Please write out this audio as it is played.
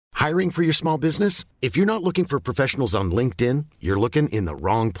Hiring for your small business? If you're not looking for professionals on LinkedIn, you're looking in the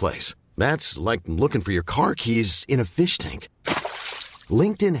wrong place. That's like looking for your car keys in a fish tank.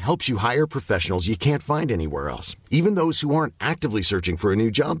 LinkedIn helps you hire professionals you can't find anywhere else, even those who aren't actively searching for a new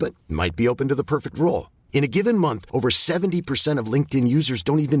job but might be open to the perfect role. In a given month, over 70% of LinkedIn users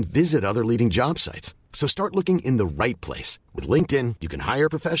don't even visit other leading job sites. So start looking in the right place. With LinkedIn, you can hire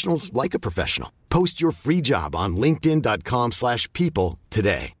professionals like a professional. Post your free job on linkedin.com/people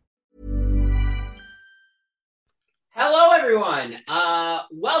today. Hello, everyone.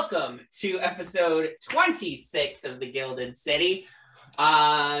 Welcome to episode 26 of the Gilded City.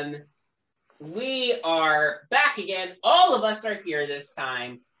 We are back again. All of us are here this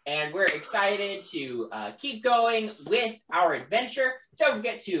time, and we're excited to keep going with our adventure. Don't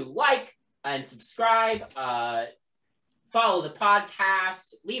forget to like and subscribe, follow the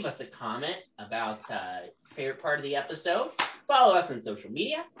podcast, leave us a comment about favorite part of the episode. Follow us on social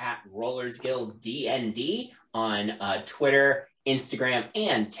media at Rollers Guild DND on Twitter, Instagram,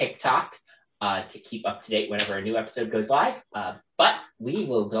 and TikTok to keep up to date whenever a new episode goes live. But we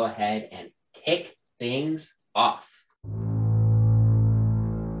will go ahead and kick things off.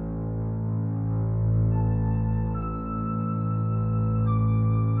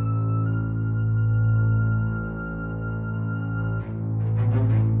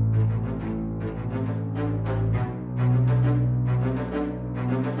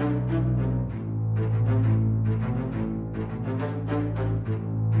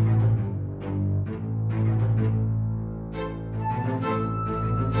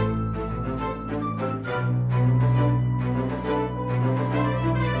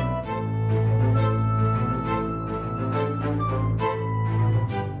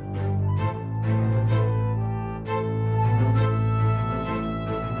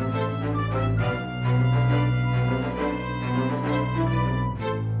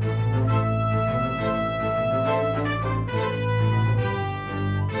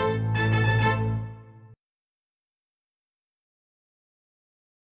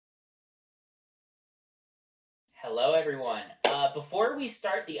 Hello, everyone. Before we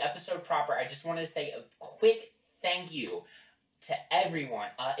start the episode proper, I just want to say a quick thank you to everyone.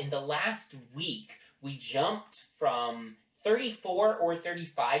 In the last week, we jumped from 34 or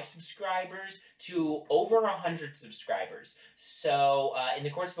 35 subscribers to over 100 subscribers. So in the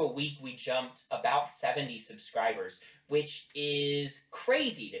course of a week, we jumped about 70 subscribers, which is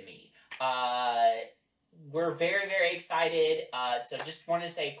crazy to me. We're very, very excited. So just want to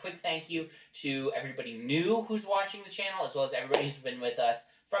say a quick thank you to everybody new who's watching the channel, as well as everybody who's been with us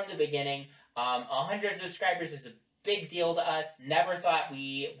from the beginning. 100 subscribers is a big deal to us. Never thought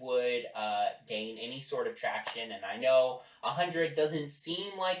we would gain any sort of traction. And I know 100 doesn't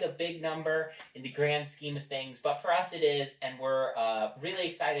seem like a big number in the grand scheme of things, but for us it is. And we're really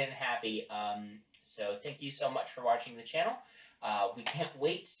excited and happy. So thank you so much for watching the channel. We can't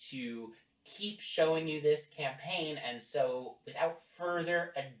wait to keep showing you this campaign, and so without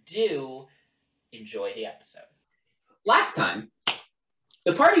further ado, enjoy the episode. Last time,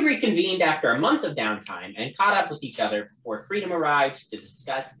 the party reconvened after a month of downtime and caught up with each other before Freedom arrived to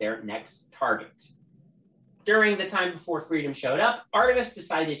discuss their next target. During the time before Freedom showed up, Artemis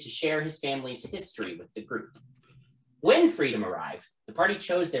decided to share his family's history with the group. When Freedom arrived, the party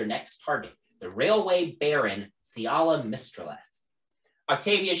chose their next target, the railway baron Fiala Mistraleth.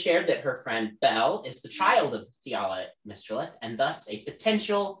 Octavia shared that her friend Belle is the child of Fiala Mistraleth and thus a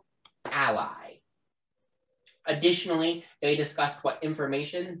potential ally. Additionally, they discussed what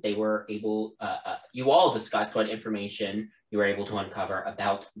information they were able, you all discussed what information you were able to uncover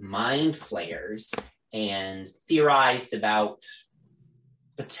about mind flayers and theorized about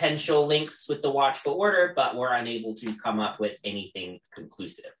potential links with the Watchful Order, but were unable to come up with anything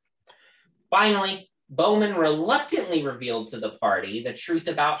conclusive. Finally, Bowman reluctantly revealed to the party the truth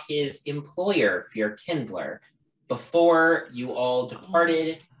about his employer, Fear Kindler, before you all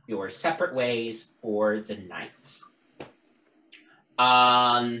departed your separate ways for the night.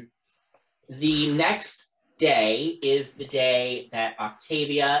 The next day is the day that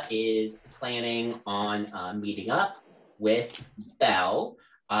Octavia is planning on meeting up with Belle.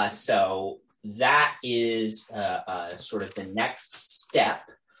 So that is sort of the next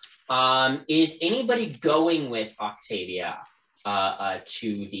step. Is anybody going with Octavia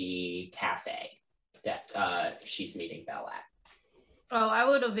to the cafe that she's meeting Belle at? Oh, I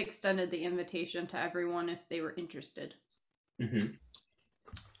would have extended the invitation to everyone if they were interested. Mm-hmm.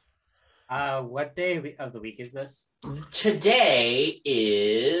 What day of the week is this? Today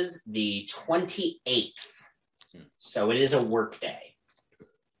is the 28th, so it is a work day.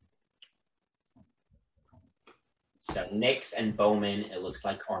 So Nyx and Bowman, it looks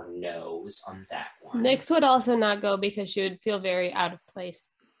like, are no's on that one. Nyx would also not go because she would feel very out of place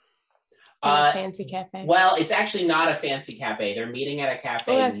in a fancy cafe. Well, it's actually not a fancy cafe. They're meeting at a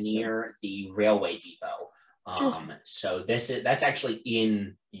cafe near the railway depot. So that's actually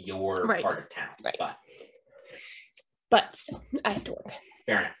in your part of town. Right. But still, I have to work.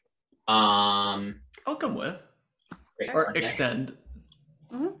 Fair enough. I'll come with. Great. Or extend.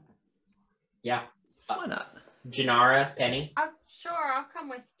 Mm-hmm. Yeah. Why not? Janara, Penny? Sure, I'll come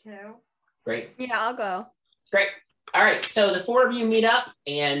with you too. Great. Yeah, I'll go. Great. All right, so the four of you meet up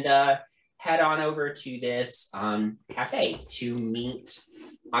and head on over to this cafe to meet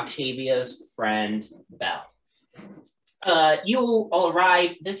Octavia's friend, Belle. You all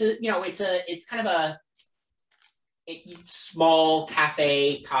arrive. This is, it's kind of a small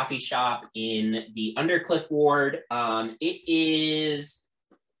cafe, coffee shop in the Undercliff ward. It is,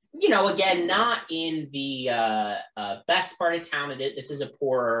 again, not in the best part of town. This is a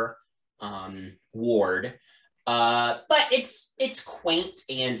poorer ward, but it's quaint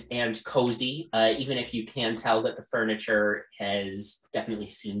and cozy. Even if you can tell that the furniture has definitely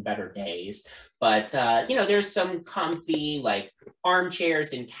seen better days. But there's some comfy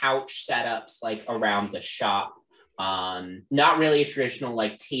armchairs and couch setups around the shop. Not really a traditional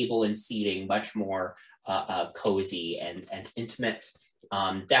table and seating, much more cozy and intimate.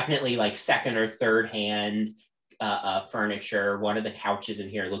 Definitely second or third hand furniture. One of the couches in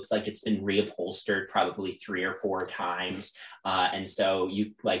here looks like it's been reupholstered probably 3 or 4 times. And so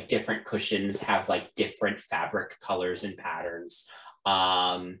you different cushions have different fabric colors and patterns.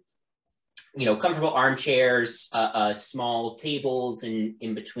 Comfortable armchairs, small tables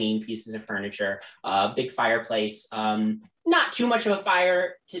in between pieces of furniture, big fireplace. Not too much of a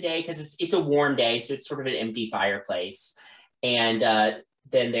fire today because it's a warm day, so it's sort of an empty fireplace. And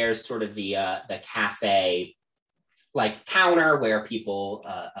then there's sort of the cafe counter where people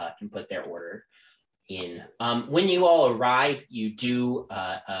can put their order in. When you all arrive, you do,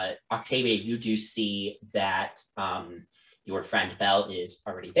 Octavia, you do see that your friend Belle is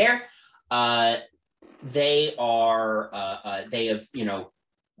already there. They have,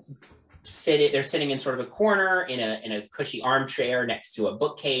 they're sitting in sort of a corner in a cushy armchair next to a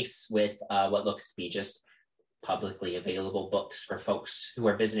bookcase with what looks to be just publicly available books for folks who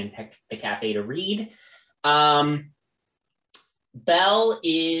are visiting the cafe to read. Belle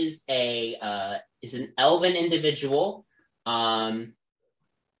is an elven individual.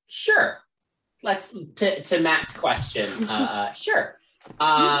 Sure. Let's to Matt's question. Sure.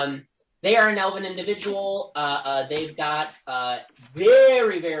 They are an elven individual. They've got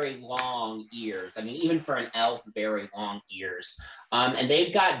very, very long ears. I mean, even for an elf, very long ears. And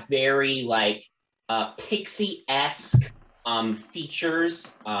they've got very pixie-esque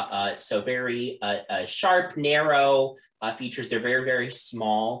features. So very sharp, narrow features. They're very, very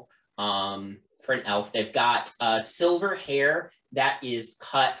small for an elf. They've got silver hair that is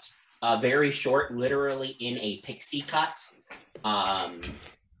cut very short, literally in a pixie cut.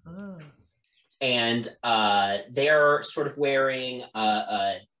 And they're sort of wearing,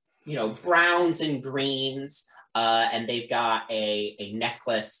 browns and greens, and they've got a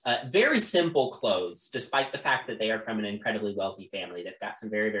necklace, very simple clothes, despite the fact that they are from an incredibly wealthy family. They've got some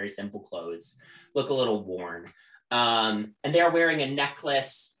very, very simple clothes, look a little worn. And they're wearing a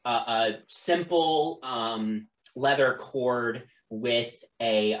necklace, a simple leather cord with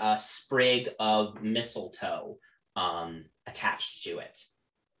a sprig of mistletoe attached to it.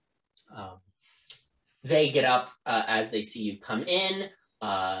 They get up as they see you come in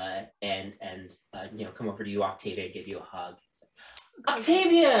and come over to you, Octavia, give you a hug.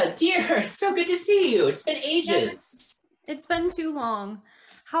 Octavia, dear, it's so good to see you. It's been ages. It's been too long.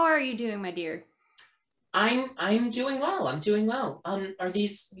 How are you doing, my dear? I'm doing well. I'm doing well. Are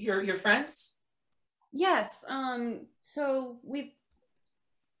these your friends? Yes. So we've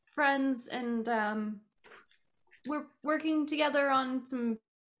friends and we're working together on some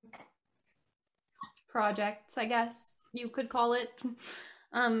projects, I guess you could call it.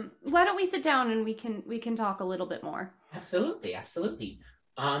 Why don't we sit down and we can talk a little bit more? Absolutely.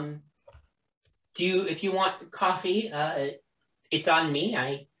 If you want coffee, it's on me.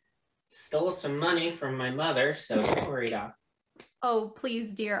 I stole some money from my mother, so don't worry about it. Oh,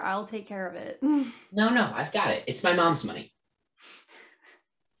 please, dear, I'll take care of it. No, I've got it. It's my mom's money.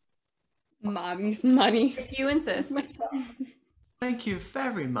 Mommy's money. If you insist. Thank you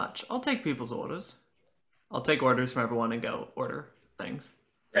very much. I'll take people's orders. I'll take orders from everyone and go order things.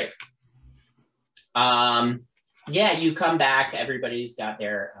 Great. You come back. Everybody's got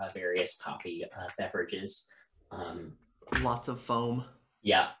their various coffee beverages. Lots of foam.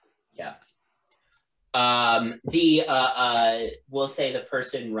 Yeah. We'll say the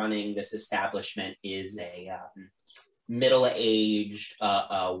person running this establishment is a middle-aged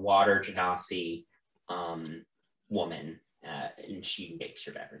water genasi woman, and she makes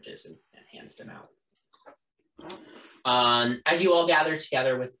your beverages and hands them out. As you all gather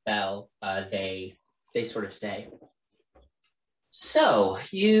together with Belle, they sort of say, "So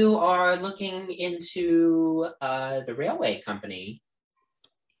you are looking into the railway company."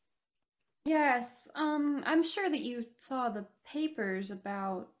 Yes, I'm sure that you saw the papers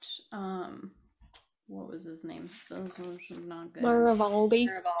about, what was his name? Those were not good. Marivaldi.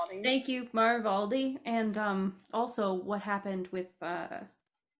 Thank you, Marivaldi, and also what happened with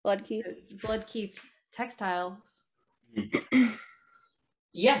Bloodkeith Textiles.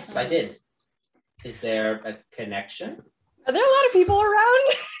 Yes, I did. Is there a connection? Are there a lot of people around?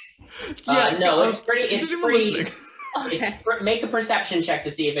 No, it's pretty. Okay. Make a perception check to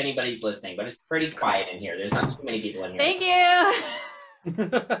see if anybody's listening, but it's pretty quiet in here. There's not too many people in here. Thank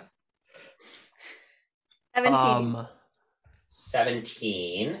you. 17.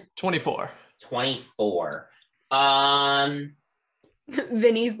 17. 24. 24.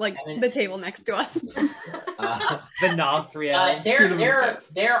 Vinny's like the table next to us. The Nalthria.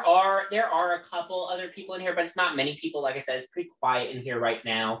 There are a couple other people in here, but it's not many people. Like I said, it's pretty quiet in here right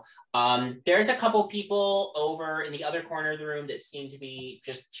now. There's a couple people over in the other corner of the room that seem to be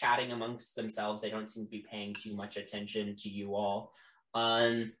just chatting amongst themselves. They don't seem to be paying too much attention to you all.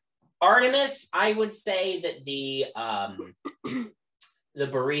 Artemis, I would say that the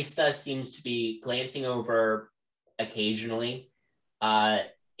barista seems to be glancing over occasionally.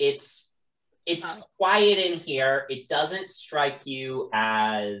 It's quiet in here. It doesn't strike you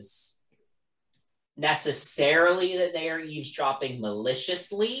as necessarily that they are eavesdropping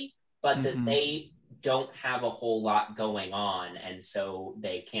maliciously, but that they don't have a whole lot going on, and so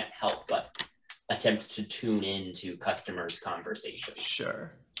they can't help but attempt to tune into customers' conversations.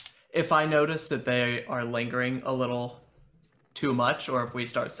 Sure. If I notice that they are lingering a little too much, or if we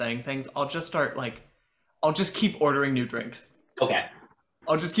start saying things, I'll just keep ordering new drinks. Okay.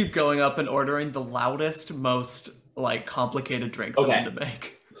 I'll just keep going up and ordering the loudest, most complicated drink for them to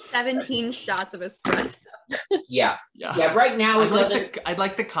make. 17 shots of espresso. Yeah. Right now, I'd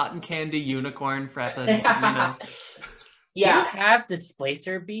like the cotton candy unicorn frappe. You know. Yeah. Do you have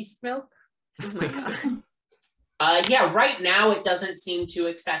displacer beast milk? Oh my god. Yeah. Right now, it doesn't seem too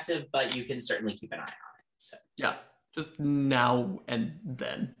excessive, but you can certainly keep an eye on it. So. Yeah. Just now and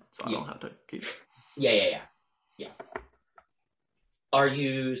then, so I don't have to keep. Yeah. Are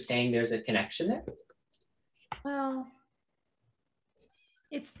you saying there's a connection there? Well,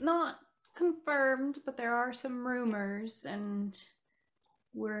 it's not confirmed, but there are some rumors, and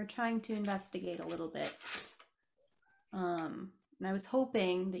we're trying to investigate a little bit. And I was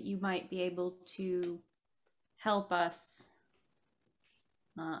hoping that you might be able to help us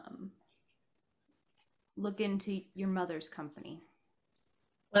look into your mother's company.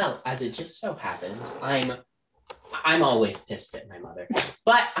 Well, as it just so happens, I'm always pissed at my mother,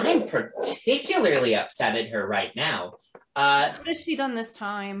 but I'm particularly upset at her right now. What has she done this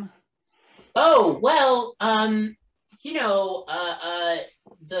time? Oh, well,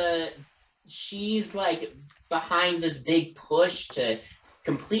 she's like behind this big push to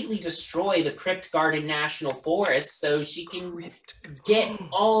completely destroy the Crypt Garden National Forest so she can get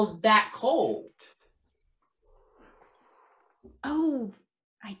all that coal. Oh,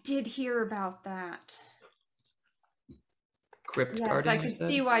 I did hear about that. Crypt Yes, Garden, I could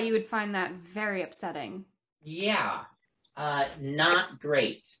see why you would find that very upsetting. Yeah, not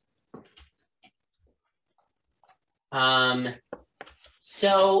great.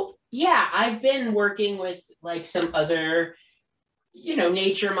 So yeah, I've been working with some other,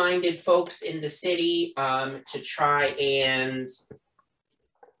 nature-minded folks in the city, to try and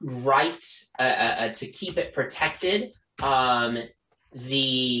to keep it protected.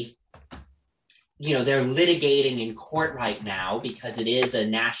 They're litigating in court right now because it is a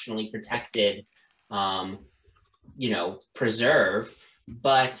nationally protected, preserve.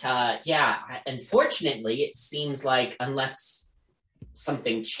 But unfortunately, it seems like unless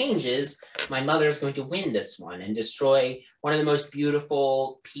something changes, my mother is going to win this one and destroy one of the most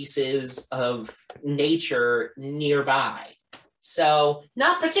beautiful pieces of nature nearby. So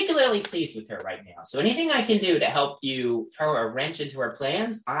not particularly pleased with her right now. So anything I can do to help you throw a wrench into her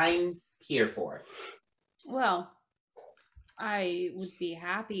plans, I'm here for it. Well, I would be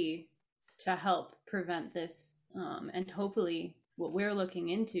happy to help prevent this, and hopefully what we're looking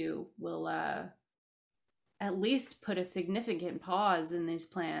into will at least put a significant pause in these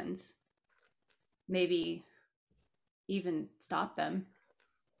plans. Maybe even stop them.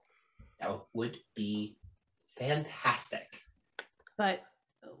 That would be fantastic. But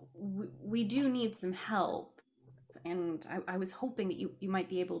we do need some help, and I was hoping that you might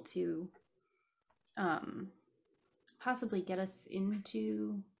be able to possibly get us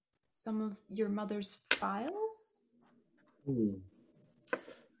into some of your mother's files.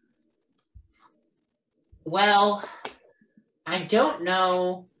 Well, I don't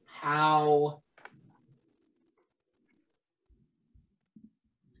know how.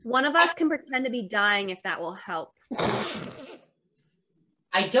 One of us can pretend to be dying if that will help.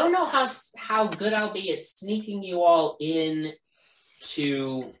 I don't know how good I'll be at sneaking you all in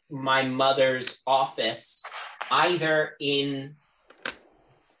to my mother's office, either in,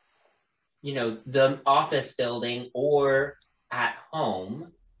 the office building or at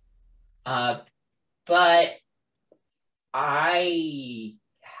home. But I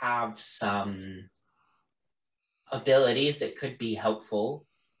have some abilities that could be helpful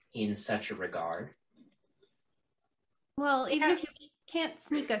in such a regard. Well, even if you can't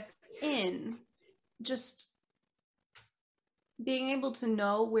sneak us in, just being able to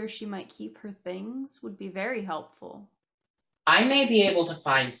know where she might keep her things would be very helpful. I might be able to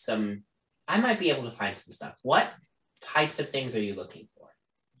find some stuff. What types of things are you looking for?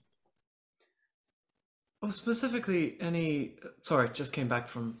 Well, specifically sorry, just came back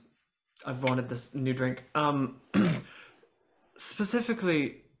from, I've wanted this new drink.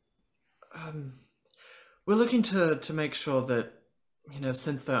 Specifically, we're looking to make sure that,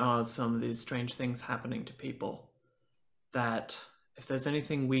 since there are some of these strange things happening to people, that if there's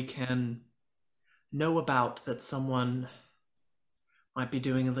anything we can know about that someone might be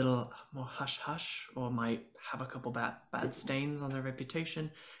doing a little more hush-hush or might have a couple bad stains on their reputation,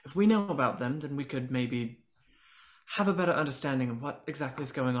 if we know about them, then we could maybe have a better understanding of what exactly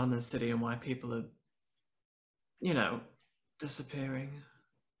is going on in this city and why people are, disappearing.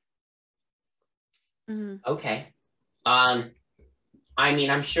 Mm-hmm. Okay. I'm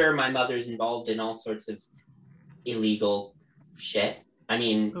sure my mother's involved in all sorts of illegal shit.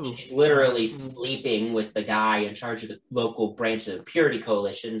 She's literally sleeping with the guy in charge of the local branch of the Purity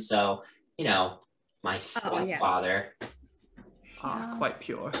Coalition, so, my stepfather. Quite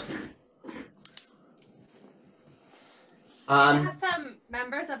pure. We have some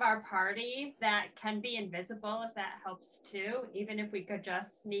members of our party that can be invisible if that helps too. Even if we could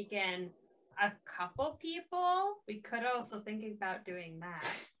just sneak in a couple people, we could also think about doing that.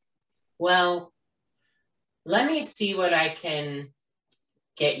 Well, let me see what I can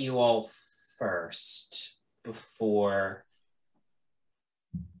get you all first before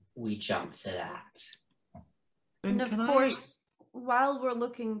we jump to that. And of course, while we're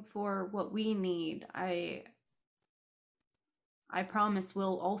looking for what we need, I promise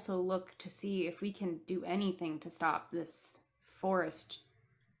we'll also look to see if we can do anything to stop this forest.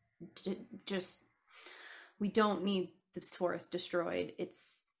 We don't need this forest destroyed.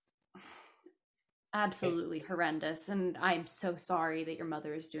 It's absolutely horrendous, and I'm so sorry that your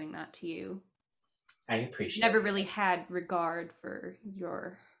mother is doing that to you. I appreciate it. Never really had regard for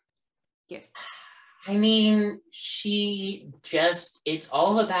your gifts. It's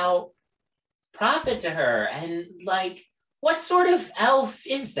all about profit to her, and what sort of elf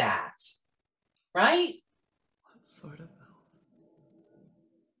is that? Right? What sort of elf?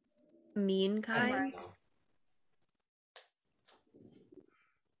 Mean kind?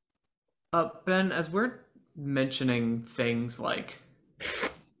 Ben, as we're mentioning things like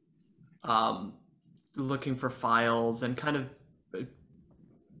looking for files and kind of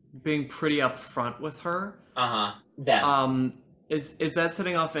being pretty upfront with her. Is that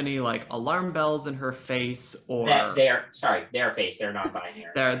setting off any alarm bells in her face, or their face? They're not binary.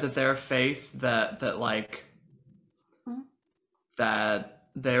 Their face that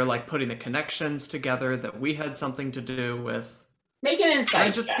they're putting the connections together that we had something to do with. Make an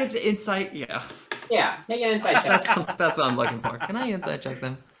insight. Just get the insight. Yeah. Yeah, make an insight check. That's what I'm looking for. Can I insight check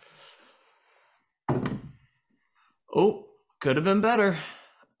them? Oh, could have been better.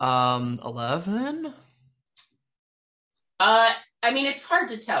 11. It's hard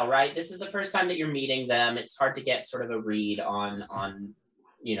to tell, right? This is the first time that you're meeting them. It's hard to get sort of a read on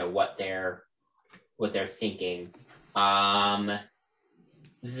what they're thinking.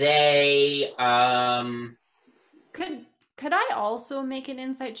 Could I also make an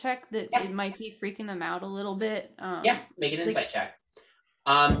insight check that it might be freaking them out a little bit? Make an insight check.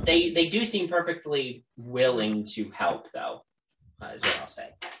 They do seem perfectly willing to help, though, is what I'll say.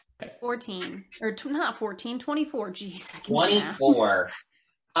 14 or not 14, 24. Jeez, 24.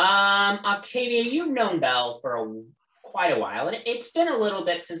 Octavia, you've known Belle for quite a while, and it's been a little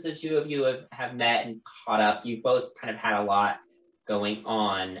bit since the two of you have met and caught up. You've both kind of had a lot going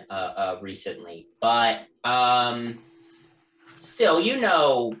on recently, but still, you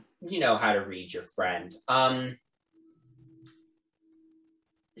know how to read your friend.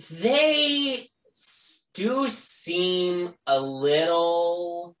 They do seem a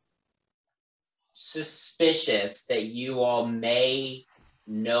little suspicious that you all may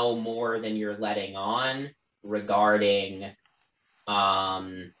know more than you're letting on regarding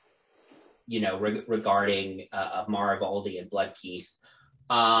regarding Marivaldi and Bloodkeith.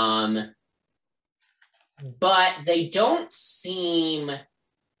 But they don't seem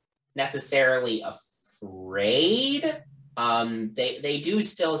necessarily afraid. They do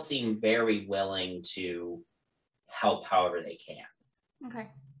still seem very willing to help however they can. Okay.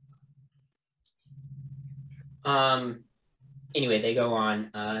 Anyway, they go on.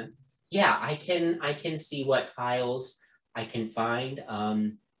 Yeah, I can see what files I can find.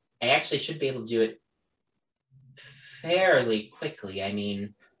 I actually should be able to do it fairly quickly. I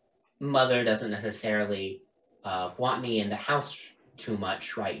mean, Mother doesn't necessarily want me in the house too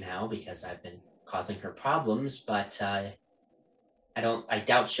much right now because I've been causing her problems, but I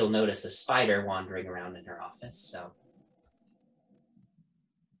doubt she'll notice a spider wandering around in her office, so.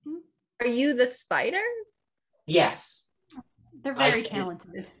 Are you the spider? Yes. They're very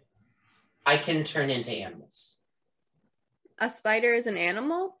talented. I can turn into animals. A spider is an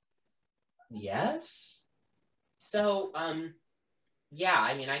animal? Yes. So, yeah,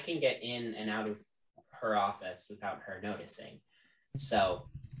 I mean, I can get in and out of her office without her noticing. So,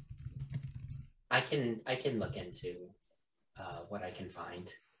 I can look into what I can find.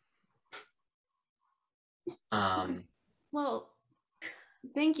 Well,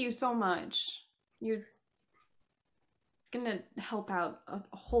 thank you so much. You're gonna help out a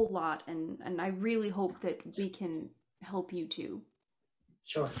whole lot, and I really hope that we can help you too.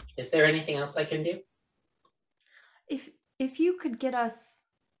 Sure. Is there anything else I can do? If you could get us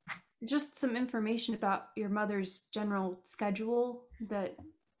just some information about your mother's general schedule, that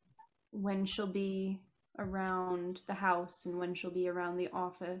when she'll be around the house and when she'll be around the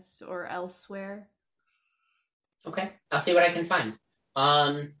office or elsewhere. Okay, I'll see what I can find.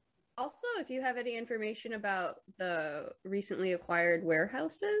 Also, if you have any information about the recently acquired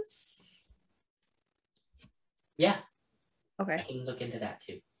warehouses. Yeah. Okay. I can look into that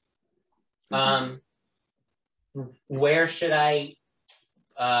too. Where should I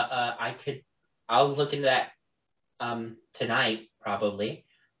I'll look into that tonight probably.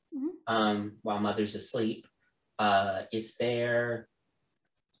 While Mother's asleep. Is there,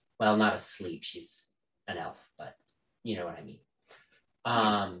 well, not asleep, she's an elf, but you know what I mean.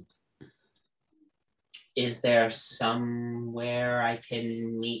 Is there somewhere I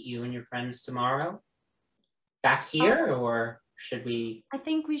can meet you and your friends tomorrow? Back here, or should we? I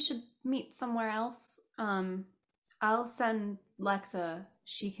think we should meet somewhere else. I'll send Lexa.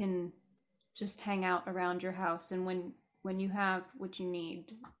 She can just hang out around your house, and when you have what you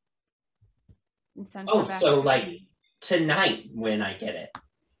need, and send her back. So like tonight when I get it,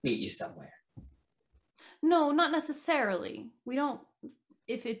 meet you somewhere. No, not necessarily. We don't.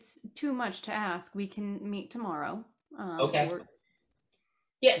 If it's too much to ask, we can meet tomorrow. Okay.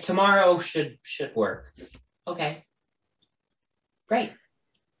 Yeah, tomorrow should work. Okay. Great.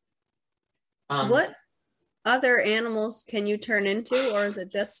 What other animals can you turn into, or is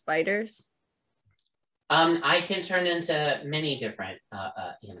it just spiders? I can turn into many different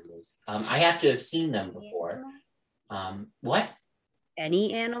animals. I have to have seen them before. What?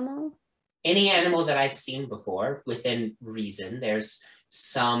 Any animal? Any animal that I've seen before, within reason. There's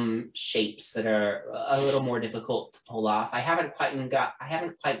some shapes that are a little more difficult to pull off. I haven't quite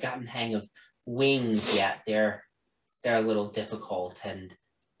gotten the hang of wings yet. They're a little difficult, and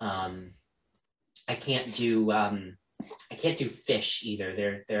I can't do fish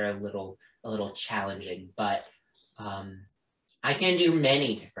either. They're a little challenging, but I can do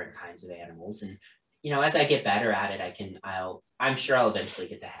many different kinds of animals, and as I get better at it, I'm sure I'll eventually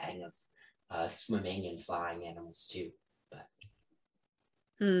get the hang of swimming and flying animals too. But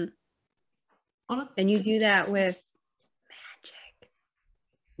And you do that with magic?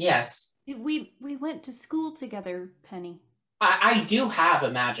 Yes. We went to school together, Penny. I do have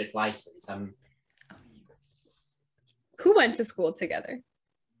a magic license. Who went to school together?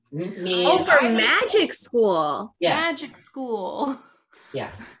 Me. Oh, for magic school. Yeah. Magic school.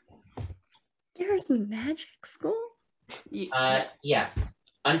 Yes. There's magic school? Yes.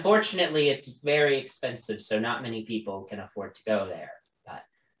 Unfortunately, it's very expensive, so not many people can afford to go there. But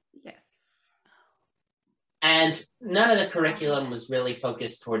yes. And none of the curriculum was really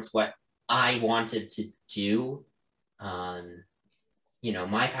focused towards what I wanted to do.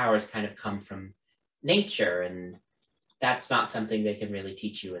 My powers kind of come from nature, and that's not something they can really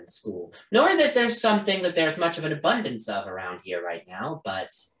teach you in school. Nor is it there's something that there's much of an abundance of around here right now, but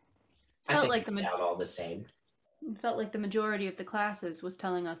I think like it's out all the same. It felt like the majority of the classes was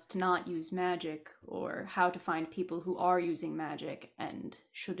telling us to not use magic or how to find people who are using magic and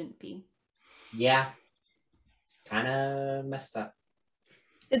shouldn't be. Yeah. It's kind of messed up.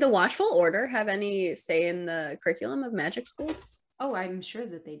 Did the Watchful Order have any say in the curriculum of magic school? Oh, I'm sure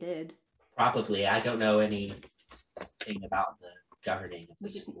that they did. Probably. I don't know anything about the governing of the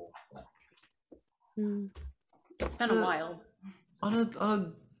school. It's been a while. On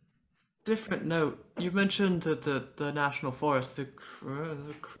a different note, you mentioned that the National Forest, the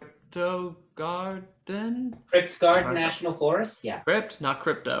Crypto Garden? Crypt Garden National Forest? Yeah. Crypt, not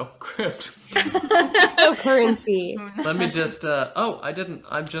crypto. Crypt. Cryptocurrency. Let me just,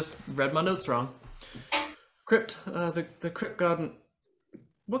 I just read my notes wrong. Crypt, the Crypt Garden.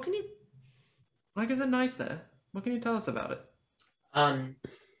 What can you, is it nice there? What can you tell us about it?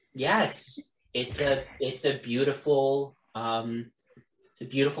 Yeah, it's a beautiful, it's a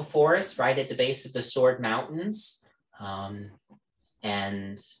beautiful forest right at the base of the Sword Mountains.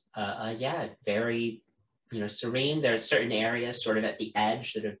 Very, serene. There are certain areas sort of at the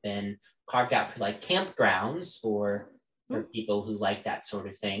edge that have been carved out for like campgrounds for people who like that sort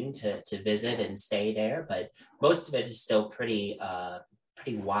of thing to visit and stay there. But most of it is still pretty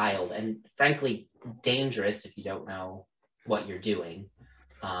wild and frankly dangerous if you don't know what you're doing.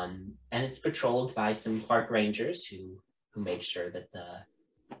 And it's patrolled by some park rangers who make sure that the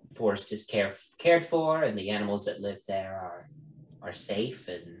forest is cared for and the animals that live there are safe.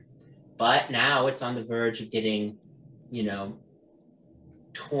 But now it's on the verge of getting,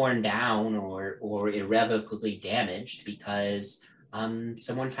 torn down or irrevocably damaged because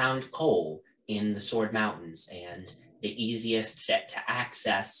someone found coal in the Sword Mountains, and the easiest to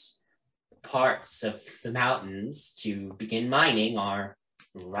access parts of the mountains to begin mining are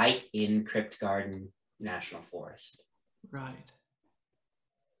right in Crypt Garden National Forest. Right.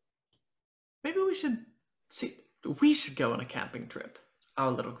 Maybe we should go on a camping trip.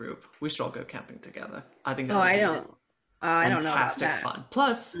 Our little group. We should all go camping together. I think I don't know about that. Fun.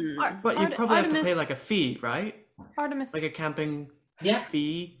 Plus, but you probably have to pay like a fee, right? Artemis. Like a camping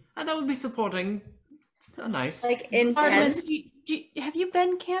fee. And that would be supporting a nice... Like intense. Artemis, have you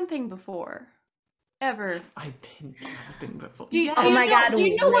been camping before? Ever? I've been camping before. Do you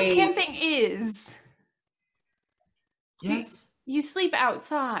know what camping is? Yes. You sleep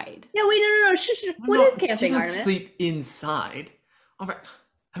outside. No, wait, no. What is camping, Artemis? You don't sleep inside. All right.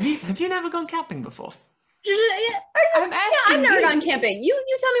 Have you never gone camping before? I've never gone camping. You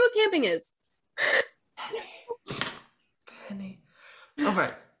tell me what camping is. Penny. All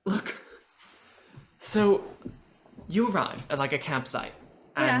right. Look. So you arrive at like a campsite,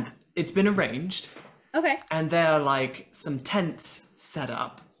 and it's been arranged. Okay. And there are like some tents set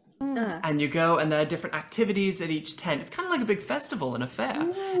up. And you go, and there are different activities at each tent. It's kind of like a big festival and a fair.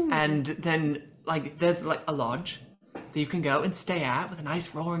 And then like there's like a lodge that you can go and stay at with a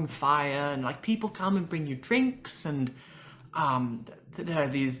nice roaring fire, and like people come and bring you drinks, and there are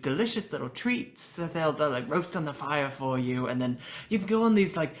these delicious little treats that they'll like roast on the fire for you, and then you can go on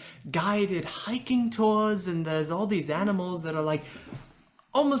these like guided hiking tours, and there's all these animals that are like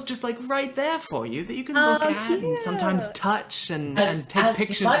almost just like right there for you that you can look at and sometimes touch and take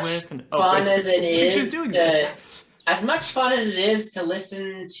pictures with. And as much fun as it is to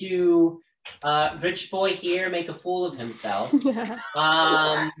listen to Rich Boy here make a fool of himself.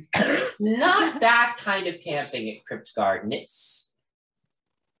 Not that kind of camping at Crypt Garden. It's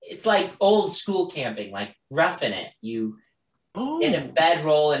like old school camping, like roughing it. You get a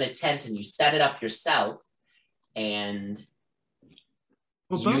bedroll and a tent and you set it up yourself, and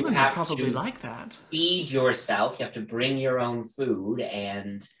you have probably to like that. Feed yourself. You have to bring your own food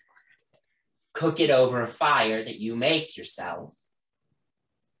and cook it over a fire that you make yourself.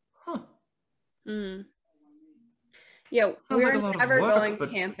 Yeah, we're never going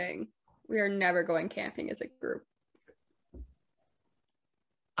camping. We are never going camping as a group.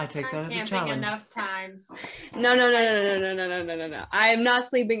 I take that as a challenge. Enough times. No. I am not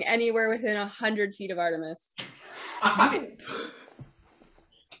sleeping anywhere within 100 feet of Artemis.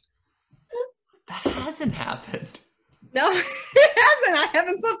 That hasn't happened. No, it hasn't. I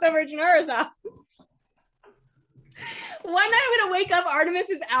haven't slept over at Janara's house. One night I'm gonna wake up, Artemis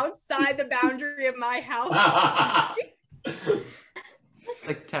is outside the boundary of my house.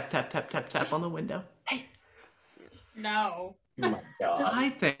 Like tap, tap, tap, tap, tap on the window. Hey. No. Oh my God. I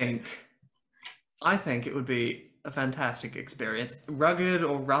think it would be a fantastic experience. Rugged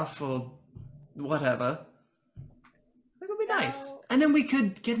or rough or whatever. It would be nice. And then we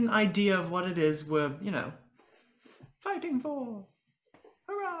could get an idea of what it is we're, fighting for.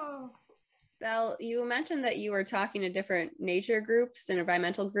 Hurrah! Belle, you mentioned that you were talking to different nature groups and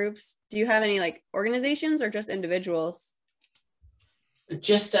environmental groups. Do you have any like organizations or just individuals?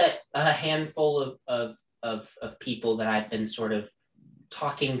 Just a handful of people that I've been sort of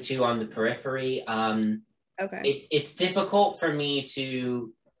talking to on the periphery. Okay. It's difficult for me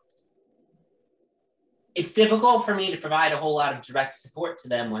to provide a whole lot of direct support to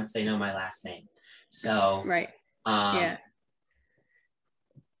them once they know my last name. So right. Yeah.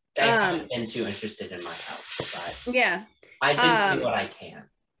 They haven't been too interested in my help, but yeah, I can do what I can.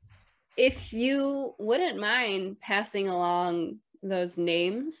 If you wouldn't mind passing along those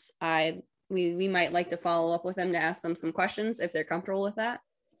names, we might like to follow up with them to ask them some questions if they're comfortable with that.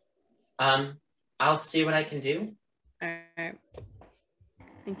 I'll see what I can do. All right.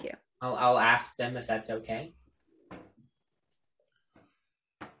 Thank you. I'll ask them if that's okay.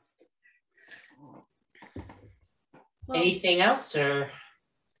 Well, anything else, or?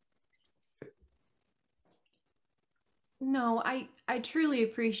 No, I truly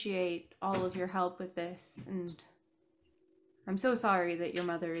appreciate all of your help with this, and I'm so sorry that your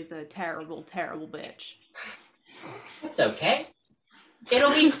mother is a terrible, terrible bitch. It's okay.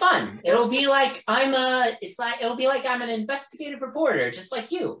 It'll be fun. It'll be like I'm an investigative reporter, just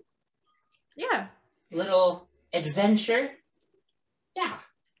like you. Yeah. Little adventure. Yeah.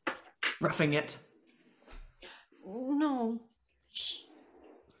 Roughing it. No.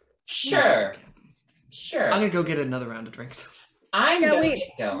 Sure. Sure. I'm gonna go get another round of drinks. I'm gonna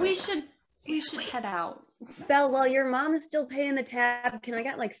get going. We should head out. Belle, while your mom is still paying the tab, can I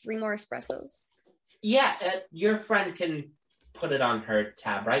get like 3 more espressos? Yeah, your friend can put it on her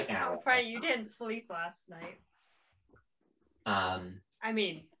tab right now. Probably you didn't sleep last night. I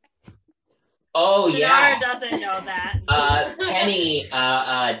mean, oh yeah, doesn't know that. Penny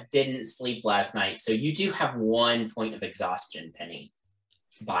didn't sleep last night, so you do have 1 point of exhaustion, Penny.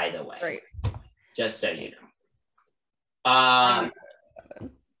 By the way, Right. Just so you know.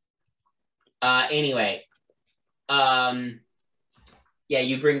 Anyway, yeah,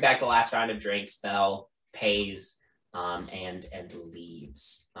 you bring back the last round of drinks. Belle pays, and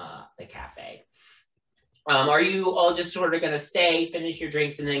leaves the cafe. Are you all just sort of going to stay, finish your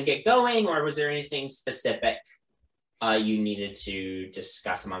drinks, and then get going, or was there anything specific you needed to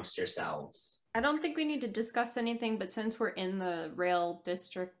discuss amongst yourselves? I don't think we need to discuss anything, but since we're in the rail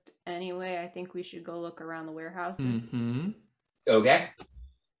district anyway, I think we should go look around the warehouses. Mm-hmm. Okay.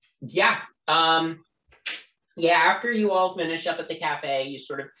 Yeah. Yeah, after you all finish up at the cafe, you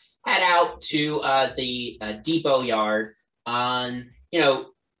sort of head out to the depot yard.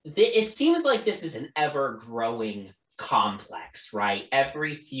 It seems like this is an ever-growing complex, right?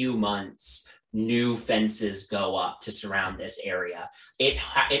 Every few months, new fences go up to surround this area. It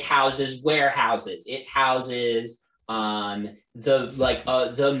houses warehouses. It houses the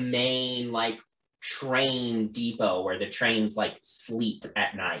main train depot where the trains sleep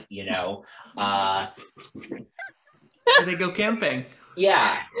at night. So they go camping.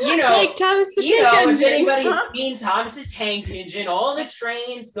 Yeah, like Thomas the Tank if Engine. anybody's seen Thomas the Tank Engine, all the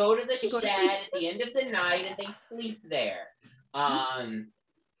trains go to the shed at the end of the night and they sleep there. I'm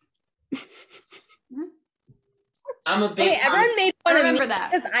a big. Okay, everyone made fun of me that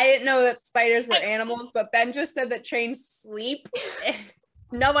because I didn't know that spiders were animals, but Ben just said that trains sleep.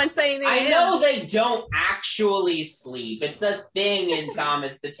 No one's saying anything. I know they don't actually sleep. It's a thing in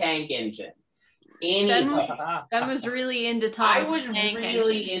Thomas the Tank Engine. Ben was really into Thomas. I was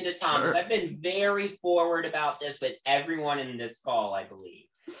really into Thomas. Sure. I've been very forward about this with everyone in this call, I believe.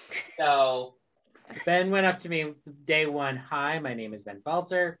 So Ben went up to me day 1. Hi, my name is Ben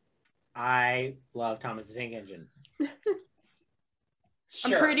Falter. I love Thomas the Tank Engine.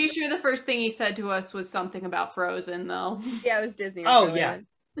 Sure. I'm pretty sure the first thing he said to us was something about Frozen, though. Yeah, it was Disney. Oh, yeah.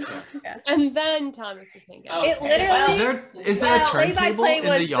 Yeah. And then Thomas the Tank Engine. It literally. Is there a turntable in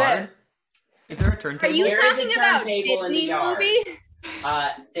the yard? Is there a turntable? Are you talking about Disney movie?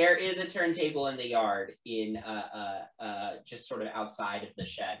 There is a turntable in the yard in just sort of outside of the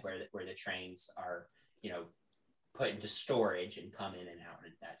shed where the trains are, put into storage and come in and out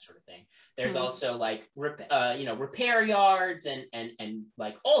and that sort of thing. There's also repair yards and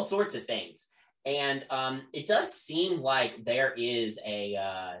all sorts of things. And it does seem like there is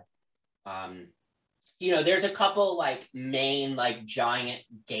there's a couple main giant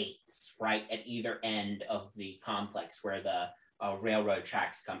gates right at either end of the complex where the railroad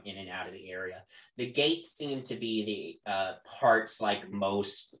tracks come in and out of the area. The gates seem to be the parts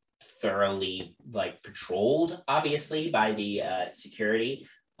most thoroughly patrolled, obviously, by the security.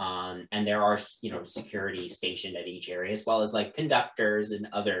 And there are security stationed at each area, as well as conductors and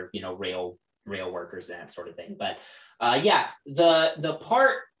other rail rail workers and that sort of thing. But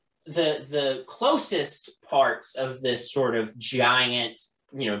the closest parts of this sort of giant,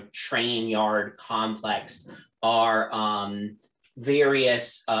 train yard complex are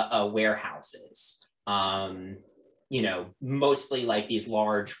various warehouses. Mostly like these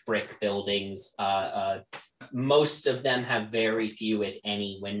large brick buildings. Most of them have very few, if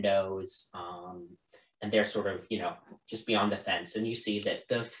any, windows. And they're sort of, just beyond the fence. And you see that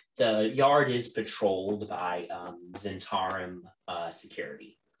the yard is patrolled by Zentarum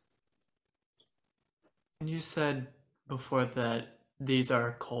security. And you said before that these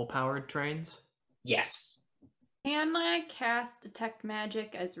are coal-powered trains? Yes. Can I cast Detect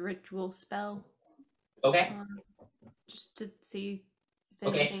Magic as a ritual spell? Okay. Just to see if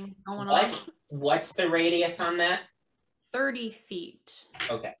anything's going on. What's the radius on that? 30 feet.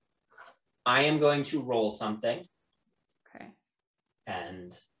 Okay. I am going to roll something. Okay.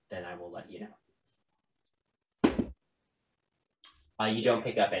 And then I will let you know. You don't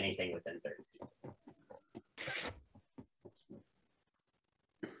pick up anything within 30 feet.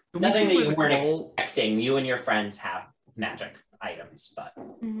 Nothing that you weren't expecting. You and your friends have magic items, but...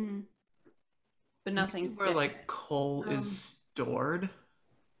 Mm-hmm. But nothing where like coal is stored.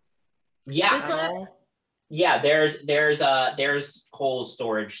 Yeah. Yeah, there's coal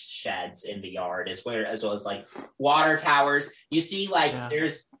storage sheds in the yard, as well as like water towers. You see,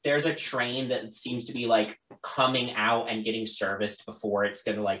 there's a train that seems to be like coming out and getting serviced before it's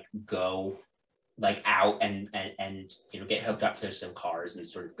gonna like go like out and get hooked up to some cars and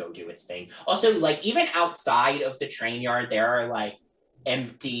sort of go do its thing. Also, like even outside of the train yard, there are like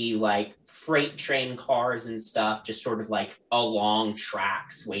empty like freight train cars and stuff just sort of like along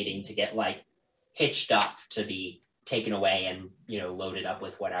tracks waiting to get like hitched up to be taken away and loaded up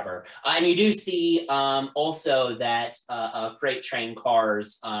with whatever. And you do see also that freight train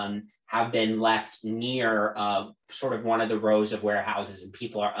cars have been left near sort of one of the rows of warehouses, and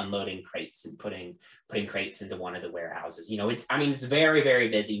people are unloading crates and putting crates into one of the warehouses. It's very, very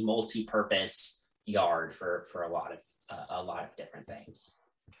busy, multi-purpose yard for a lot of different things.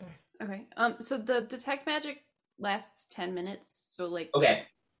 Okay. So the detect magic lasts 10 minutes. So like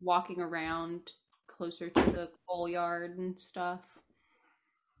walking around closer to the coal yard and stuff.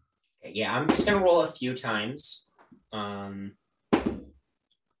 Okay, yeah, I'm just gonna roll a few times. Okay.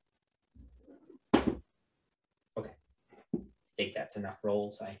 I think that's enough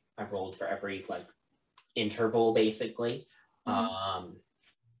rolls. I've rolled for every like interval basically. Mm-hmm.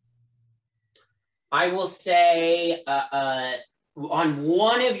 I will say on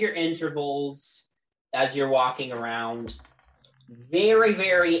one of your intervals, as you're walking around, very,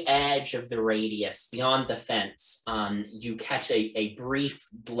 very edge of the radius, beyond the fence, you catch a brief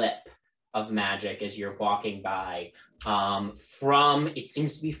blip of magic as you're walking by. It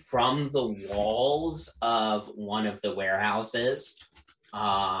seems to be from the walls of one of the warehouses.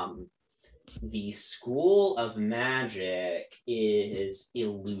 The school of magic is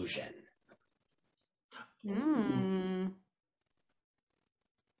illusion.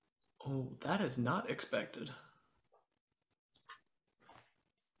 Oh, that is not expected.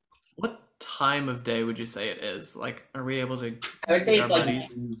 What time of day would you say it is? Like, are we able to... I would say it's like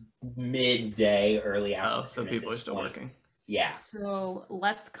midday, early afternoon. Oh, so people are still working. Yeah. So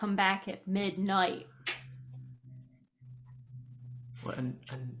let's come back at midnight. What,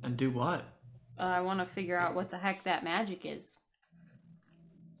 and do what? I want to figure out what the heck that magic is.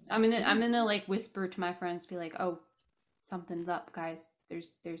 I'm gonna like whisper to my friends, be like, "Oh, something's up, guys.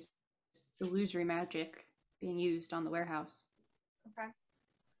 There's illusory magic being used on the warehouse." Okay.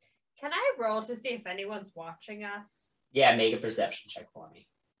 Can I roll to see if anyone's watching us? Yeah, make a perception check for me.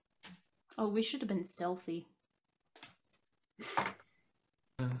 Oh, we should have been stealthy.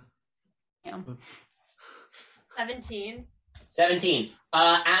 Yeah. 17. 17.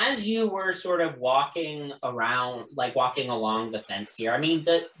 As you were sort of walking along the fence here,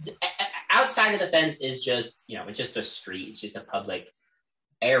 the outside of the fence is just, it's just a street, it's just a public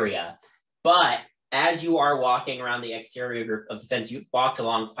area. But as you are walking around the exterior of the fence, you've walked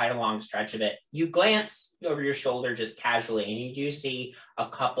along quite a long stretch of it. You glance over your shoulder just casually, and you do see a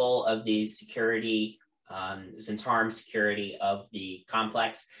couple of these security, Zentarum security of the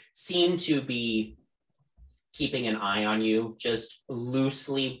complex seem to be keeping an eye on you, just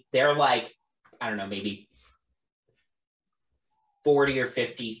loosely. They're like, I don't know, maybe 40 or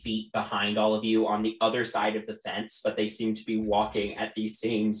 50 feet behind all of you on the other side of the fence, but they seem to be walking at the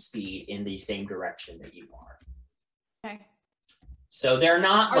same speed in the same direction that you are. Okay. So they're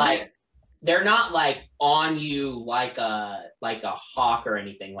not like on you like a hawk or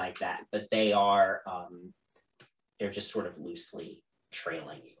anything like that, but they are they're just sort of loosely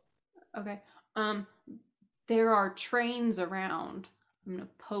trailing you. Okay. There are trains around. I'm gonna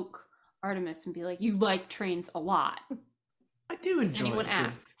poke Artemis and be like, "You like trains a lot." I do enjoy Anyone it.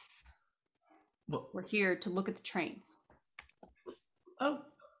 asks, Well, we're here to look at the trains. oh,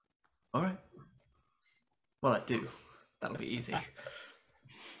 all right. Well, I do. That'll be easy.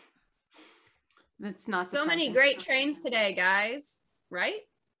 That's not So many surprising. great trains today, guys. Right?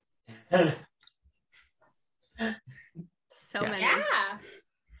 So Yes. many. Yeah.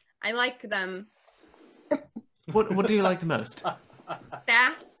 I like them. What do you like the most?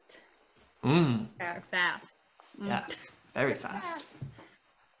 Fast. Mm. They're fast. Yes. Very fast.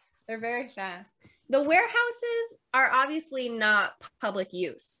 They're very fast. The warehouses are obviously not public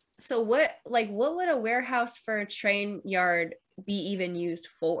use. So what would a warehouse for a train yard be even used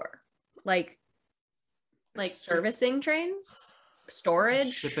for? Like servicing trains?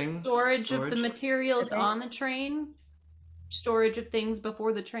 Storage? Shipping. Storage of the materials Shipping. on the train. Storage of things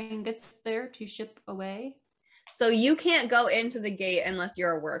before the train gets there to ship away. So you can't go into the gate unless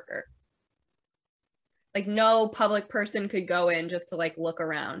you're a worker. Like no public person could go in just to like look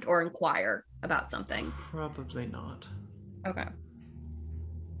around or inquire about something. Probably not. Okay.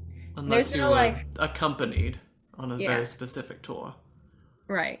 Unless There's you no, were like- accompanied on a Yeah. very specific tour.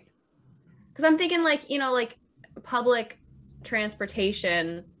 Right. Because I'm thinking like, like public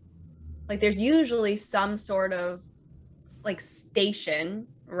transportation, like there's usually some sort of like station,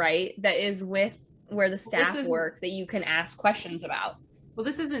 right? That is with where the staff isn't- work that you can ask questions about. Well,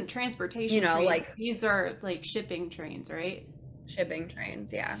 this isn't transportation. Trains. Like these are like shipping trains, right? Shipping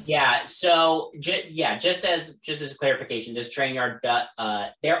trains, yeah. Yeah. So just as a clarification, this train yard,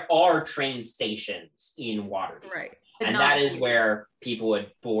 there are train stations in Waterdeep, Right. and that is where people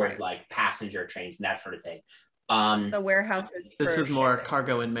would board like passenger trains and that sort of thing. So warehouses. This for is more shipping.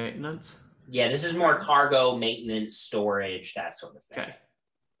 cargo and maintenance. Yeah, this is more cargo, maintenance, storage, that sort of thing. Okay.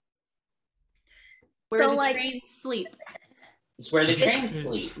 Where So, the like- trains sleep. It's where the It's-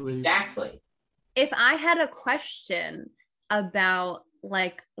 trains sleep. Exactly. If I had a question about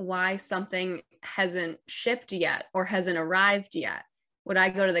like why something hasn't shipped yet or hasn't arrived yet, would I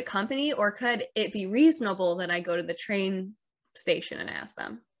go to the company or could it be reasonable that I go to the train station and ask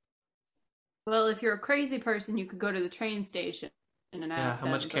them? Well, if you're a crazy person, you could go to the train station and ask how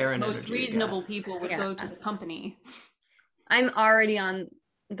them, much but care and most energy you reasonable got. people would Yeah. go to the company. I'm already on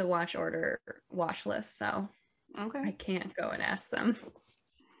the watch list, so Okay. I can't go and ask them.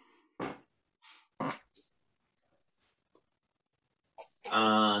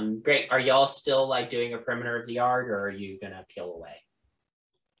 Great. Are y'all still like doing a perimeter of the yard, or are you gonna peel away?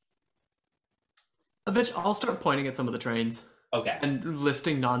 Eventually, I'll start pointing at some of the trains Okay. and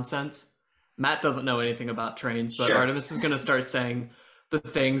listing nonsense. Matt doesn't know anything about trains, but Sure. Artemis is going to start saying the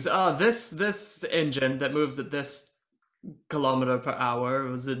things. Oh, this engine that moves at this kilometer per hour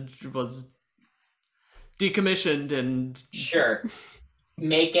was decommissioned and Sure.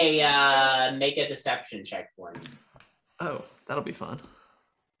 Make a deception check for me. oh, that'll be fun.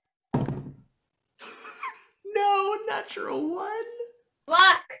 No, natural one.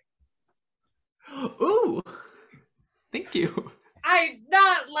 Luck. Ooh, thank you. I'm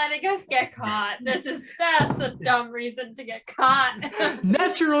not letting us get caught. That's a dumb reason to get caught.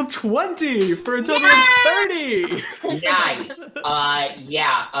 Natural 20 for a total of 30. Nice. Thank As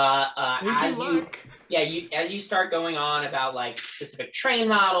you, you luck. as you start going on about like specific train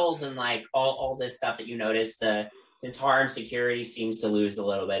models and like all this stuff that you notice, the Centauran security seems to lose a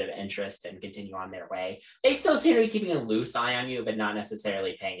little bit of interest and continue on their way. They still seem to be keeping a loose eye on you, but not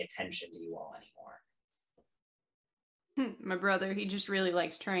necessarily paying attention to you all anymore. My brother, he just really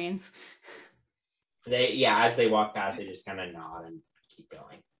likes trains. As they walk past, they just kind of nod and keep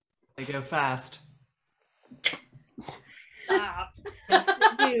going. They go fast. Stop. Yes,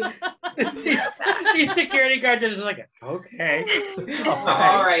 they do. These security guards are just like, okay.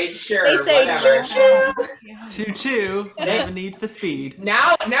 All right, sure. They say whatever. choo-choo. Choo-choo, I have a need for speed.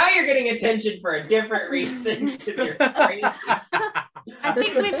 Now you're getting attention for a different reason because you're crazy. I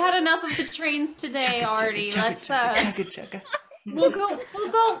think we've had enough of the trains today, Artie. Let's Chugga. we'll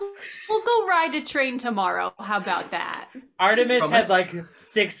go ride a train tomorrow. How about that? Artemis Promise? has like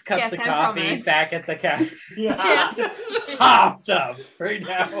 6 cups Yes, of I coffee promise. back at the cafe. Yeah. Just hopped up right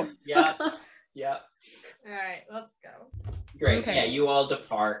now. Yep. All right, let's go. Great. Okay. Yeah, you all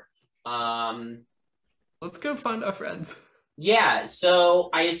depart. Let's go find our friends. Yeah, so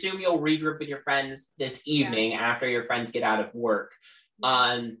I assume you'll regroup with your friends this evening after your friends get out of work.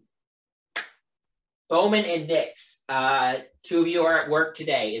 Bowman and Nix, 2 of you are at work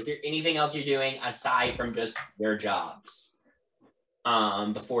today. Is there anything else you're doing aside from just your jobs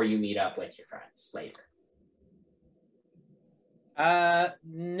before you meet up with your friends later?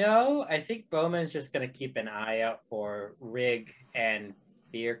 No, I think Bowman's just gonna keep an eye out for Rig and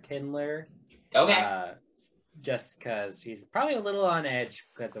Fear Kindler. Okay. Just because he's probably a little on edge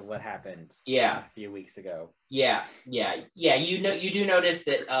because of what happened. Yeah. A few weeks ago. Yeah. You do notice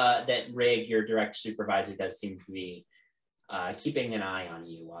that that Rig, your direct supervisor, does seem to be keeping an eye on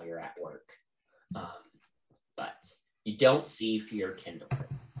you while you're at work. But you don't see Fear Kindler.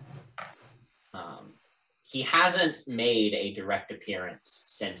 He hasn't made a direct appearance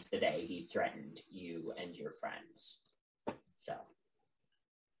since the day he threatened you and your friends. So,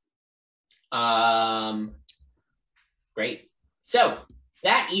 great. So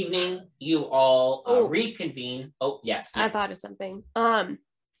that evening, you all reconvene. Oh, yes. I thought of something. From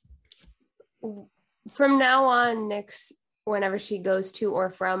now on, Nyx, whenever she goes to or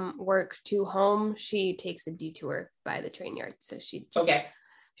from work to home, she takes a detour by the train yard. So she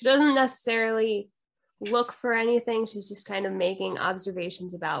doesn't necessarily look for anything. She's just kind of making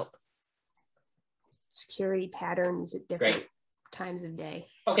observations about security patterns at different times of day.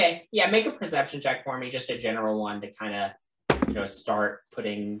 Okay, yeah, make a perception check for me, just a general one to kind of, start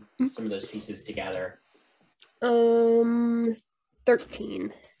putting some of those pieces together.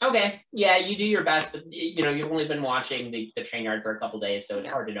 13. Okay, yeah, you do your best, but you've only been watching the train yard for a couple days, so it's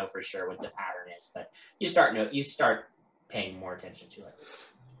hard to know for sure what the pattern is, but you start paying more attention to it.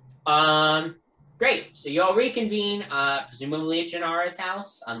 Great. So you all reconvene, presumably at Janara's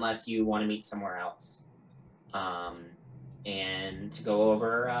house, unless you want to meet somewhere else, and to go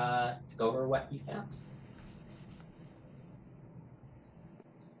over what you found.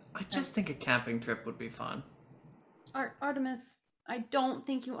 I just think a camping trip would be fun. Artemis, I don't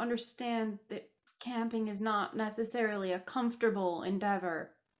think you understand that camping is not necessarily a comfortable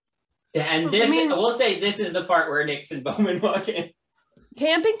endeavor. And I will say, this is the part where Nyx and Bowman walk in.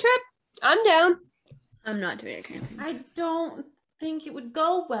 Camping trip? I'm down. I'm not doing a camping. I don't think it would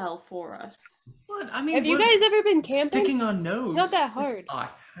go well for us. What? I mean, have you guys ever been camping? Sticking on nose. Not that hard. I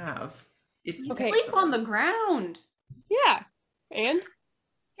have. It's you sleep on the ground. Yeah. And?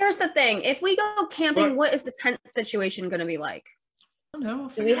 Here's the thing. If we go camping, what is the tent situation going to be like? I don't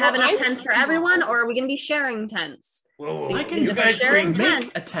know. Do we have enough tents for everyone, or are we going to be sharing tents? Whoa. I can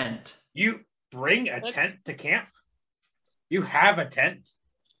make a tent. You bring a tent to camp? You have a tent?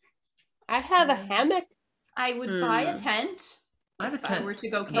 I have a hammock. I would buy a tent. I have a tent. If I were to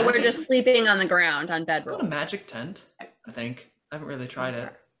go camping. But we're just sleeping on the ground on bed rolls. Got a magic tent, I think. I haven't really tried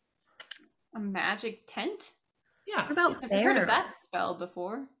it. A magic tent? Yeah. What about I've heard of that spell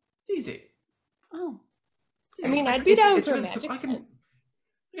before. It's easy. Oh. I mean, I'd be down for a magic I can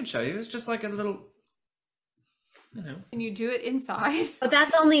show you. It's just like a little, Can you do it inside? But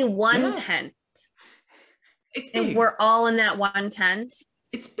that's only one tent. It's big. And we're all in that one tent.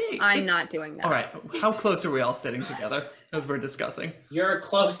 It's big. I'm not doing that. All right. How close are we all sitting together as we're discussing? You're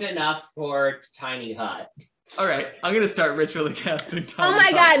close enough for tiny hut. All right. I'm going to start ritually casting tiny hut. Oh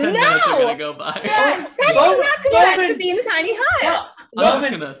my God, 10 minutes are going to go by. Yes. That's not correct to be in the tiny hut.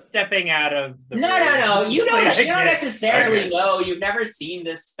 Bowman's stepping out of the room. No. You don't necessarily know. You've never seen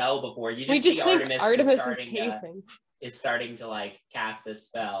this spell before. You just, see Artemis is starting to like cast a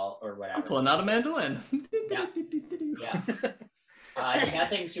spell or whatever. I'm pulling out a mandolin. Yeah.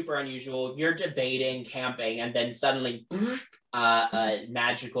 Nothing super unusual. You're debating camping, and then suddenly, a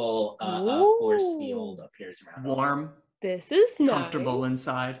magical force field appears around. Warm. This is nice. Comfortable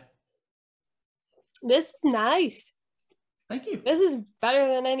inside. This is nice. Thank you. This is better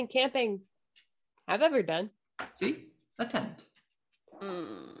than any camping I've ever done. See? A tent. How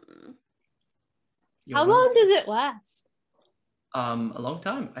long does it last? A long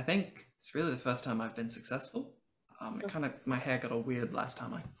time. I think it's really the first time I've been successful. My hair got all weird last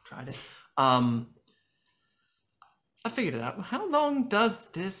time I tried it. I figured it out. How long does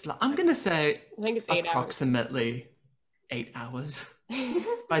this I'm going to say I think it's 8 approximately 8 hours.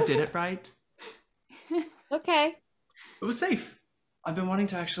 If I did it right. Okay. It was safe. I've been wanting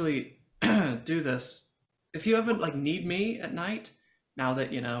to actually do this. If you ever need me at night, now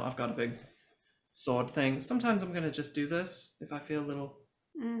that, I've got a big sword thing, sometimes I'm going to just do this if I feel a little,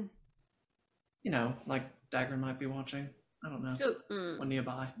 like Dagger might be watching. I don't know. So, or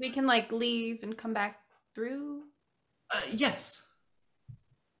nearby. We can leave and come back through? Yes.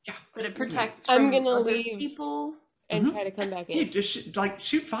 Yeah. But it protects I'm from gonna other leave people and try to come back in. Yeah, just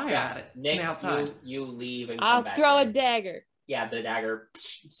shoot fire at it from the outside. You leave and I'll come back throw in. a dagger. Yeah, the dagger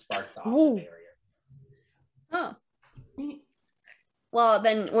sparks off Ooh. the barrier. Oh. Well,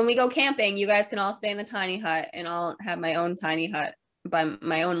 then when we go camping, you guys can all stay in the tiny hut, and I'll have my own tiny hut by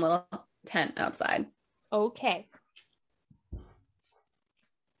my own little tent outside. Okay.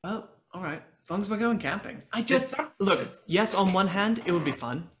 Well, all All right, as long as we're going camping. Look. Yes, on one hand, it would be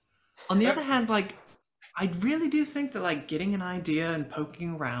fun. On the other hand, like, I really do think that like getting an idea and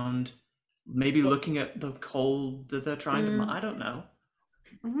poking around, maybe looking at the coal that they're trying to. I don't know.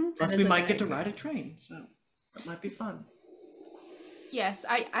 Plus, we might get to ride a train, so that might be fun. Yes,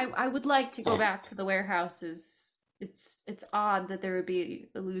 I would like to go back to the warehouses. It's odd that there would be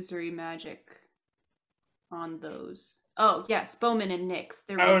illusory magic on those. Oh yes, Bowman and Nyx.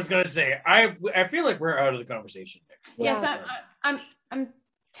 I was gonna say, I feel like we're out of the conversation, Nyx. Yes, I'm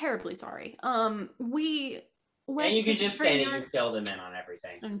terribly sorry. We went. And you can just say that you filled him in on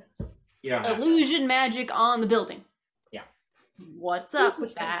everything. You don't have illusion magic on the building. Yeah. What's up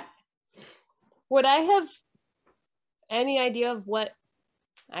with that? Would I have any idea of what?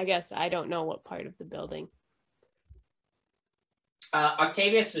 I guess I don't know what part of the building.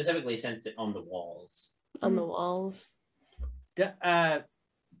 Octavia specifically sensed it on the walls. On the walls.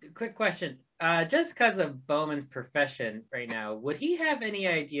 Quick question. Just because of Bowman's profession right now, would he have any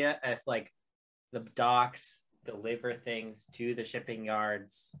idea if like the docks deliver things to the shipping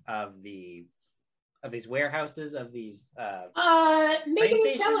yards of these warehouses of these make an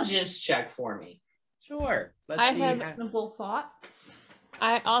intelligence check for me. Sure. I have a simple thought.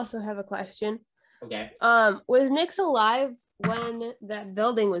 I also have a question. Okay. Was Nyx alive when that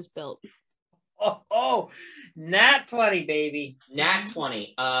building was built? Oh, nat 20, baby. Nat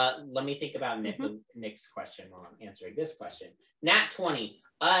 20. Let me think about Nick's question while I'm answering this question. Nat 20.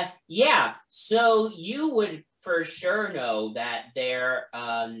 Yeah. So you would for sure know that there,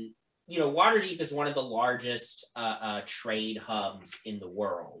 Waterdeep is one of the largest trade hubs in the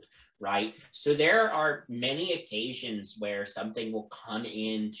world, right? So there are many occasions where something will come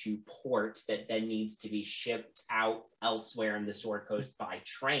into port that then needs to be shipped out elsewhere in the Sword Coast by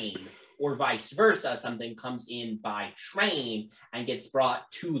train, or vice versa. Something comes in by train and gets brought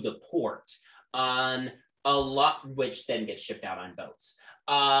to the port. A lot, which then gets shipped out on boats.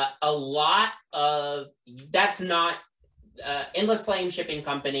 A lot of that's not. Endless Flame Shipping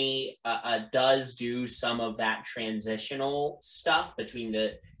Company does do some of that transitional stuff between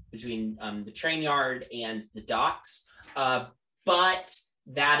the train yard and the docks, but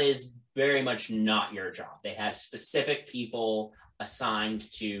that is very much not your job. They have specific people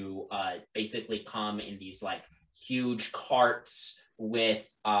assigned to basically come in these like huge carts with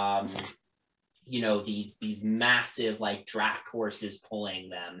these massive like draft horses pulling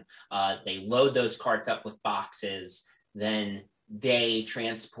them. They load those carts up with boxes, then they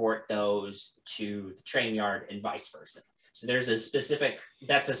transport those to the train yard and vice versa. So that's a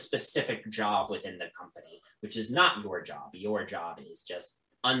specific job within the company, which is not your job. Your job is just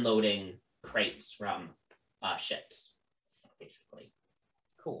unloading crates from ships, basically.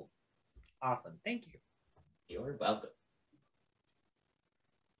 Cool. Awesome. Thank you. You're welcome.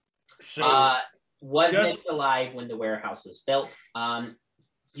 So, was Nyx alive when the warehouse was built?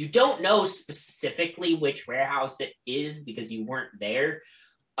 You don't know specifically which warehouse it is because you weren't there.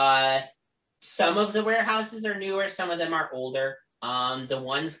 Some of the warehouses are newer, some of them are older. The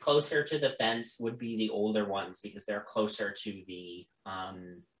ones closer to the fence would be the older ones because they're closer to the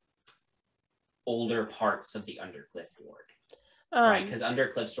older parts of the Undercliff ward. Right, because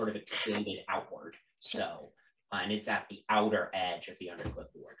Undercliff sort of extended outward. So, and it's at the outer edge of the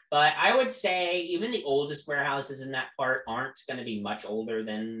Undercliff ward. But I would say even the oldest warehouses in that part aren't going to be much older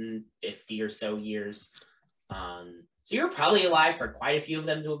than 50 or so years. So you're probably alive for quite a few of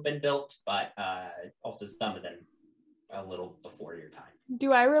them to have been built, but also some of them a little before your time.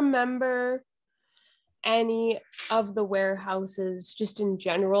 Do I remember any of the warehouses just in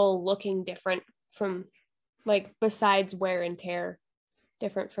general looking different from, like, besides wear and tear,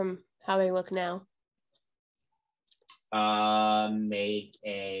 different from how they look now? Make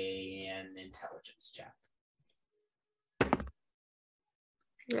an intelligence check.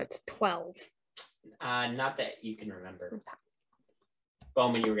 That's 12. Not that you can remember.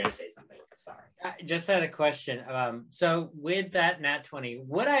 Bowman, you were going to say something. Sorry. I just had a question. So with that nat 20,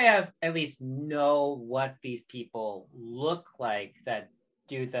 would I have at least know what these people look like that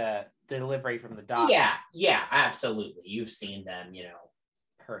do the delivery from the dock? Yeah, absolutely. You've seen them,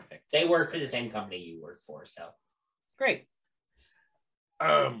 Perfect. They work for the same company you work for, so. Great.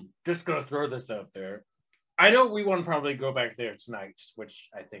 Just gonna throw this out there. I know we want to probably go back there tonight, which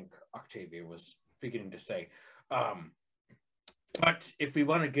I think Octavia was beginning to say. But if we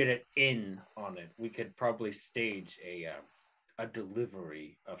want to get it in on it, we could probably stage a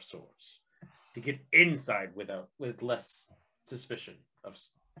delivery of sorts to get inside with less suspicion of,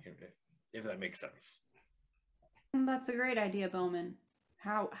 if that makes sense. That's a great idea, Bowman.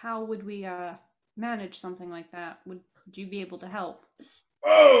 How would we manage something like that? Would you be able to help?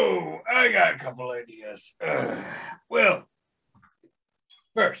 Oh, I got a couple ideas. Well,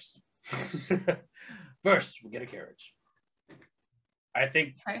 first, first we get a carriage. I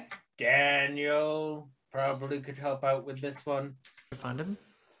think Okay. Daniel probably could help out with this one. Find him.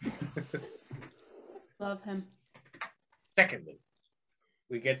 Love him. Secondly,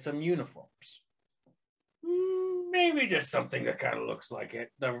 we get some uniforms. Maybe just something that kind of looks like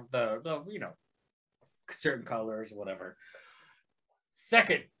it. The certain colors, whatever.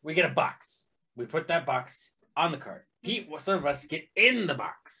 Second, we get a box. We put that box on the cart. Some of us get in the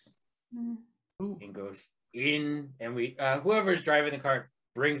box. And goes in, and we whoever's driving the cart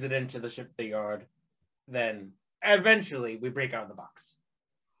brings it into the yard. Then eventually we break out of the box.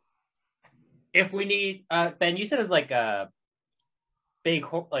 If we need, Ben, you said it was like big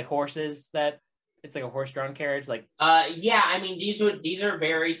horses that it's like a horse-drawn carriage, like. Yeah, I mean these are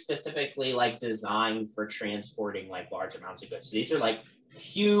very specifically like designed for transporting like large amounts of goods. So these are like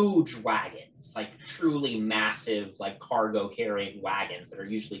huge wagons, like truly massive, like cargo carrying wagons that are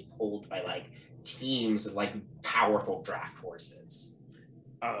usually pulled by like teams of like powerful draft horses.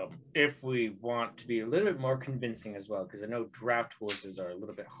 If we want to be a little bit more convincing as well, because I know draft horses are a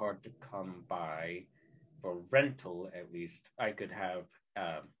little bit hard to come by for rental, at least, I could have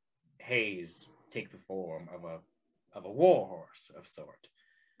Hayes take the form of a war horse of sort.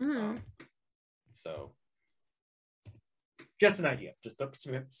 So, just an idea, just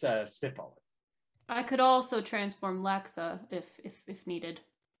a spitball it. I could also transform Lexa if needed.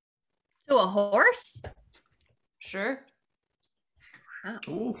 To a horse? Sure.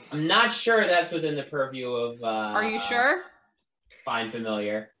 Ooh. I'm not sure that's within the purview of. Are you sure? Find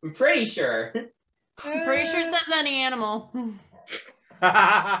familiar. I'm pretty sure. I'm pretty sure it says any animal.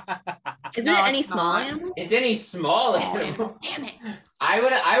 Isn't it any small animal? It's any small animal. Damn it! I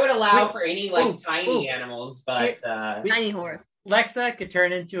would allow for any like tiny animals, but Tiny horse. Lexa could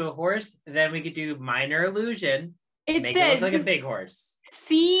turn into a horse, then we could do minor illusion. It make says it look like a big horse.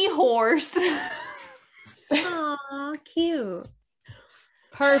 seahorse. Aw, cute.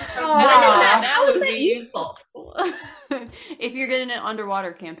 Perfect. How is that useful? If you're getting an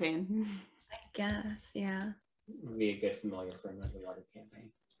underwater campaign. I guess, yeah. would be a good familiar for another water campaign.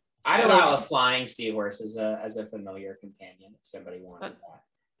 I'd allow a flying seahorse as a familiar companion if somebody wanted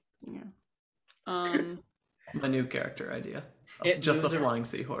that. Yeah. My new character idea. It Just the moves flying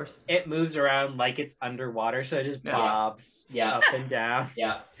seahorse. It moves around like it's underwater, so it just bobs up and down.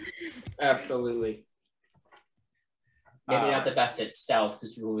 Yeah, absolutely. Maybe not the best at stealth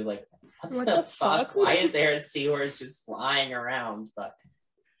because people will be like, what the fuck? Why is there a seahorse just flying around? But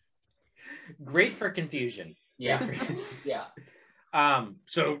great for confusion. Yeah. Yeah.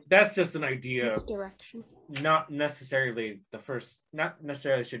 So that's just an idea. Direction. Not necessarily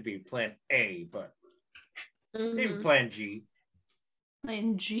should be plan A, but maybe plan G.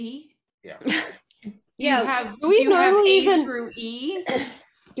 Plan G? Yeah. Yeah. Do we normally even through E?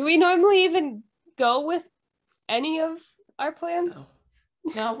 Do we normally even go with any of our plans?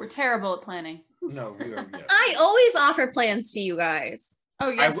 No, we're terrible at planning. No, we are. Yeah. I always offer plans to you guys. Oh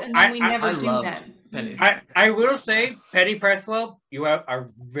yes, and then we never do that. I will say, Penny Presswell, you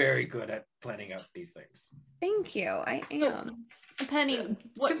are very good at planning out these things. Thank you. I am. Penny,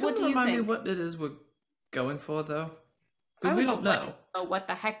 what do you remind think? me what it is we're going for, though? I We would don't just know. like to know what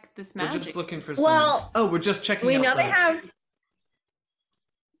the heck this magic. We're just looking for some. Well, we're just checking. We out know they the- have.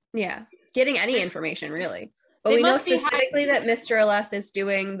 Yeah, getting any information really. But They we know must be specifically that Mr. Aleth is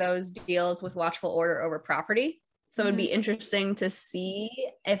doing those deals with Watchful Order over property. So it'd be interesting to see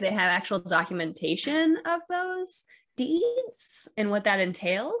if they have actual documentation of those deeds and what that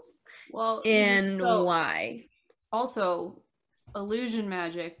entails. Well, and so- why. Also, illusion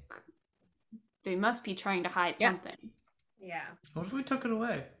magic. They must be trying to hide something. Yeah. What if we took it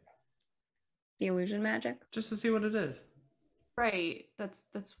away? The illusion magic? Just to see what it is. Right. That's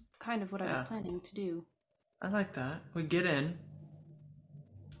kind of what I was planning to do. I like that. We get in.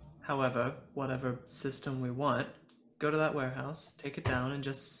 However, whatever system we want, go to that warehouse, take it down, and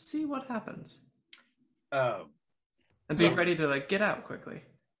just see what happens. And be ready to get out quickly.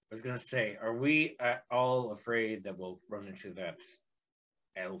 I was gonna say, are we at all afraid that we'll run into that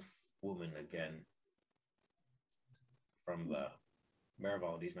elf woman again from the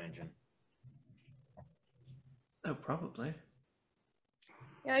Marivaldi's mansion? Oh, probably.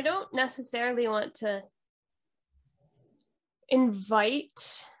 Yeah, I don't necessarily want to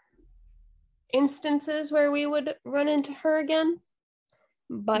invite instances where we would run into her again,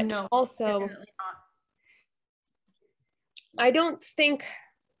 but No, also definitely not. I don't think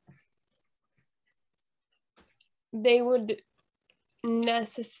they would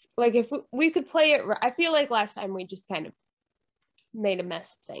if we could play it. I feel like last time we just kind of made a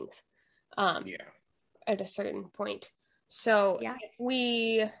mess of things. At a certain point. So if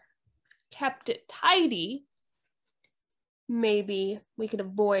we kept it tidy, maybe we could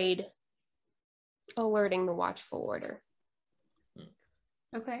avoid alerting the watchful order.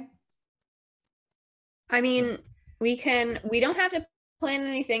 Okay. I mean, we don't have to plan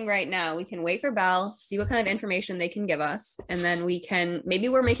anything right now. We can wait for Belle, see what kind of information they can give us, and then maybe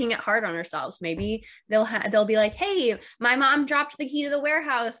we're making it hard on ourselves. Maybe they'll be like, hey, my mom dropped the key to the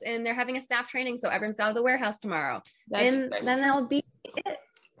warehouse and they're having a staff training, so everyone's got to the warehouse tomorrow. And then that'll be it.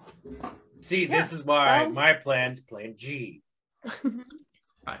 See, this is why my plan's plan G.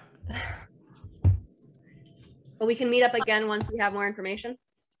 Right. But we can meet up again once we have more information.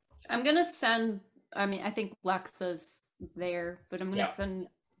 I'm gonna send. I mean, I think Lexa's there, but I'm gonna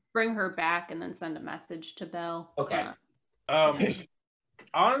bring her back and then send a message to Belle. Okay.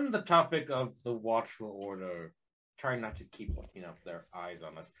 On the topic of the watchful order, trying not to keep looking up their eyes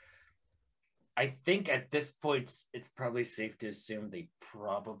on us. I think at this point it's probably safe to assume they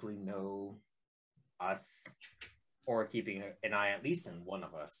probably know us, or keeping an eye at least in one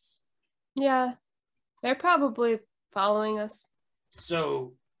of us. Yeah, they're probably following us.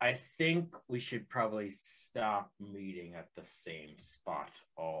 So I think we should probably stop meeting at the same spot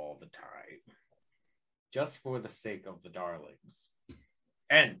all the time, just for the sake of the darlings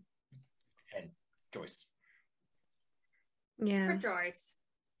and Joyce. Yeah. For Joyce.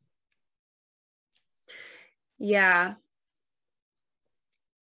 Yeah.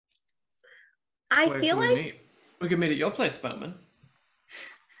 Where feel like we could meet at your place, Bowman.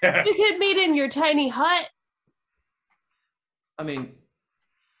 We could meet in your tiny hut. I mean,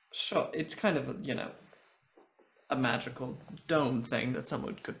 sure, it's kind of, a magical dome thing that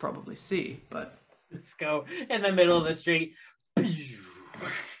someone could probably see, but... Let's go in the middle of the street. All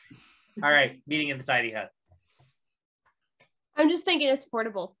right, meeting in the tiny hut. I'm just thinking it's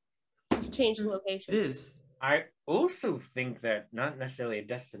portable. Change the location. It is. I also think that not necessarily a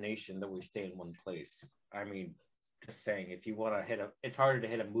destination that we stay in one place. I mean, just saying, if you want to it's harder to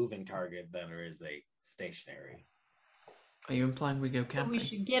hit a moving target than there is a stationary. Are you implying we go camping? We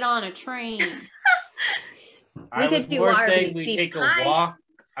should get on a train. I was more saying we take a walk.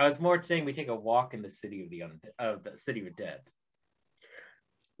 I was more saying we take a walk in the city of the city of dead.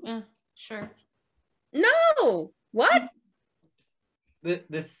 Yeah, sure. No. What?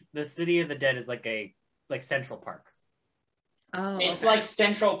 The city of the dead is like Central Park. Oh, it's like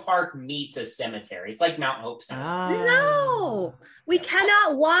Central Park meets a cemetery. It's like Mount Hope Cemetery. No, we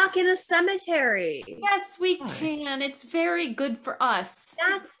cannot walk in a cemetery. Yes, we can. It's very good for us.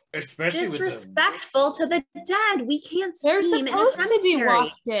 That's especially disrespectful to the dead. We can't They're scheme in a supposed to be cemetery.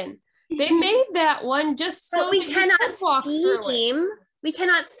 walked in. They made that one just so But we that cannot you could walk through it. scheme. We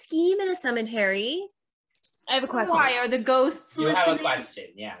cannot scheme in a cemetery. I have a question. Why are the ghosts You listening? have a question,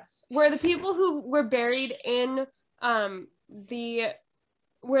 yes. Were the people who were buried in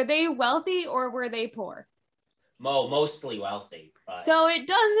were they wealthy or were they poor? Mostly wealthy. But... So it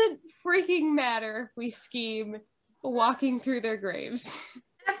doesn't freaking matter if we scheme walking through their graves.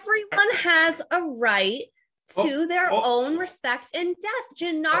 Everyone has a right to their own respect and death.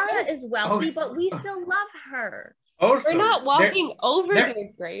 Janara is wealthy, but we still love her. We're not walking over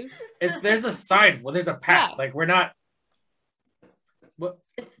their graves. There's a sign. Well, there's a path. Yeah. Like we're not. What?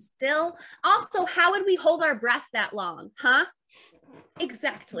 It's still. Also, how would we hold our breath that long? Huh?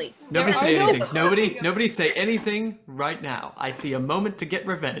 Exactly. Nobody say anything. Nobody say anything right now. I see a moment to get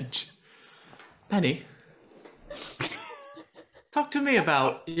revenge. Penny, talk to me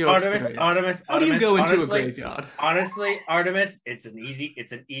about your experience. Artemis. How do you go into a graveyard? Honestly, Artemis, it's an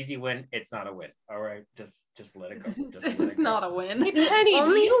easy win. It's not a win. All right, just let it go. It's not a win.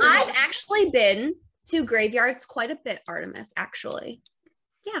 I've actually been to graveyards quite a bit, Artemis. Actually,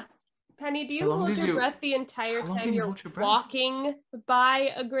 yeah. Penny, do you hold your breath the entire time you're walking by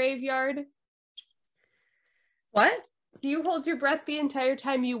a graveyard? What? Do you hold your breath the entire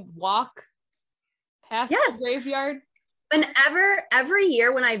time you walk past the graveyard? Every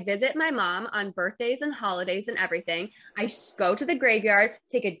year when I visit my mom on birthdays and holidays and everything, I go to the graveyard,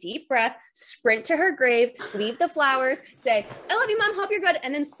 take a deep breath, sprint to her grave, leave the flowers, say, I love you, Mom, hope you're good,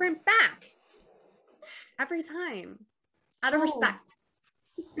 and then sprint back. Every time. Out of respect.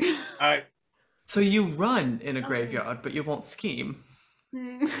 So you run in a graveyard, but you won't scheme.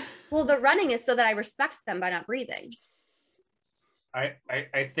 Well, the running is so that I respect them by not breathing.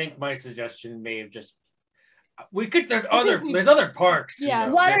 I think my suggestion may have just there's other parks. Yeah.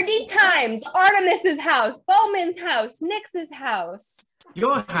 Waterdeep Times, Artemis's house, Bowman's house, Nyx's house.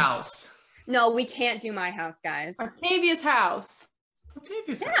 Your house. No, we can't do my house, guys. Octavia's house.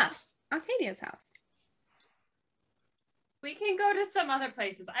 Octavia's house. Octavia's house. We can go to some other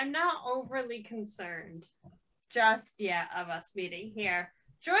places. I'm not overly concerned just yet of us meeting here.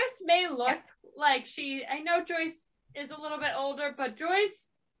 Joyce may look like I know Joyce is a little bit older, but Joyce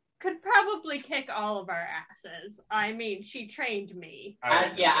could probably kick all of our asses. I mean, she trained me.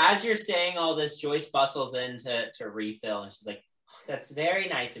 As you're saying all this, Joyce bustles in to refill, and she's like, "That's very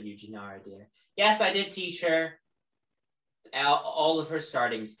nice of you, Janara, dear. Yes, I did teach her all of her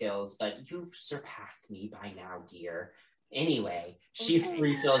starting skills, but you've surpassed me by now, dear. Anyway, she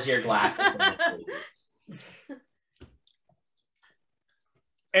refills your glasses.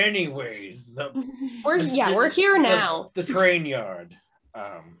 Anyways, we're here now. The train yard.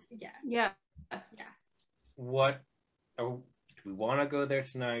 Yes. What? Do we want to go there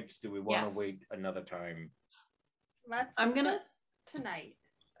tonight? Do we want to wait another time? I'm gonna tonight.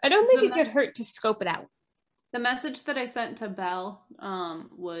 I don't think it could hurt to scope it out. The message that I sent to Belle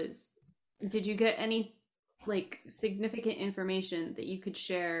was, did you get any significant information that you could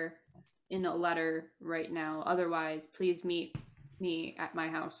share in a letter right now? Otherwise, please meet me at my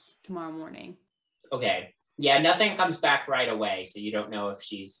house tomorrow morning. Okay. Yeah, nothing comes back right away, so you don't know if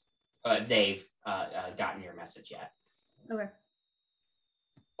they've gotten your message yet. Okay.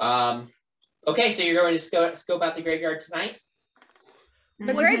 Okay, so you're going to scope out the graveyard tonight?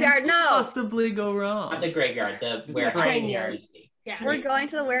 The graveyard, no. Possibly go wrong. Not the graveyard, the warehouse. Yeah. We're going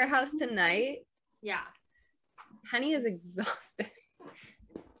to the warehouse tonight. Yeah. Penny is exhausted.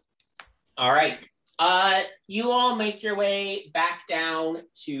 All right. You all make your way back down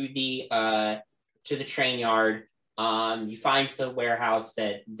to the train yard. You find the warehouse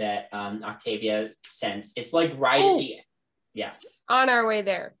that Octavia sent. It's like right at the end. Yes. On our way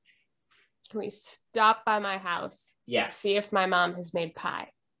there, can we stop by my house? Yes. See if my mom has made pie.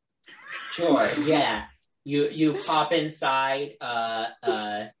 Sure. Yeah. You pop inside.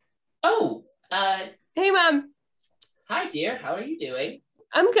 Hey, Mom. Hi, dear. How are you doing?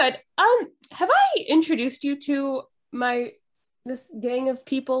 I'm good. Have I introduced you to this gang of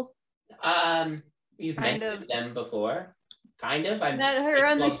people? You've mentioned them before. Kind of. I met her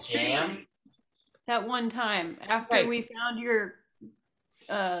on the street Jam. that one time after we found your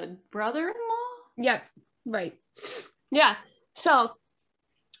brother-in-law. Yeah. Right. Yeah. So,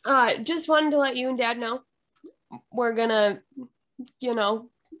 just wanted to let you and Dad know we're gonna,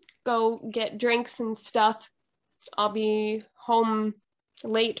 go get drinks and stuff. I'll be home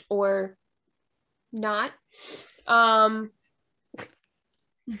late or not.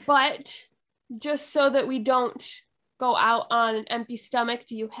 But just so that we don't go out on an empty stomach,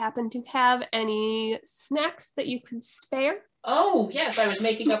 do you happen to have any snacks that you could spare? Oh, yes, I was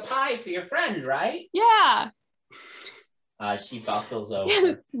making a pie for your friend, right? Yeah. She bustles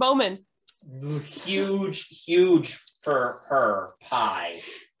over. Bowman. Huge for her pie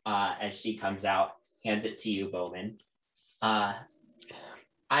as she comes out, hands it to you, Bowman. I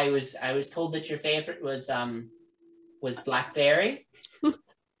was told that your favorite was blackberry.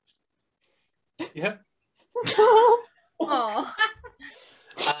 Yep. Oh.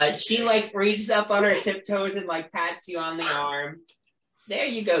 She reaches up on her tiptoes and pats you on the arm. There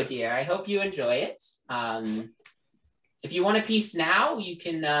you go, dear. I hope you enjoy it. If you want a piece now, you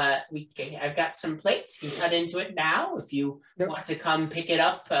can. I've got some plates. You can cut into it now. If you want to come pick it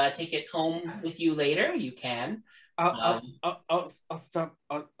up, take it home with you later, you can. I'll stop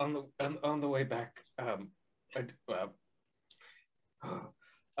on the way back.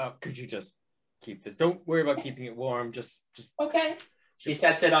 Could you just keep this? Don't worry about keeping it warm. Just okay. She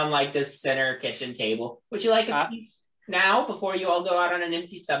sets it on this center kitchen table. Would you like a piece now before you all go out on an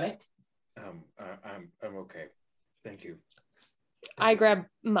empty stomach? I'm okay. Thank you. I grab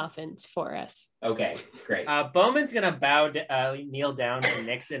muffins for us. Okay, great. Bowman's gonna kneel down to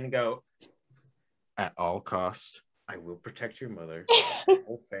Nixon and go, at all costs, I will protect your mother and the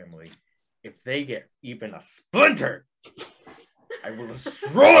whole family. If they get even a splinter, I will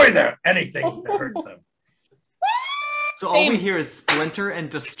destroy anything that hurts them. So all we hear is splinter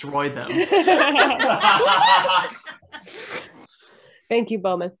and destroy them. Thank you,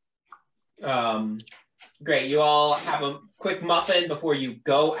 Bowman. Great. You all have a quick muffin before you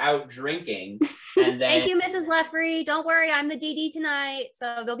go out drinking. And then... Thank you, Mrs. Leffrey. Don't worry, I'm the DD tonight,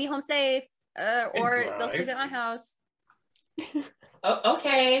 so they'll be home safe. Or they'll sleep at my house. Oh,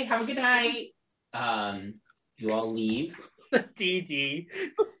 okay. Have a good night. You all leave. The DD.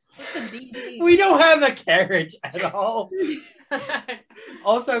 What's a DD? We don't have a carriage at all.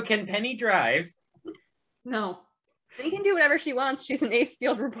 Also, can Penny drive? No. Penny can do whatever she wants. She's an ace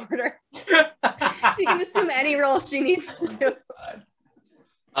field reporter. She can assume any role she needs to.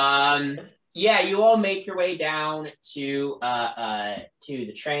 Yeah, you all make your way down to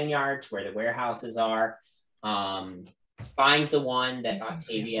the train yards where the warehouses are. find the one that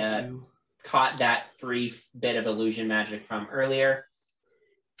Octavia caught that brief bit of illusion magic from earlier.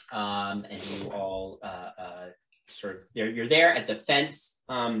 And you all sort of you're there at the fence.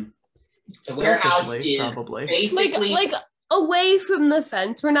 The warehouse is probably basically like away from the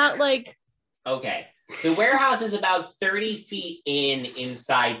fence. We're not like okay. The warehouse is about 30 feet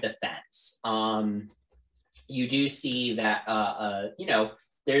inside the fence. You do see that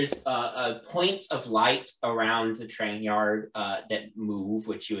there's points of light around the train yard that move,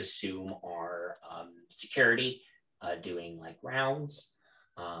 which you assume are security doing like rounds.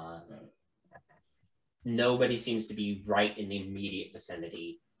 Nobody seems to be right in the immediate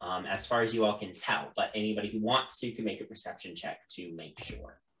vicinity, as far as you all can tell. But anybody who wants to can make a perception check to make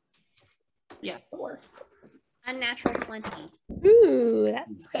sure. Yeah, 4. Unnatural 20. ooh,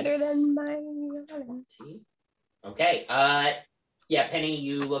 that's better than my 11. Okay. Yeah, Penny,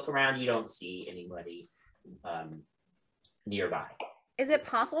 you look around, you don't see anybody nearby. Is it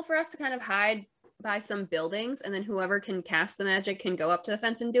possible for us to kind of hide by some buildings and then whoever can cast the magic can go up to the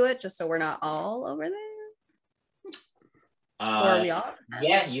fence and do it just so we're not all over there? Or are we all?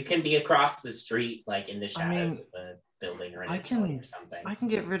 Yeah, you can be across the street, like in the shadows of a building or anything or something. I can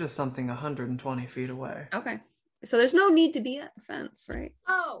get rid of something 120 feet away. Okay. So there's no need to be at the fence, right?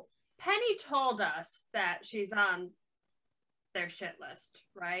 Oh, Penny told us that she's on their shit list,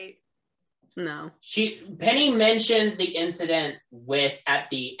 right? No. Penny mentioned the incident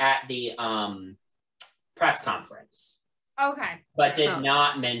at the press conference. Okay. But did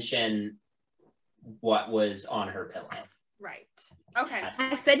not mention what was on her pillow. Right. Okay.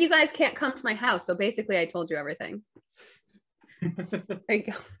 I said you guys can't come to my house, so basically I told you everything. There you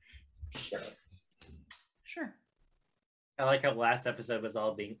go. Sure. I like how last episode was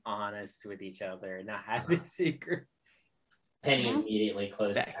all being honest with each other and not having secrets. Penny immediately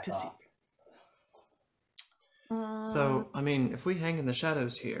closed back to off. secrets. So, I mean, if we hang in the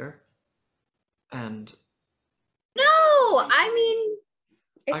shadows here, and no, I mean,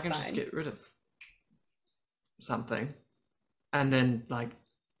 it's I can fine. just get rid of something, and then like,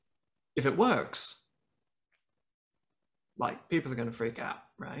 if it works, like people are going to freak out,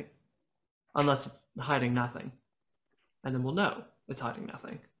 right? Unless it's hiding nothing, and then we'll know it's hiding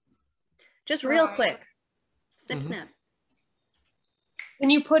nothing. Just real quick, snip, snap. Can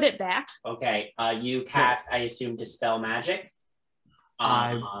you put it back? Okay, you cast, I assume, Dispel Magic.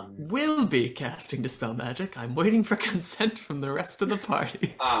 I will be casting Dispel Magic. I'm waiting for consent from the rest of the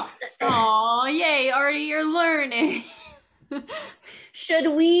party. Oh, yay, Artie, you're learning.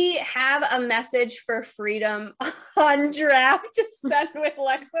 Should we have a message for freedom on draft to send with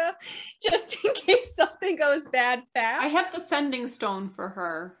Lexa, just in case something goes bad fast? I have the sending stone for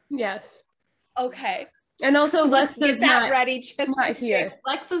her. Yes. Okay. And also, let's get that ready. Just not here.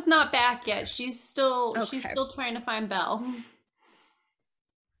 Lexa's not back yet. She's still Okay. trying to find Belle.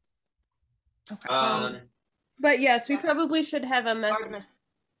 Okay. But yes, we probably should have a message Artemis.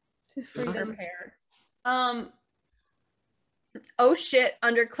 to freedom pair. Oh shit!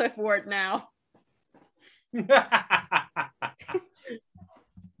 Under Cliff Ward now.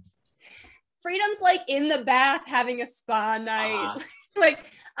 Freedom's like in the bath having a spa night, like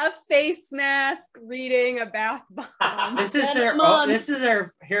a face mask, reading a bath bomb. This is her. This is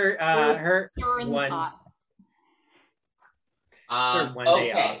her one. One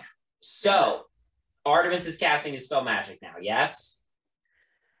day Okay, off. so Artemis is casting Dispel Magic now. Yes.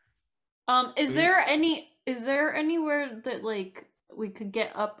 Is there anywhere that like we could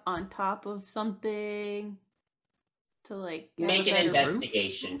get up on top of something to like make an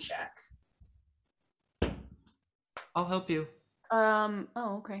investigation check? I'll help you. Oh,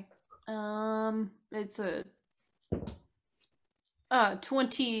 okay. It's a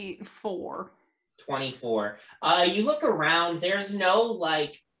 24. 24. You look around, there's no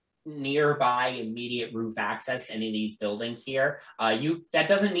like nearby immediate roof access to any of these buildings here. That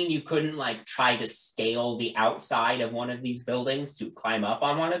doesn't mean you couldn't like try to scale the outside of one of these buildings to climb up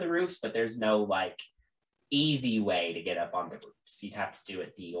on one of the roofs, but there's no like easy way to get up on the roofs. You'd have to do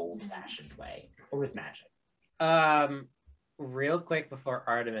it the old-fashioned way or with magic. Real quick before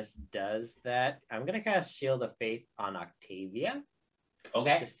Artemis does that, I'm gonna cast Shield of Faith on Octavia.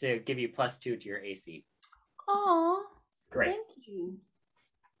 Okay. Just to give you +2 to your AC. Aw. Great. Thank you.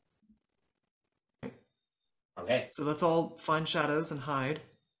 Okay. So let's all find shadows and hide.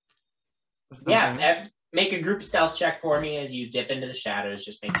 Yeah, make a group stealth check for me as you dip into the shadows.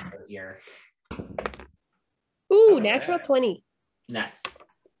 Just make sure you're... Ooh, natural 20. Nice.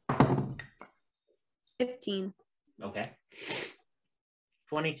 15. Okay.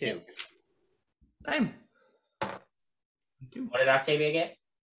 22. Same. What did Octavia get?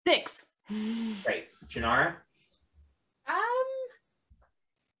 6. Great. Janara?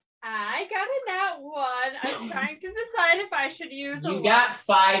 I got a nat 1. I'm trying to decide if I should use You got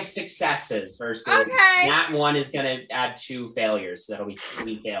 5 successes versus nat 1 is going to add 2 failures. So that'll be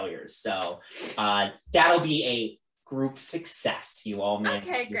 3 failures. So that'll be a group success. You all managed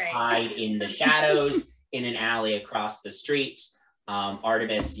to hide in the shadows in an alley across the street.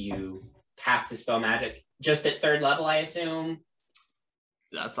 Artemis, you cast a spell magic just at 3rd level, I assume.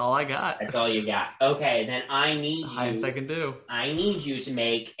 That's all I got. That's all you got. Okay, then I need the highest I can do. I need you to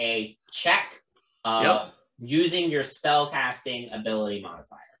make a check using your spell casting ability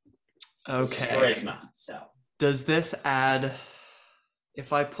modifier. Okay. Charisma. So does this add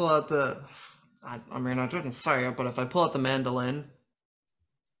if I pull out the I mean I didn't say it, but if I pull out the mandolin?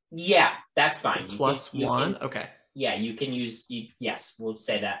 Yeah, that's fine. It's +1. Okay. Yeah, you can use yes, we'll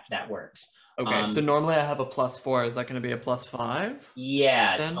say that works. Okay, so normally I have a +4. Is that going to be a +5?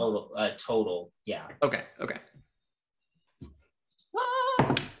 Yeah, then? Total. Yeah. Okay.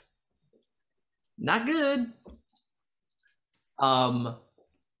 Not good. Wow,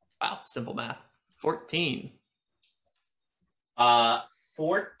 simple math. 14.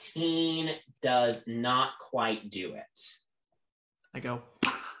 14 does not quite do it. I go.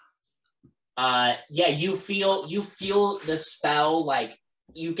 Yeah, you feel the spell, like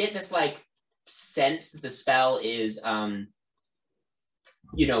you get this like sense that the spell is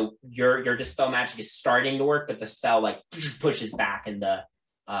your dispel magic is starting to work, but the spell like pushes back and the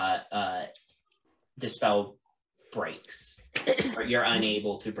spell breaks. Or you're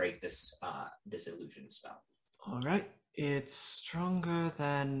unable to break this illusion spell. All right, it's stronger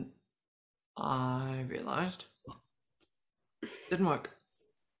than I realized. Didn't work.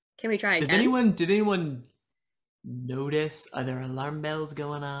 Can we try again? Did anyone notice? Are there alarm bells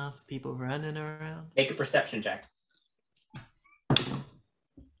going off? People running around? Make a perception check.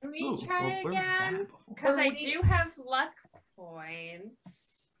 Can we try again? Because I do have luck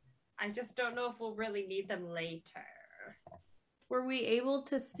points. I just don't know if we'll really need them later. Were we able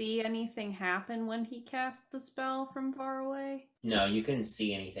to see anything happen when he cast the spell from far away? No, you couldn't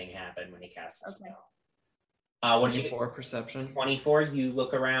see anything happen when he cast the spell. 24 perception. 24, you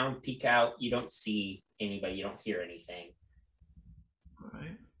look around, peek out, you don't see anybody, you don't hear anything. All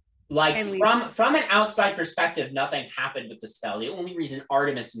right. Like from an outside perspective, nothing happened with the spell. The only reason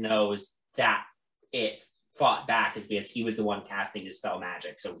Artemis knows that it fought back is because he was the one casting his spell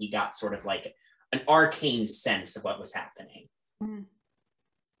magic. So he got sort of like an arcane sense of what was happening.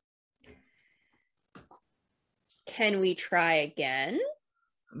 Can we try again?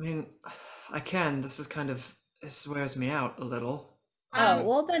 I mean, I can. This wears me out a little. Oh,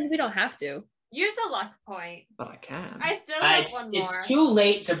 well then we don't have to. Use a luck point. But I can. I still have one more. It's too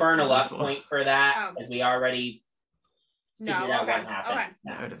late to burn a luck point for that, as we already figured out what happened.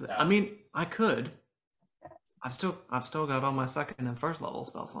 Okay. I mean, I could. I've still got all my 2nd and 1st level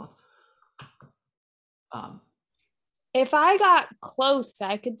spell slots. If I got close,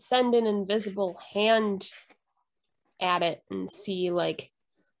 I could send an invisible hand at it and see like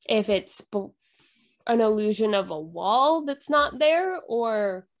if it's an illusion of a wall that's not there,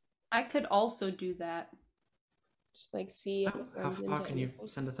 or I could also do that. Just like see if how far can you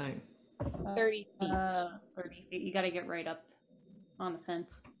send a thing? 30 feet. 30 feet. You got to get right up on the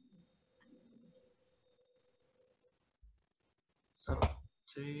fence. So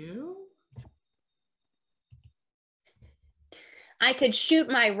to you? I could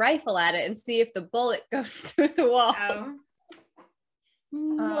shoot my rifle at it and see if the bullet goes through the wall.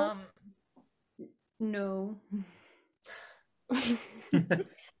 No.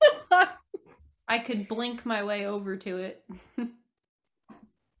 I could blink my way over to it.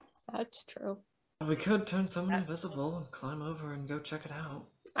 That's true. We could turn someone invisible and climb over and go check it out.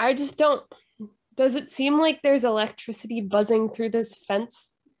 I just don't. Does it seem like there's electricity buzzing through this fence?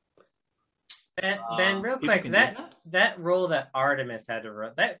 Ben, real quick, that roll that Artemis had to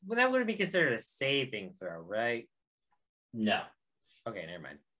roll, that would be considered a saving throw, right? No. Okay, never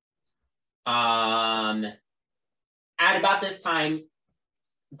mind. At about this time,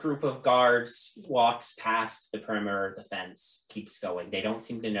 group of guards walks past the perimeter of the fence, keeps going. They don't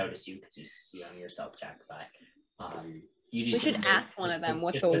seem to notice you because you see on your stealth check, but we should ask one of them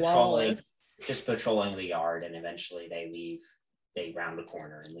what the wall is. Just patrolling the yard, and eventually they round the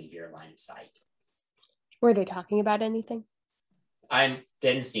corner and leave your line of sight. Were they talking about anything?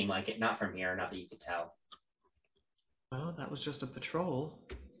 Didn't seem like it, not from here, not that you could tell. Well, that was just a patrol.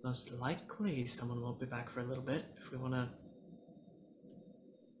 Most likely someone won't be back for a little bit if we want to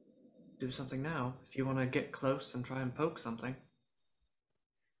do something now. If you want to get close and try and poke something.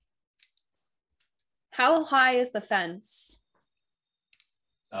 How high is the fence?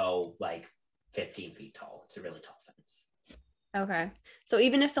 Oh, like 15 feet tall. It's a really tall fence. Okay. So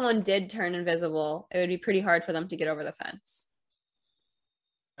even if someone did turn invisible, it would be pretty hard for them to get over the fence.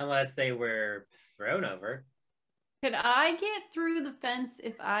 Unless they were thrown over. Could I get through the fence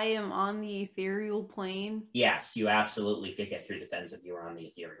if I am on the ethereal plane? Yes, you absolutely could get through the fence if you were on the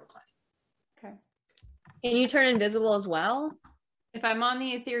ethereal plane. Okay. Can you turn invisible as well? If I'm on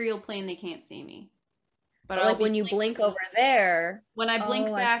the ethereal plane, they can't see me. But like when you blink over there. When I blink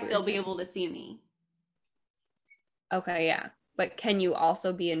back, they'll be able to see me. Okay, yeah. But can you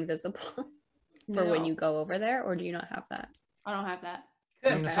also be invisible for when No. you go over there, or do you not have that? I don't have that.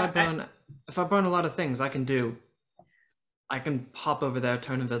 I mean, if I burn a lot of things, I can hop over there,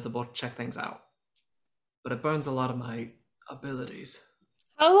 turn invisible, check things out. But it burns a lot of my abilities.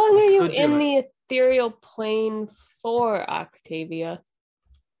 How long are you in the ethereal plane for, Octavia?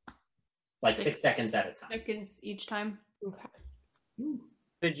 Like 6 seconds at a time. Seconds each time. Okay.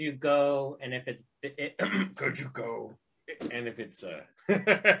 Could you go, and if it's could you go, and if it's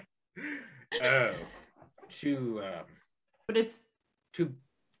too but it's too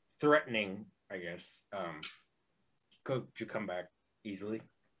threatening, I guess. Could you come back easily?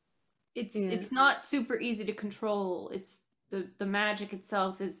 It's not super easy to control. It's the magic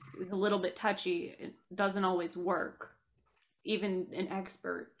itself is a little bit touchy. It doesn't always work. Even an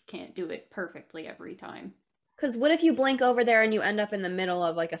expert can't do it perfectly every time. Because what if you blink over there and you end up in the middle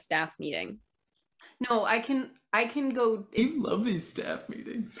of like a staff meeting? No, I can go. You love these staff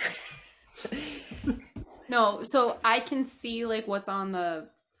meetings. No, so I can see like what's on the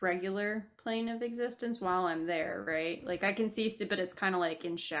regular plane of existence while I'm there, right? Like I can see, but it's kind of like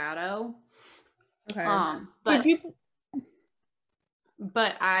in shadow. Okay.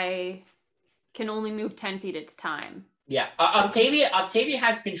 But I can only move 10 feet at a time. Yeah, Octavia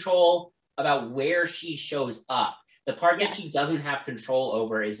has control about where she shows up. The part that she doesn't have control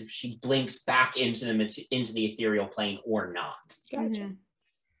over is if she blinks back into the ethereal plane or not. Gotcha.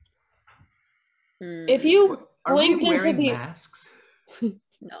 If you blinked into the masks?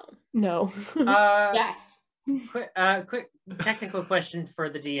 No. Yes. Quick technical question for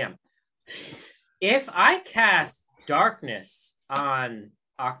the DM. If I cast darkness on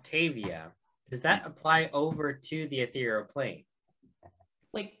Octavia, does that apply over to the ethereal plane?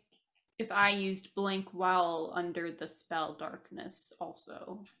 Like if I used blink while under the spell darkness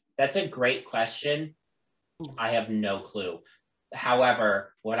also. That's a great question. I have no clue.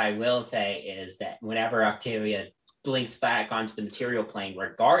 However, what I will say is that whenever Octavia blinks back onto the material plane,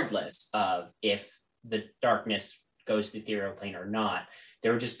 regardless of if the darkness goes to the ethereal plane or not,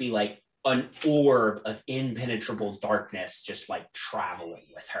 there would just be like an orb of impenetrable darkness just like traveling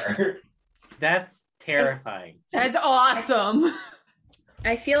with her. That's terrifying. That's awesome.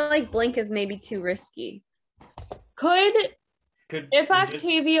 I feel like blink is maybe too risky. If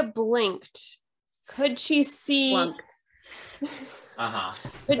Octavia blinked, could she see? Blunked.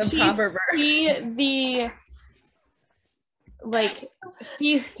 Could The she proper verb. see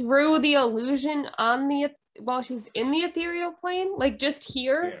see through the illusion on while she's in the ethereal plane? Like just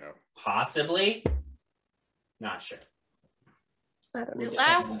here? Yeah. Possibly. Not sure. I don't know. It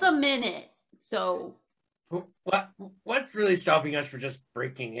lasts a minute, so. What's really stopping us from just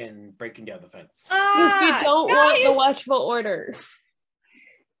breaking down the fence? Because we don't want the watchful order.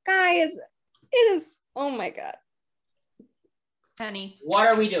 Guys, it is. Oh my god. Penny. What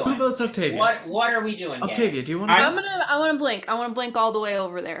are we doing? Who votes Octavia? What are we doing? Octavia, do you want to? I want to blink. I want to blink all the way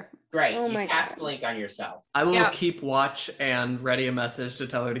over there. Great. Oh you my cast God. blink on yourself. I will keep watch and ready a message to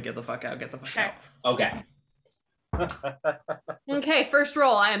tell her to get the fuck out. Get the fuck out. Okay. Okay, first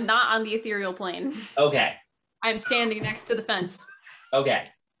roll. I am not on the ethereal plane. Okay. I'm standing next to the fence. Okay.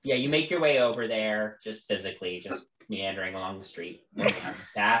 Yeah, you make your way over there, just physically, just meandering along the street. One time is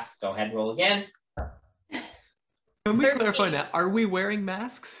passed. Go ahead, roll again. Can we clarify now? Are we wearing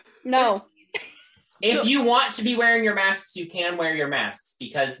masks? No. If you want to be wearing your masks, you can wear your masks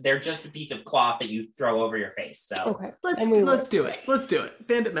because they're just a piece of cloth that you throw over your face. So Okay. Let's do it. Let's do it.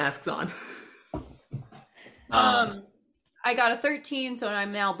 Bandit masks on. I got a 13, so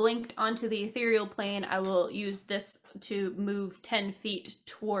I'm now blinked onto the ethereal plane. I will use this to move 10 feet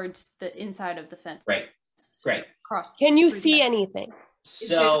towards the inside of the fence. Great. Great. Can you see anything?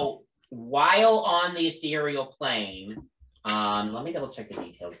 So while on the ethereal plane, let me double check the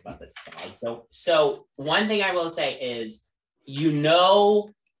details about this spell. So one thing I will say is,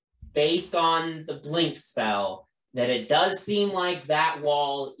 based on the blink spell, that it does seem like that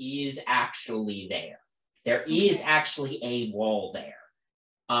wall is actually there. There is actually a wall there.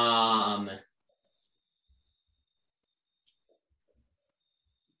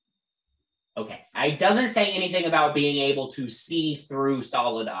 Okay. It doesn't say anything about being able to see through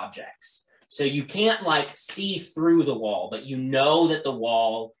solid objects. So you can't like see through the wall, but you know that the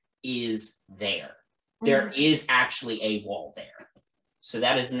wall is there. There is actually a wall there. So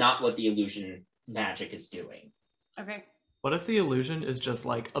that is not what the illusion magic is doing. Okay. What if the illusion is just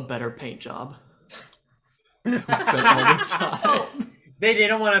like a better paint job? We spent all this time. They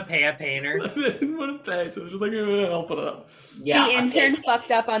didn't want to pay a painter. They didn't want to pay, so they're just like, help it up. Yeah, the intern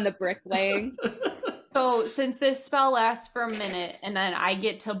fucked up on the bricklaying. So since this spell lasts for a minute and then I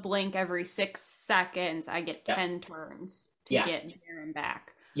get to blink every 6 seconds, I get 10 turns to get there and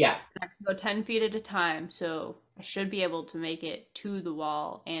back. Yeah. I can go 10 feet at a time, so I should be able to make it to the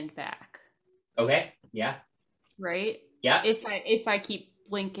wall and back. Okay. Yeah. Right? Yeah. If I keep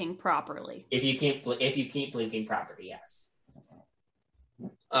blinking properly. If you keep blinking properly, yes.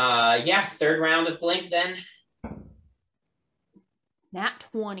 Yeah, third round of blink then. Nat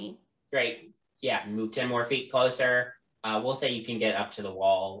 20. Great. Yeah, move 10 more feet closer. We'll say you can get up to the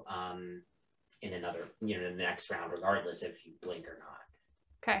wall in another, the next round, regardless if you blink or not.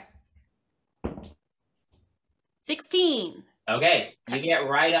 Okay. 16. Okay, you get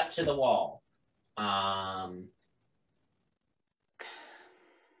right up to the wall.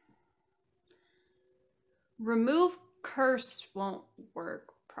 Remove curse won't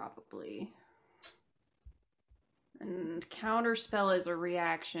work, probably. And counterspell is a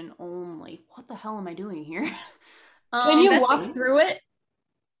reaction only. What the hell am I doing here? Can you walk through it?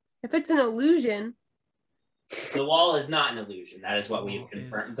 If it's an illusion. The wall is not an illusion. That is what we've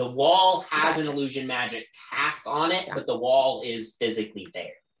confirmed. The wall has an illusion magic cast on it, but the wall is physically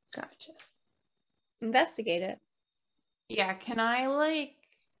there. Gotcha. Investigate it. Yeah, can I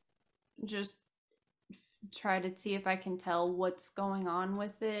just try to see if I can tell what's going on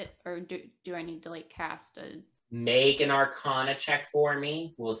with it, or do I need to cast a... Make an Arcana check for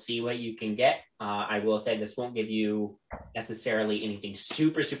me. We'll see what you can get. I will say this won't give you necessarily anything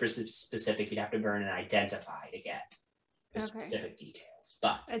super, super specific. You'd have to burn and identify to get the specific details.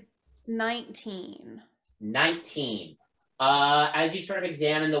 But 19. 19. As you sort of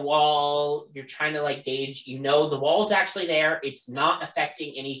examine the wall, you're trying to gauge. The wall's actually there. It's not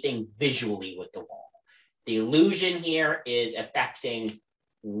affecting anything visually with the wall. The illusion here is affecting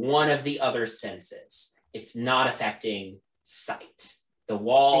one of the other senses. It's not affecting sight. The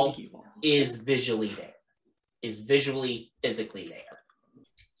wall is visually there, is visually, physically there.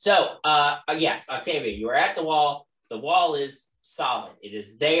 So, yes, Octavia, you are at the wall. The wall is solid. It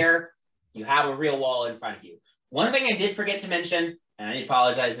is there. You have a real wall in front of you. One thing I did forget to mention, and I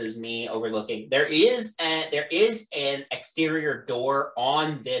apologize, it was me overlooking, there is an exterior door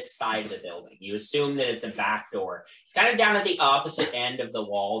on this side of the building. You assume that it's a back door. It's kind of down at the opposite end of the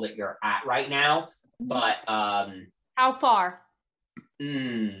wall that you're at right now. But how far? Let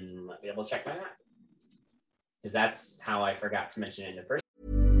me double check my map, because that's how I forgot to mention it in the first.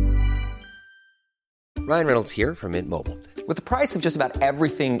 Ryan Reynolds here from Mint Mobile. With the price of just about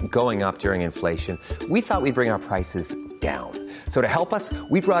everything going up during inflation, we thought we'd bring our prices down. So to help us,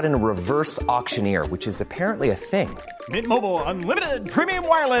 we brought in a reverse auctioneer, which is apparently a thing. Mint Mobile Unlimited Premium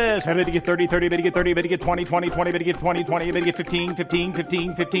Wireless. How to get 30, 30, bit to get 30, bit to get 20, 20, 20, bit to get 20, 20, bit to get 15, 15,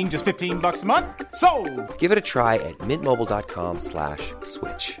 15, 15, just $15 a month? Sold! Give it a try at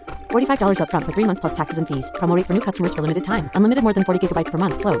mintmobile.com/switch. $45 up front for 3 months plus taxes and fees. Promo rate for new customers for limited time. Unlimited more than 40 gigabytes per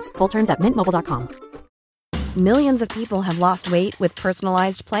month. Slows full terms at mintmobile.com. Millions of people have lost weight with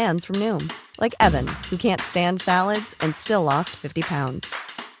personalized plans from Noom. Like Evan, who can't stand salads and still lost 50 pounds.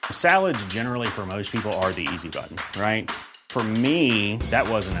 Salads generally for most people are the easy button, right? For me, that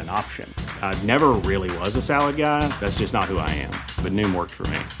wasn't an option. I never really was a salad guy. That's just not who I am. But Noom worked for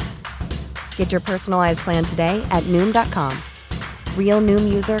me. Get your personalized plan today at Noom.com. Real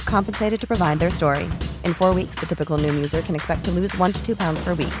Noom user compensated to provide their story. In 4 weeks, the typical Noom user can expect to lose 1 to 2 pounds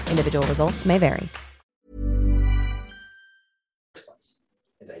per week. Individual results may vary.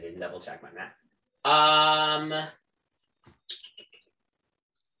 Because I didn't double check my map.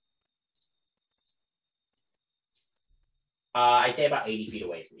 I'd say about 80 feet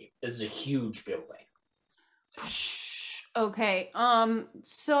away from you. This is a huge building. Okay.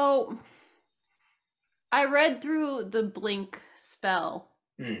 So I read through the blink spell.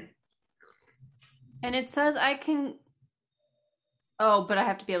 And it says I can... Oh, but I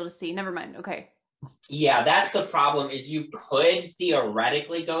have to be able to see. Never mind. Okay. Yeah, that's the problem, is you could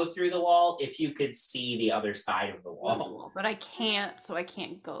theoretically go through the wall if you could see the other side of the wall. But I can't, so I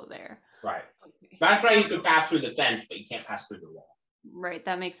can't go there. Right. That's why you could pass through the fence, but you can't pass through the wall. Right,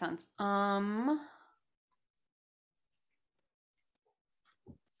 that makes sense. I'm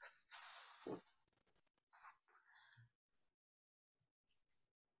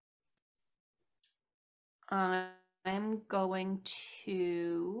going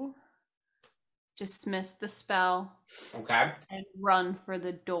to dismiss the spell. Okay. And run for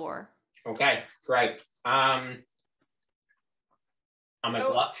the door. Okay, great. I'm gonna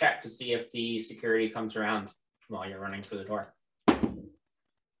luck check to see if the security comes around while you're running for the door.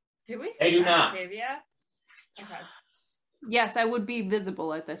 Do we They see do not. Octavia? Okay. Yes, I would be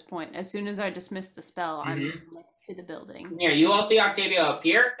visible at this point. As soon as I dismiss the spell, I'm next to the building. Yeah, you all see Octavia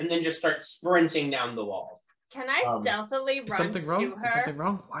appear and then just start sprinting down the wall. Can I stealthily run something wrong? to her? Is something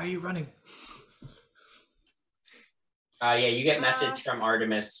wrong? Why are you running? Yeah, you get message from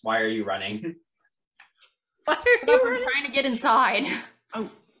Artemis. Why are you running? Why are you running? Trying to get inside. Oh,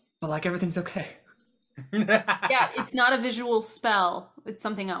 but like everything's okay. Yeah, it's not a visual spell. It's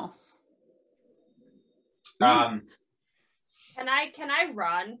something else. Can I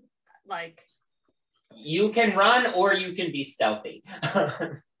run? Like, you can run or you can be stealthy.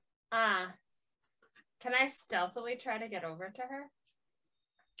 Can I stealthily try to get over to her?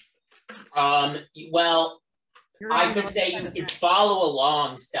 Well, I could say you could follow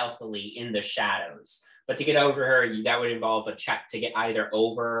along stealthily in the shadows, but to get over her, that would involve a check to get either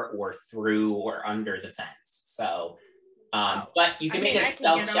over or through or under the fence. So, but you can make a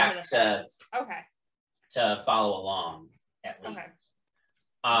stealth check to follow along at least.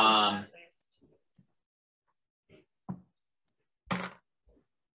 Okay.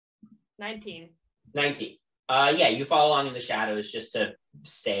 19. Yeah, you follow along in the shadows just to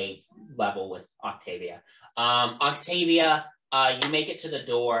stay level with Octavia. Octavia, you make it to the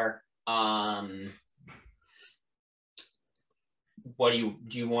door. What do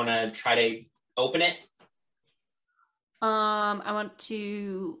you want to try to open it? I want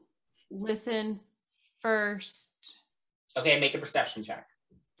to listen first. Okay, make a perception check.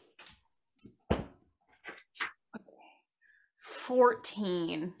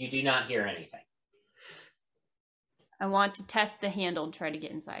 14. You do not hear anything. I want to test the handle and try to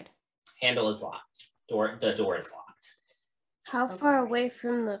get inside. Handle is locked. The door is locked. How far away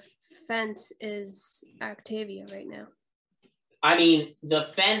from the fence is Octavia right now? I mean, the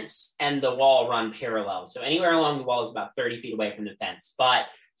fence and the wall run parallel. So anywhere along the wall is about 30 feet away from the fence. But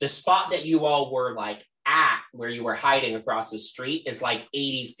the spot that you all were like at, where you were hiding across the street, is like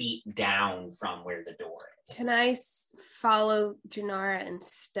 80 feet down from where the door is. Can I follow Janara and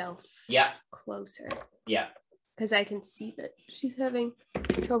stealth closer? Yeah. Because I can see that she's having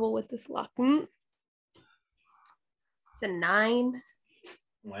trouble with this lock. It's a 9.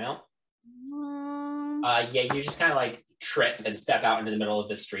 Well, you just kind of like trip and step out into the middle of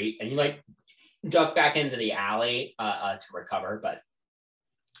the street, and you like duck back into the alley to recover, but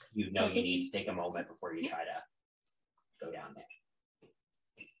you need to take a moment before you try to go down there.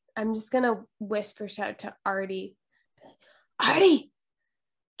 I'm just gonna whisper shout to Artie. Artie,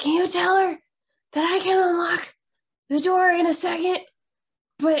 can you tell her that I can unlock the door in a second,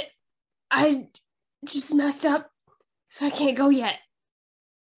 but I just messed up, so I can't go yet.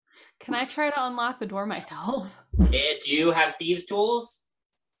 Can I try to unlock the door myself? Do you have thieves' tools?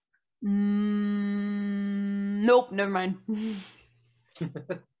 Nope, never mind.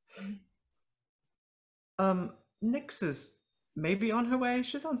 Nyx is maybe on her way.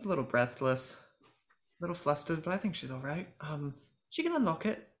 She sounds a little breathless, a little flustered, but I think she's all right. She can unlock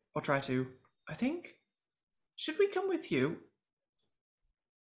it, or try to, I think. Should we come with you?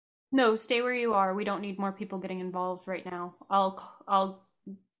 No, stay where you are. We don't need more people getting involved right now. I'll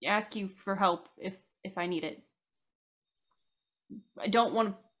ask you for help if I need it. I don't want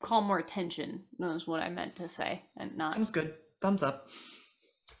to call more attention. Is what I meant to say, and not. Sounds good. Thumbs up.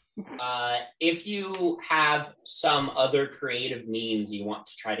 If you have some other creative means you want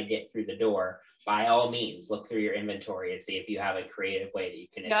to try to get through the door, by all means, look through your inventory and see if you have a creative way that you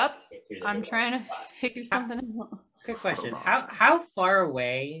can get through the door. I'm trying to figure something out. Good question. How far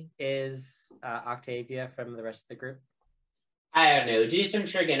away is Octavia from the rest of the group? I don't know. Do some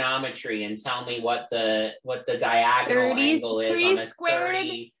trigonometry and tell me what the diagonal angle is on a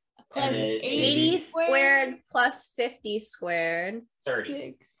 30 and 80 squared plus 50 squared.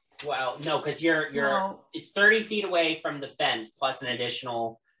 30. Well, no, because it's 30 feet away from the fence plus an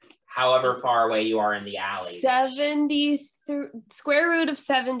additional however far away you are in the alley. 73 square root of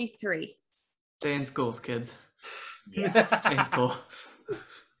 73. Stay in schools, kids. Yeah, stay in school.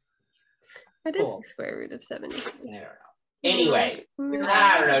 What is the square root of 73? I don't know. Anyway,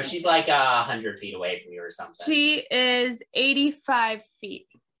 I don't know. She's like 100 feet away from you or something. She is 85 feet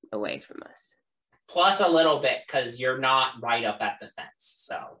away from us. Plus a little bit because you're not right up at the fence.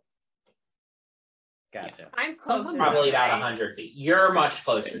 So. Gotcha. Yes. I'm closer. Probably about 100 feet. You're much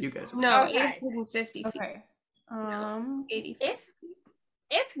closer. You guys. No, Okay. 850 feet. Okay. 80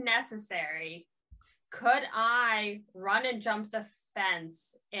 If necessary, could I run and jump the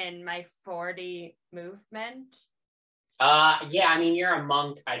fence in my 40 movement? Yeah, I mean, you're a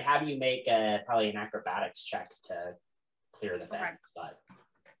monk. I'd have you make probably an acrobatics check to clear the fence, but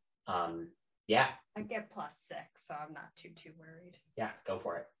yeah. I get +6, so I'm not too worried. Yeah, go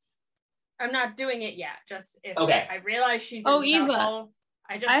for it. I'm not doing it yet. Just if okay. I realize she's in Eva, trouble,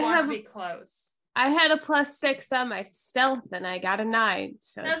 I just want to be close. I had a +6 on my stealth, and I got a 9.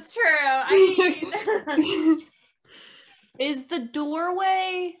 So that's true. I mean, is the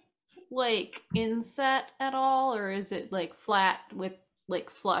doorway like inset at all, or is it like flat with like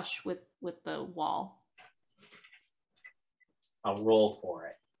flush with the wall? I'll roll for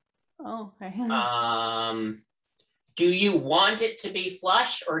it. Oh, okay. Do you want it to be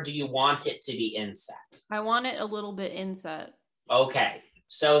flush or do you want it to be inset? I want it a little bit inset. Okay.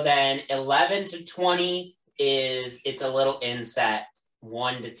 So then 11 to 20 is it's a little inset.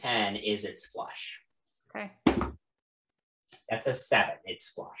 1 to 10 is it's flush. Okay. That's a 7. It's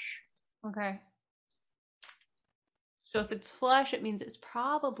flush. Okay. So if it's flush, it means it's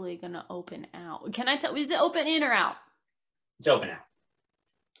probably going to open out. Can I tell? Is it open in or out? It's open out.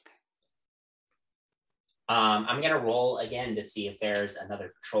 I'm going to roll again to see if there's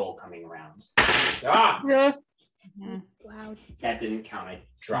another patrol coming around. Ah! Yeah. Wow. That didn't count. I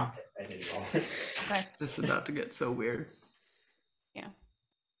dropped it. I didn't roll it. Okay. This is about to get so weird. Yeah.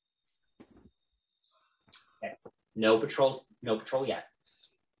 Okay. No patrol yet.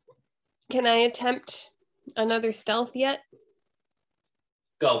 Can I attempt another stealth yet?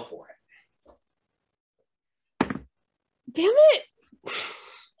 Go for it. Damn it!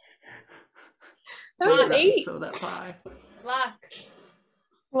 That was an 8. So that pie.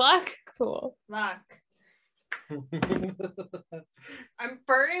 Luck. Cool. Luck. I'm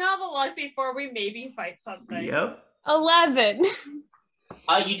burning all the luck before we maybe fight something. Yep. 11.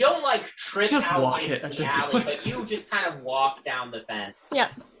 You don't like trip Just out walk into it at the this alley, point. but you just kind of walk down the fence. Yeah.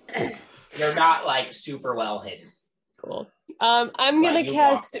 You're not like super well hidden. Cool. I'm gonna you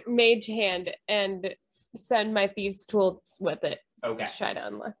cast Mage Hand and send my thieves' tools with it. Okay. Try to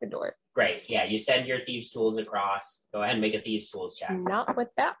unlock the door. Great. Yeah, you send your thieves' tools across. Go ahead and make a thieves' tools check. Not with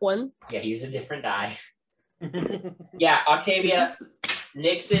that one. Yeah, use a different die. Yeah, Octavia,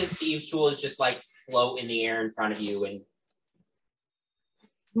 Nyx's thieves' tools just like float in the air in front of you and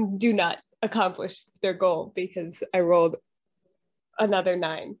do not accomplish their goal because I rolled another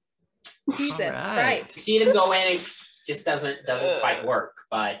 9. Jesus right. Christ. see them go in and just doesn't quite work.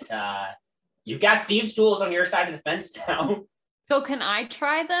 But you've got thieves' tools on your side of the fence now. So can I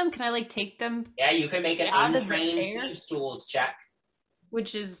try them? Can I like take them? Yeah, you can make an out of the untrained air? thieves' tools check.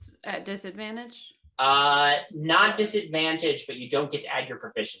 Which is at disadvantage? Not disadvantage, but you don't get to add your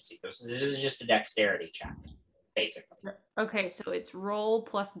proficiency. This is just a dexterity check, basically. Okay, so it's roll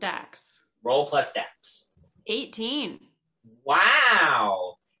plus dex. Roll plus dex. 18.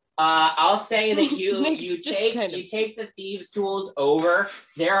 Wow. I'll say that you Nyx take the thieves' tools over.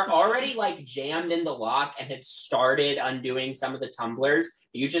 They're already like jammed in the lock and had started undoing some of the tumblers.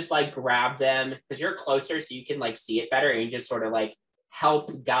 You just like grab them because you're closer, so you can like see it better, and you just sort of like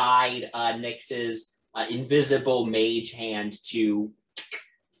help guide Nyx's invisible mage hand to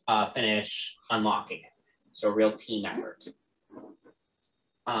finish unlocking it. So a real team effort.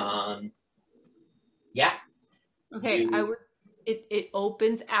 Yeah. Okay, it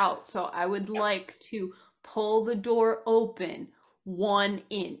opens out, so I would like to pull the door open 1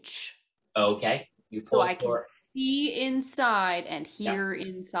 inch. Okay. You pull So I the can door. see inside and hear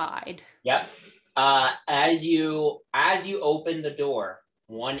inside. Yep. As you open the door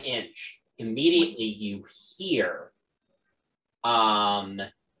 1 inch, immediately you hear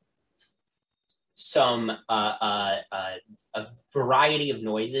some a variety of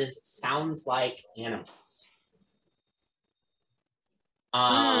noises. Sounds like animals.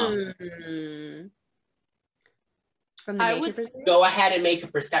 From the I nature would preserve? Go ahead and make a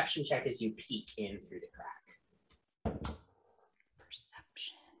perception check as you peek in through the crack.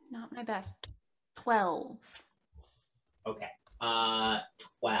 Perception, not my best. 12. Okay.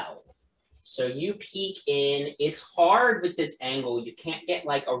 12. So you peek in. It's hard with this angle. You can't get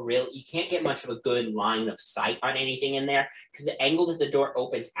you can't get much of a good line of sight on anything in there because the angle that the door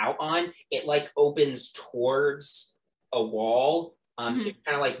opens out on, it like opens towards a wall. So you're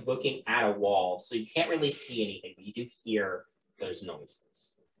kind of like looking at a wall. So you can't really see anything, but you do hear those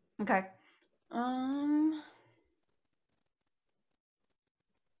noises. Okay. I'm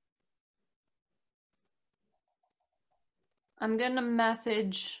gonna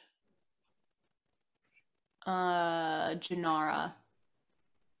message Janara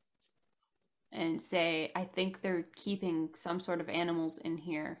and say I think they're keeping some sort of animals in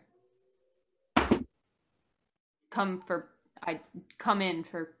here. I come in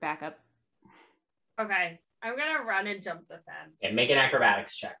for backup. Okay, I'm gonna run and jump the fence. And make an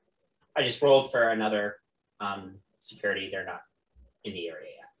acrobatics check. I just rolled for another security. They're not in the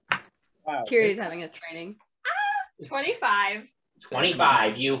area yet. Wow, Security's having a training. 25.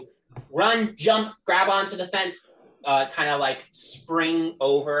 25. You run, jump, grab onto the fence, kind of like spring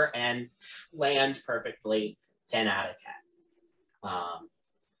over and land perfectly. 10 out of 10.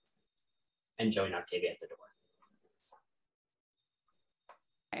 And join Octavia at the door.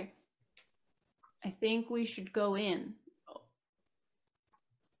 Okay. I think we should go in.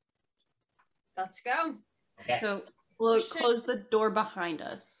 Let's go. Okay. So we'll close the door behind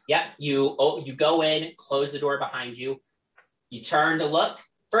us. Yep. You go in, close the door behind you. You turn to look.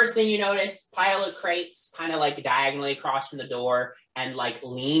 First thing you notice, pile of crates kind of like diagonally across from the door, and like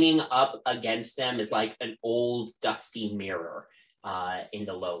leaning up against them is like an old dusty mirror in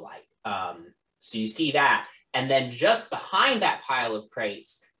the low light. So you see that. And then just behind that pile of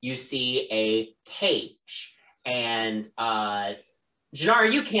crates, you see a cage. And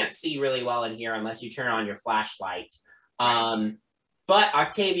Janara, you can't see really well in here unless you turn on your flashlight. But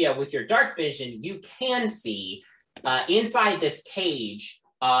Octavia, with your dark vision, you can see inside this cage,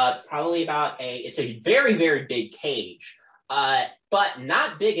 probably it's a very, very big cage, but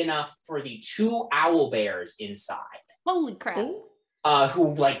not big enough for the 2 owl bears inside. Holy crap.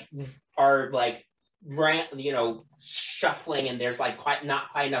 Who like are like, shuffling, and there's like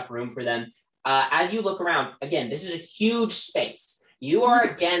not quite enough room for them. As you look around, again, this is a huge space. You are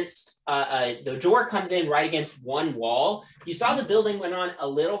against, the door comes in right against one wall. You saw the building went on a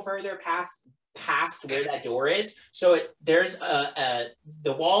little further past where that door is. So there's the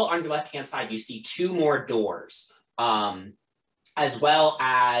wall on your left-hand side. You see 2 more doors, as well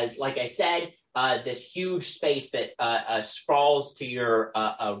as, like I said, this huge space that sprawls to your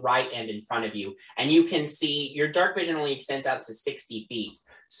right and in front of you. And you can see, your dark vision only extends out to 60 feet.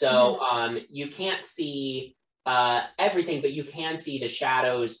 So you can't see everything, but you can see the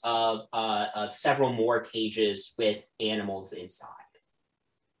shadows of several more cages with animals inside.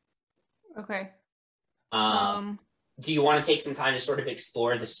 Okay. Do you want to take some time to sort of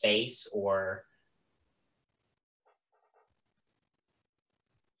explore the space, or?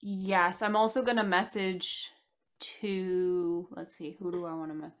 Yes, I'm also going to message to, let's see, who do I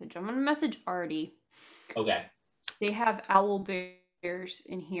want to message? I'm going to message Artie. Okay. They have owl bears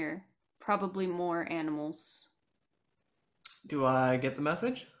in here. Probably more animals. Do I get the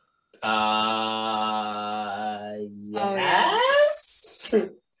message? Yes.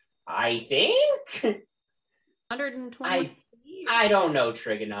 I think. 120. I don't know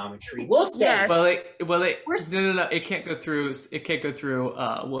trigonometry. We'll say. Yes. No. It can't go through. It can't go through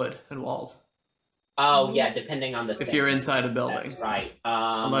wood and walls. Oh yeah, depending on the. If you're inside a building, that's right.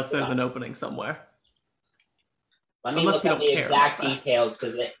 Unless there's an opening somewhere. Let me look at the exact details,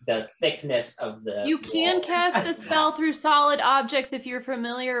 because the thickness of the. You can cast the spell through solid objects if you're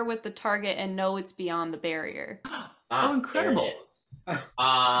familiar with the target and know it's beyond the barrier. Oh, incredible!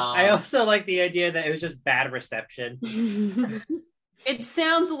 I also like the idea that it was just bad reception. It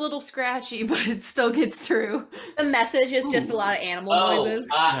sounds a little scratchy, but it still gets through. The message is just a lot of animal noises.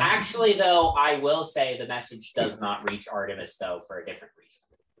 Actually, though, I will say the message does not reach Artemis, though, for a different reason.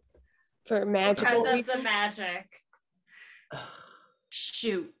 For magical. Because of the magic.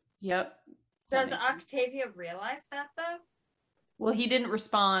 Shoot. Yep. Does Octavia realize that, though? Well, he didn't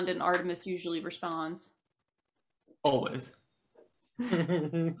respond, and Artemis usually responds. Always.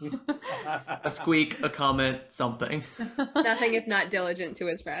 A squeak, a comment, something. Nothing if not diligent to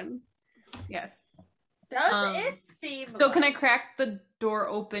his friends. Yes. Does it seem So like... can I crack the door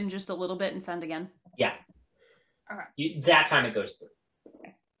open just a little bit and send again? Yeah. Okay. That time it goes through.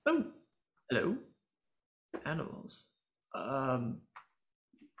 Okay. Oh, hello. Animals.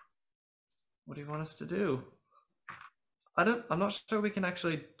 What do you want us to do? I'm not sure we can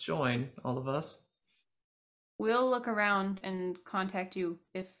actually join, all of us. We'll look around and contact you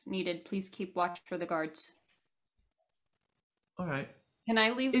if needed. Please keep watch for the guards. All right. Can I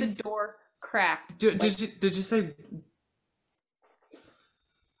leave the door cracked? Did you say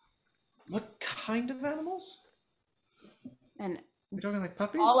what kind of animals? And we're talking like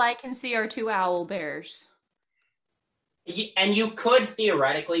puppies? All I can see are 2 owl bears. And you could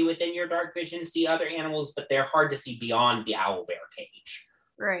theoretically, within your dark vision, see other animals, but they're hard to see beyond the owl bear cage.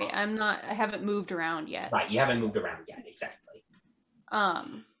 Right. I haven't moved around yet. Right. You haven't moved around yet. Exactly. I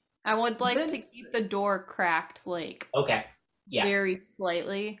would like to keep the door cracked, like. Okay. Yeah. Very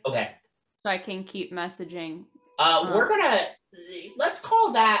slightly. Okay. So I can keep messaging. Let's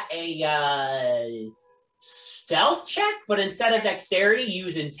call that a stealth check, but instead of dexterity,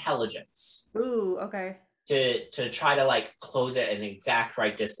 use intelligence. Ooh, okay. to try to like close it at an exact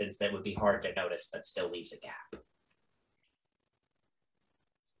right distance that would be hard to notice, but still leaves a gap.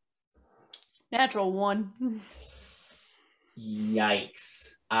 Natural 1.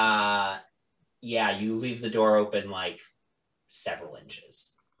 Yikes. Yeah, you leave the door open like several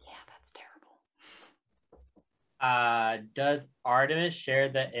inches. Yeah, that's terrible. Does Artemis share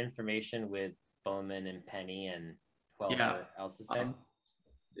that information with Bowman and Penny and whoever else is there?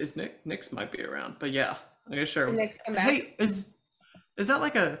 Is Nick's might be around, but yeah, I'm gonna share. Nick's come back. Hey, is that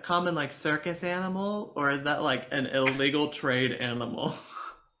like a common like circus animal, or is that like an illegal trade animal?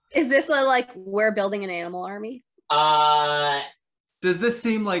 Is this like we're building an animal army? Does this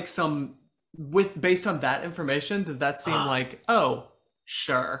seem like based on that information, does that seem like, oh,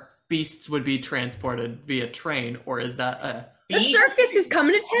 sure, beasts would be transported via train, or is that the circus is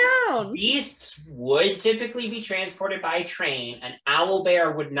coming to town? Beasts would typically be transported by train. An owl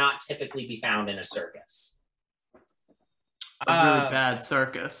bear would not typically be found in a circus. A really bad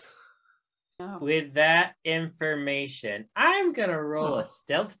circus. With that information, I'm gonna roll a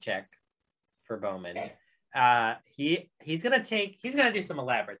stealth check for Bowman. Okay. He's gonna do some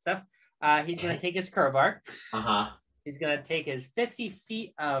elaborate stuff. He's gonna take his crowbar. He's gonna take his 50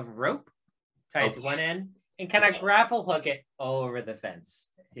 feet of rope, tie it to one end, and kind of grapple hook it over the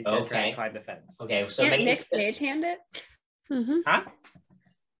fence. He's gonna try to climb the fence. Okay, so can't Nick mage hand it? Mm-hmm.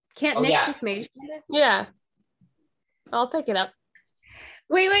 Can't Nick just mage hand it? Yeah, I'll pick it up.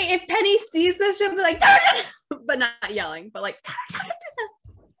 Wait, if Penny sees this, she'll be like, but not yelling, but like.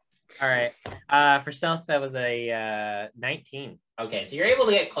 All right. For stealth, that was a 19. Okay, so you're able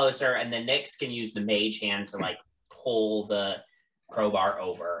to get closer, and then Nyx can use the mage hand to like pull the crowbar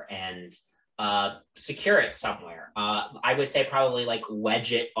over and secure it somewhere. I would say probably like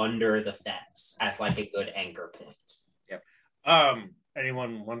wedge it under the fence as like a good anchor point. Yep.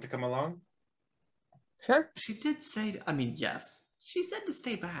 Anyone want to come along? Sure. She did say, yes. She said to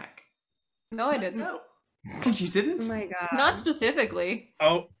stay back. No, I didn't. Go. You didn't? Oh my god. Not specifically.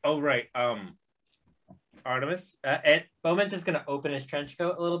 Oh, right. Artemis, and Bowman's just gonna open his trench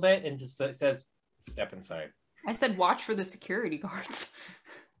coat a little bit and just says, "Step inside." I said, "Watch for the security guards."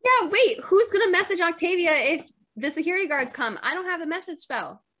 Yeah, wait. Who's gonna message Octavia if the security guards come? I don't have the message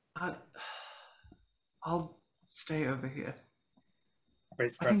spell. I'll stay over here.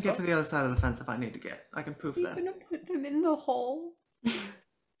 Brace I can get to the other side of the fence if I need to get. I can poof there. You're gonna put them in the hole.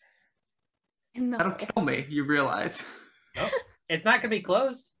 That'll kill me. You realize? Nope. It's not gonna be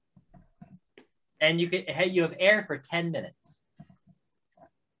closed, and you have air for 10 minutes.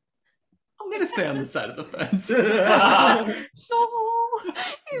 I'm gonna stay on the side of the fence. No,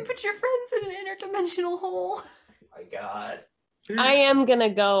 you put your friends in an interdimensional hole. Oh my god. I am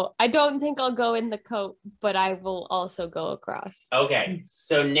gonna go. I don't think I'll go in the coat, but I will also go across. Okay,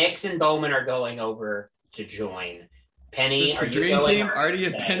 so Nyx and Bowman are going over to join. Penny, just are the you dream going? team? Artie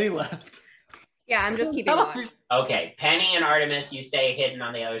and Penny left. Yeah, I'm just keeping watch. Okay, Penny and Artemis, you stay hidden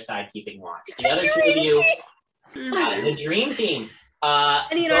on the other side, keeping watch. The other two of you, the dream team.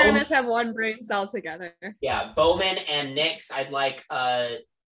 Penny and Artemis have one brain cell together. Yeah, Bowman and Nyx, I'd like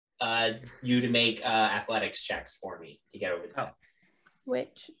you to make athletics checks for me to get over the top.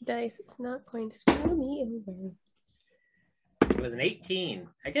 Which dice is not going to screw me over? It was an 18.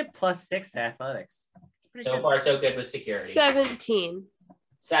 I get +6 to athletics. So far, so good with security. 17.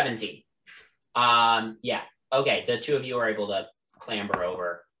 17. Yeah. Okay, the two of you are able to clamber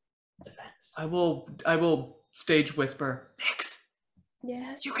over the fence. I will stage whisper, Nyx.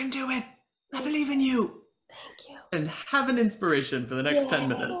 Yes. You can do it. I believe in you. Thank you. And have an inspiration for the next 10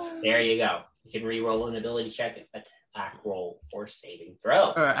 minutes. There you go. You can re-roll an ability check, attack roll, or saving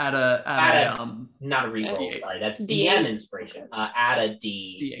throw. Or add a not a re-roll, sorry. That's DM inspiration. Add a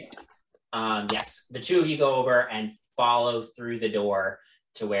D8. Yes. The two of you go over and follow through the door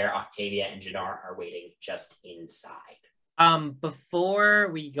to where Octavia and Jadar are waiting just inside. Before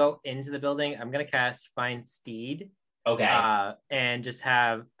we go into the building, I'm gonna cast Find Steed. Okay. And just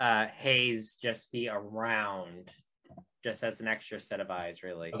have Hayes just be around, just as an extra set of eyes,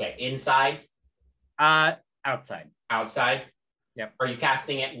 really. Okay, inside? Outside. Outside? Yep. Are you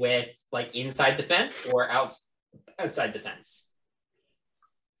casting it with, like, inside the fence or outside the fence?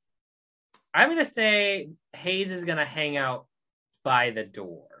 I'm going to say Hayes is going to hang out by the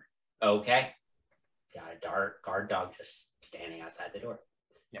door. Okay. Got a guard dog just standing outside the door.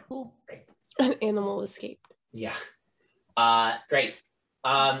 Yep. Cool. Great. An animal escaped. Yeah. Great.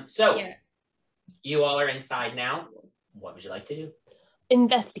 You all are inside now. What would you like to do?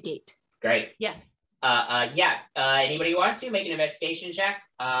 Investigate. Great. Yes. Anybody who wants to make an investigation check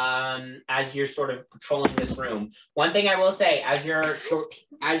as you're sort of patrolling this room. One thing I will say, as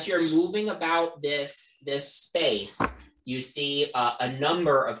you're moving about this space, you see a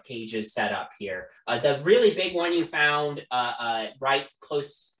number of cages set up here. The really big one you found right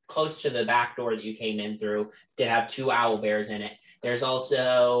close to the back door that you came in through did have 2 owl bears in it. There's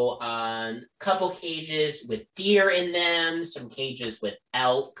also a couple cages with deer in them, some cages with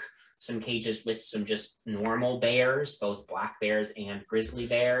elk, some cages with some just normal bears, both black bears and grizzly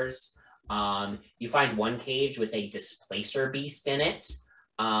bears. You find one cage with a displacer beast in it.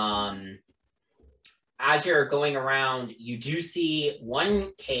 As you're going around, you do see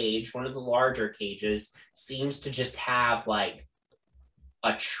one cage, one of the larger cages, seems to just have like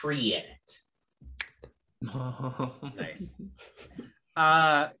a tree in it. Nice.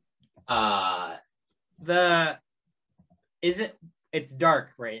 It's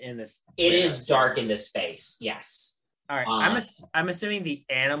dark, right, in this? It is dark in this space, yes. All right, I'm assuming the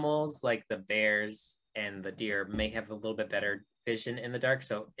animals, like the bears and the deer, may have a little bit better vision in the dark.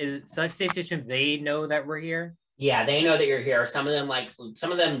 So is it safe to assume they know that we're here? Yeah, they know that you're here. Some of them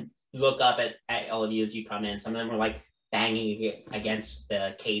look up at all of you as you come in. Some of them are like banging against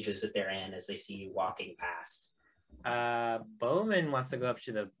the cages that they're in as they see you walking past. Bowman wants to go up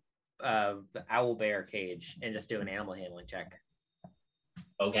to the owl bear cage and just do an animal handling check.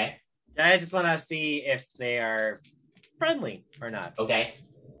 Okay. I just want to see if they are friendly or not. Okay.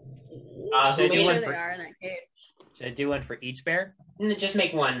 Should I do one they are in that cage. Should I do one for each bear? Just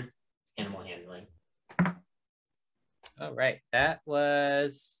make one animal handling. All right, that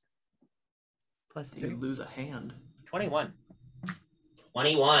was plus you lose a hand. 21.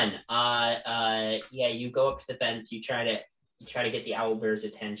 21. Yeah, you go up to the fence. You try to get the owl bear's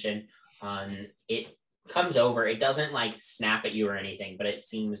attention. It comes over. It doesn't like snap at you or anything, but it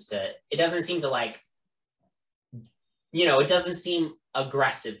doesn't seem to like, it doesn't seem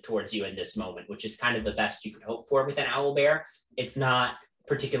aggressive towards you in this moment, which is kind of the best you could hope for with an owl bear. It's not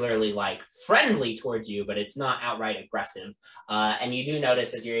particularly like friendly towards you, but it's not outright aggressive. And you do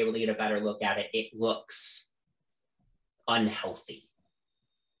notice as you're able to get a better look at it, it looks unhealthy.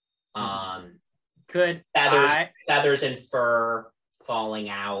 Feathers and fur falling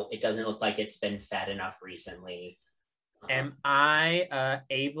out. It doesn't look like it's been fed enough recently. Am I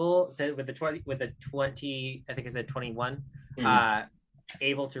able, so with the 20, I think I said 21,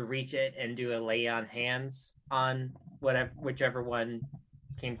 able to reach it and do a lay on hands on whichever one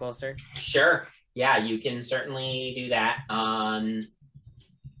came closer? Sure. Yeah, you can certainly do that.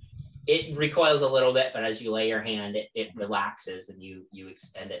 It recoils a little bit, but as you lay your hand, it relaxes and you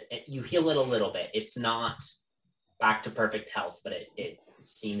extend it. You heal it a little bit. It's not back to perfect health, but you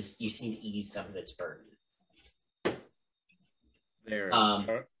seem to ease some of its burden. They're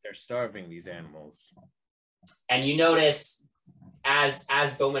starving, these animals. And you notice, as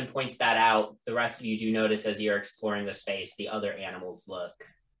Bowman points that out, the rest of you do notice as you're exploring the space, the other animals look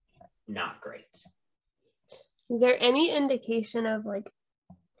not great. Is there any indication of like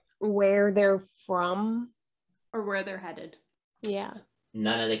where they're from or where they're headed? Yeah.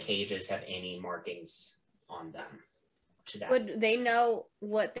 None of the cages have any markings on them. Would they know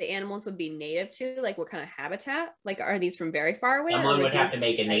what the animals would be native to? Like what kind of habitat? Like are these from very far away? Someone would have to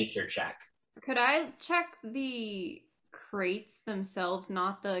make a nature check. Could I check the crates themselves,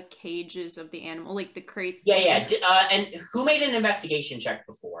 not the cages of the animal, like the crates? Yeah. And who made an investigation check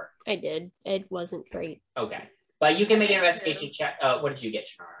before? I did. It wasn't great. Okay. But you can make an investigation check. What did you get,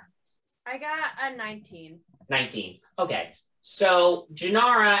 Janara? I got a 19. 19. Okay. So,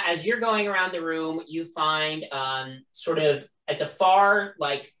 Janara, as you're going around the room, you find sort of at the far,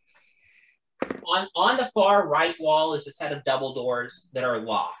 like, on the far right wall is a set of double doors that are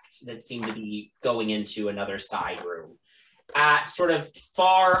locked that seem to be going into another side room. At sort of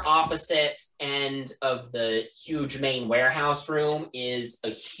far opposite end of the huge main warehouse room is a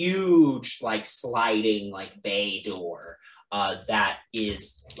huge, like, sliding, like, bay door that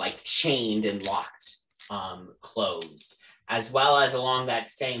is, like, chained and locked, closed. As well as along that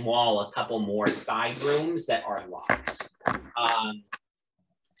same wall, a couple more side rooms that are locked.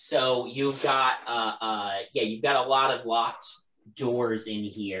 So you've got, you've got a lot of locked doors in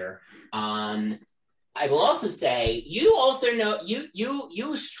here. I will also say, you also know,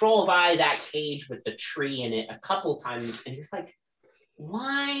 you stroll by that cage with the tree in it a couple times, and you're like,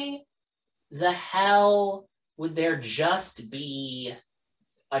 why the hell would there just be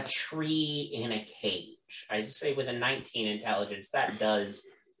a tree in a cage? I just say with a 19 intelligence, that does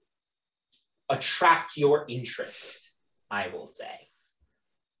attract your interest, I will say.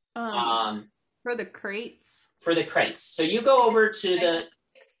 For the crates? For the crates. So you go over to the...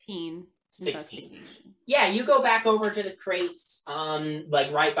 16. 16. Yeah, you go back over to the crates,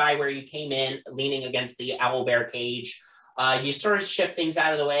 like right by where you came in, leaning against the owlbear cage. You sort of shift things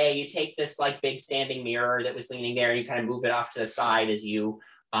out of the way. You take this like big standing mirror that was leaning there. You kind of move it off to the side as you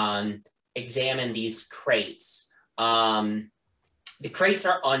examine these crates. The crates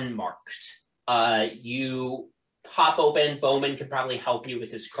are unmarked. You pop open. Bowman could probably help you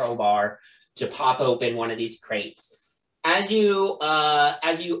with his crowbar to pop open one of these crates. As you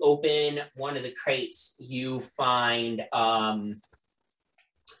open one of the crates, you find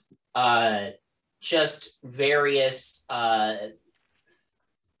just various, I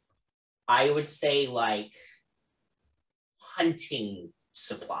would say, like hunting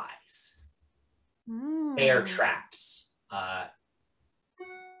supplies, bear traps,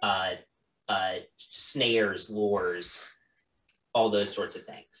 snares, lures, all those sorts of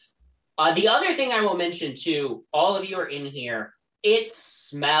things. The other thing I will mention too, all of you are in here. It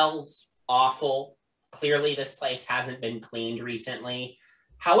smells awful. Clearly, this place hasn't been cleaned recently.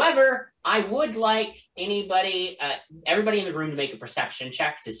 However, I would like everybody in the room to make a perception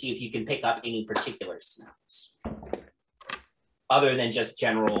check to see if you can pick up any particular smells, other than just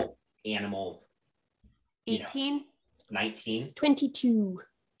general animal. 18? 19? 22.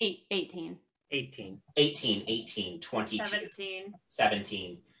 18. 22.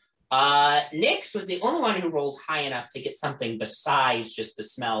 17. Nyx was the only one who rolled high enough to get something besides just the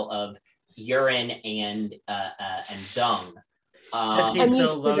smell of urine and dung. She's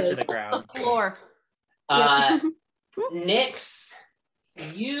so low to the ground. The floor. Nyx,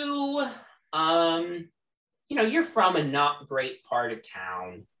 you're from a not great part of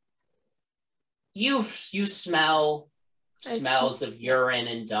town. You smell smells of urine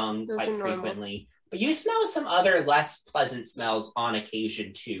and dung quite frequently. But you smell some other less pleasant smells on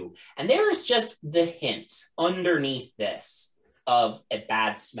occasion too. And there is just the hint underneath this of a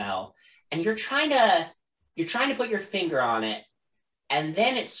bad smell. And you're trying to put your finger on it. And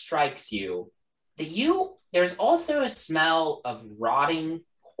then it strikes you that there's also a smell of rotting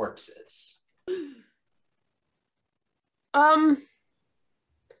corpses.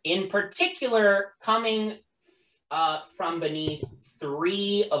 In particular, coming from beneath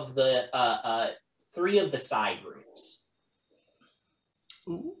three of the side rooms.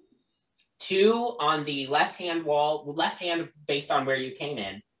 Ooh. 2 on the left-hand wall, left-hand based on where you came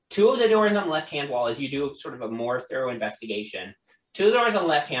in. 2 of the doors on the left-hand wall, as you do sort of a more thorough investigation. 2 of the doors on the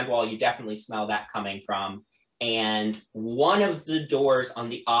left-hand wall, you definitely smell that coming from. And 1 of the doors on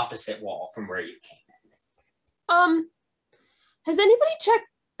the opposite wall from where you came in. Has anybody checked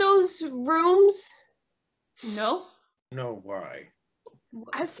those rooms? No. No, why?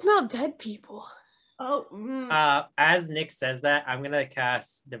 I smell dead people. Oh. As Nick says that, I'm gonna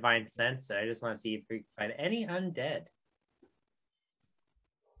cast Divine Sense. I just want to see if we can find any undead.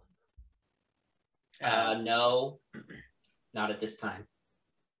 No, not at this time.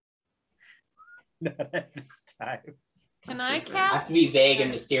 Not at this time. Can I cast? Has to be vague and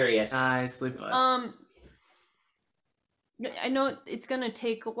mysterious. Nicely put. I know it's gonna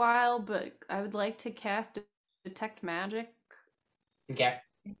take a while, but I would like to cast Detect Magic. Okay.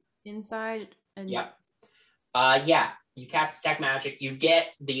 Inside. And... Yep. You cast Detect Magic. You get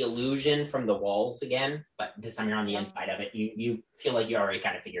the illusion from the walls again, but this time you're on the inside of it. You feel like you already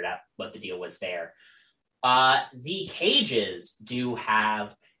kind of figured out what the deal was there. The cages do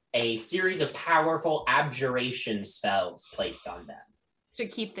have a series of powerful abjuration spells placed on them. To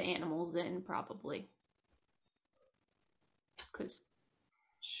keep the animals in, probably. Because...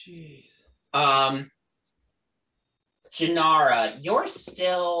 Jeez. Janara, you're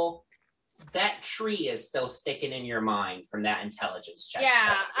still... That tree is still sticking in your mind from that intelligence check.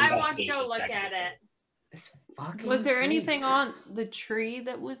 Yeah, I want to go look at it. Was there anything on the tree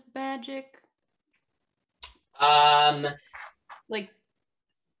that was magic? Like,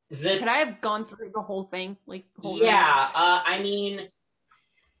 could I have gone through the whole thing? Like, I mean,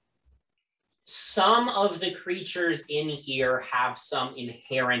 some of the creatures in here have some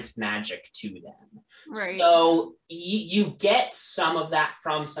inherent magic to them. Right. So you get some of that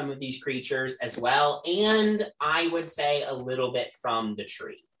from some of these creatures as well, and I would say a little bit from the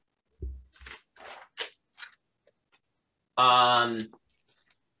tree.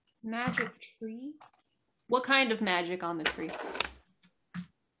 Magic tree? What kind of magic on the tree?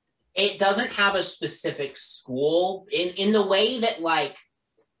 It doesn't have a specific school in the way that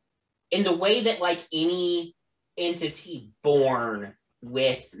any entity born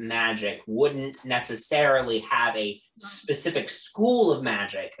with magic wouldn't necessarily have a specific school of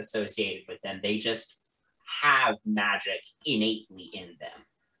magic associated with them. They just have magic innately in them.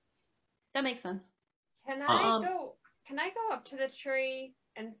 That makes sense. Can I go up to the tree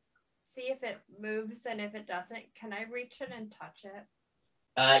and see if it moves, and if it doesn't, can I reach it and touch it?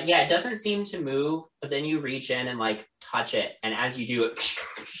 Yeah, it doesn't seem to move, but then you reach in and like touch it, and as you do, it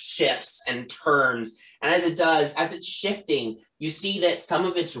shifts and turns. And as it does, as it's shifting, you see that some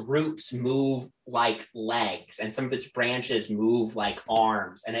of its roots move like legs, and some of its branches move like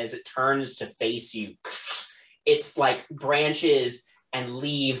arms. And as it turns to face you, it's like branches and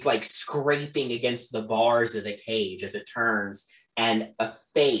leaves like scraping against the bars of the cage as it turns, and a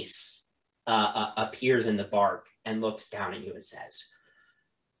face appears in the bark and looks down at you and says,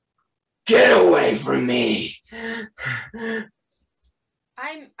 "Get away from me!"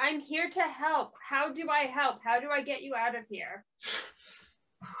 I'm here to help. How do I help? How do I get you out of here?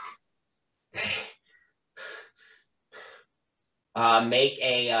 Make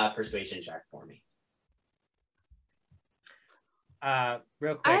a persuasion check for me.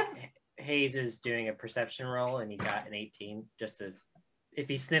 Real quick, Hayes is doing a perception roll, and he got an 18. Just to, if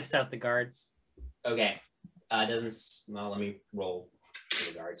he sniffs out the guards. Okay. Doesn't. Well, let me roll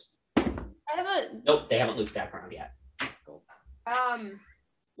for the guards. Nope, they haven't looped back around yet. Cool.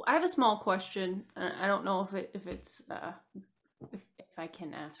 I have a small question. I don't know if it's if I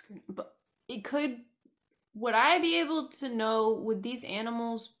can ask, but it could. Would I be able to know? Would these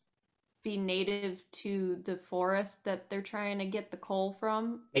animals be native to the forest that they're trying to get the coal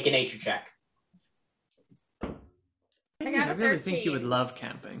from? Make a nature check. I really think you would love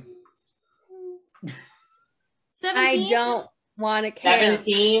camping. 17? I don't want to camp.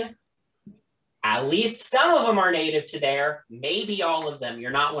 17. At least some of them are native to there. Maybe all of them.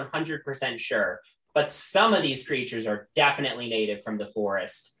 You're not 100% sure. But some of these creatures are definitely native from the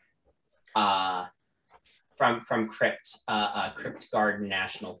forest. From Crypt Garden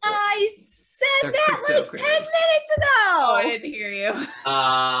National Forest. I said that like 10 minutes ago. Oh, I didn't hear you.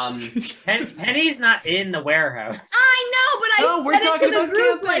 Penny's not in the warehouse. I know, but I said it to the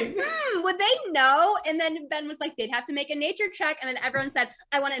group camping. like, would they know? And then Ben was like, they'd have to make a nature check. And then everyone said,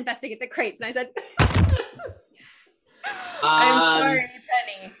 I want to investigate the crates. And I said, I'm sorry,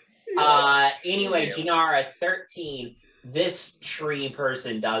 Penny. Anyway, Jinara, 13. This tree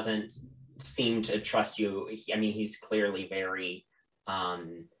person doesn't seem to trust you. I mean, he's clearly very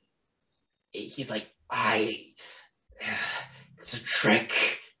he's like, it's a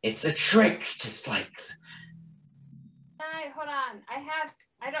trick, just like. Hold on,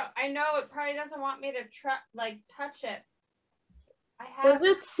 I know it probably doesn't want me to touch it. Does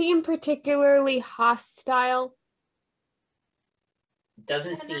it seem particularly hostile?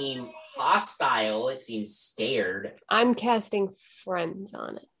 Doesn't seem hostile, it seems scared. I'm casting friends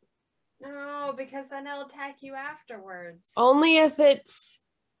on it. No, because then it'll attack you afterwards. Only if it's...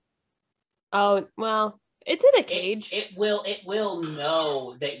 Oh, well, it's in a cage. It will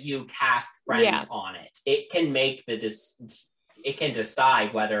know that you cast friends on it. It can make it can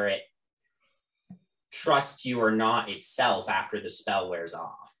decide whether it trusts you or not itself after the spell wears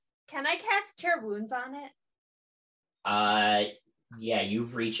off. Can I cast Cure Wounds on it? Yeah, you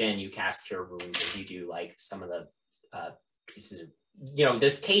reach in, you cast Cure Wounds, and you do like some of the pieces of,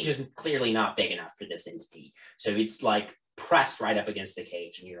 this cage is clearly not big enough for this entity. So it's like pressed right up against the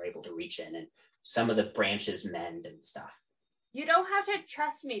cage, and you're able to reach in, and some of the branches mend and stuff. You don't have to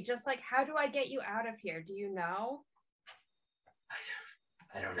trust me. Just like, how do I get you out of here? Do you know?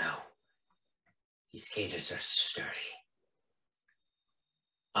 I don't know. These cages are sturdy.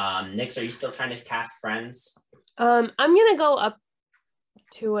 Nyx, are you still trying to cast friends? I'm gonna go up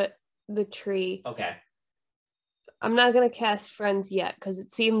to the tree. Okay. I'm not gonna cast friends yet because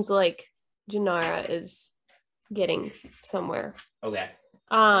it seems like Jinara is getting somewhere. Okay.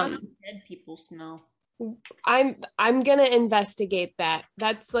 Dead people smell. I'm gonna investigate that.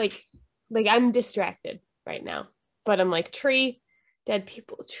 That's like I'm distracted right now. But I'm like, tree, dead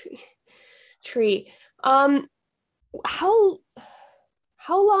people, tree. How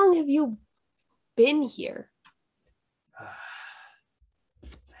long have you been here? I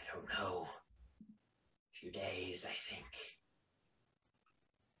don't know. A few days, I think.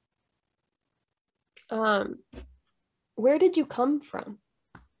 Where did you come from?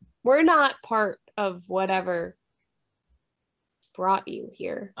 We're not part of whatever brought you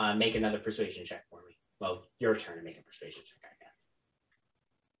here. Make another persuasion check for me. Well, your turn to make a persuasion check, I guess.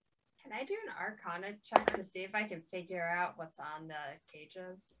 Can I do an Arcana check to see if I can figure out what's on the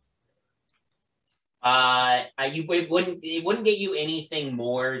cages? It wouldn't get you anything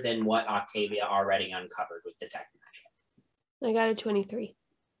more than what Octavia already uncovered with detect magic. I got a 23.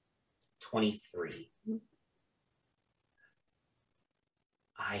 23. Mm-hmm.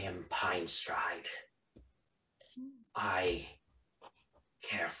 I am Pine Stride. I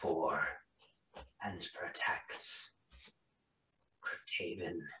care for and protect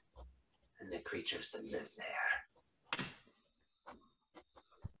Crypthaven and the creatures that live there.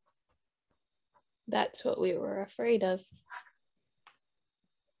 That's what we were afraid of.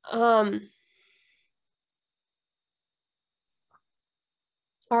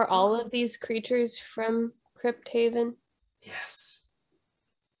 Are all of these creatures from Crypt Haven? Yes.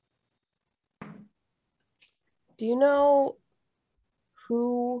 Do you know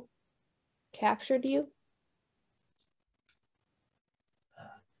who captured you? A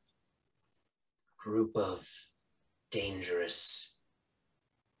group of dangerous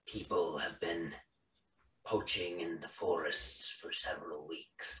people have been poaching in the forests for several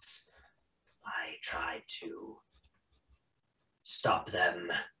weeks. I tried to stop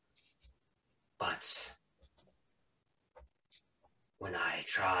them, but when I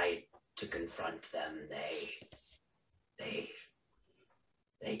tried to confront them,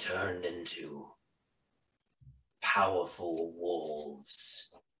 they turned into powerful wolves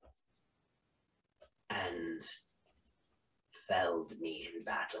and felled me in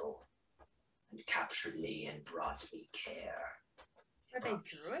battle and captured me and brought me care. Are they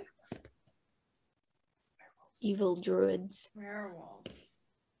druids? Evil druids. Werewolves.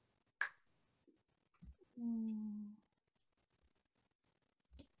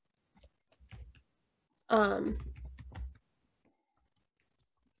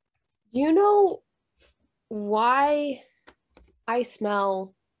 Do you know why I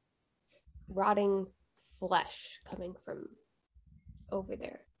smell rotting flesh coming from over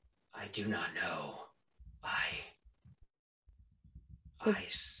there? I do not know. I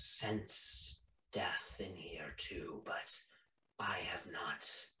sense death in here too, but I have not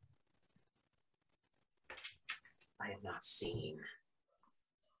seen.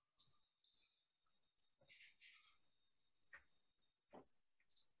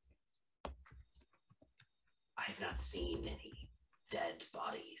 I have not seen any dead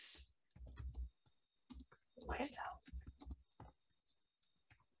bodies myself.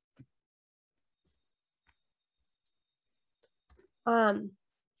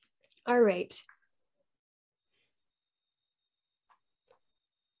 All right.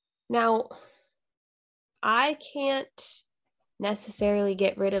 Now, I can't necessarily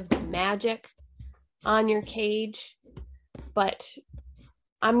get rid of the magic on your cage, but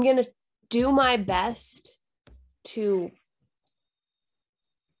I'm going to do my best to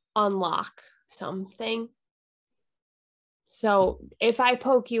unlock something. So if I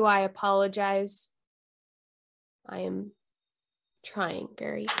poke you, I apologize. I am trying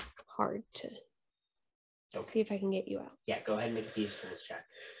very hard to see if I can get you out. Yeah, go ahead and make a Thieves' Tools check.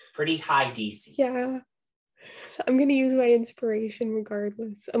 Pretty high DC. Yeah. I'm going to use my inspiration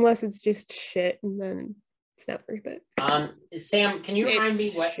regardless, unless it's just shit, and then it's not worth it. Sam, can you remind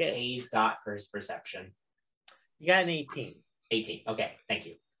me what Hayes got for his perception? You got an 18. 18. Okay, thank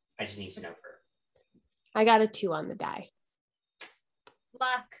you. I just need to know for. I got a 2 on the die.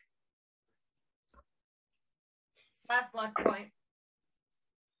 Luck. Last luck point.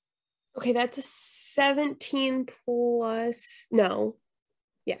 Okay, that's a 17 plus. No.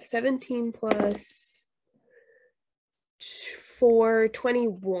 Yeah, 17 plus 4,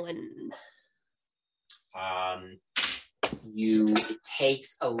 21. It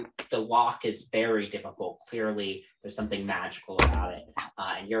takes the lock is very difficult. Clearly, there's something magical about it.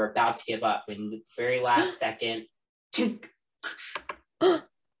 And you're about to give up. In the very last second, you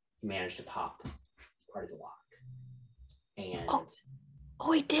manage to pop part of the lock. And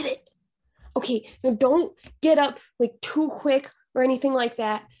Oh, I did it. Okay, now don't get up like too quick or anything like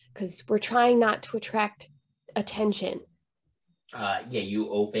that, because we're trying not to attract attention. You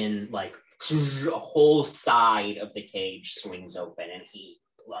open like a whole side of the cage swings open and he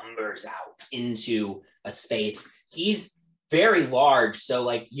lumbers out into a space. He's very large, so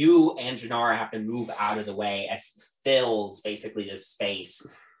like you and Janara have to move out of the way as he fills basically the space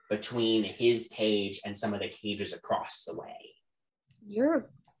between his cage and some of the cages across the way. You're a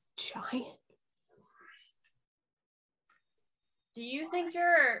giant. Do you think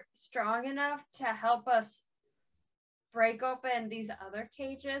you're strong enough to help us break open these other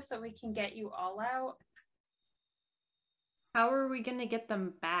cages so we can get you all out? How are we going to get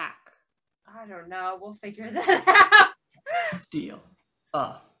them back? I don't know. We'll figure that out. Deal.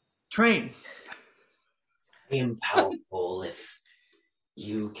 Train. I am powerful. If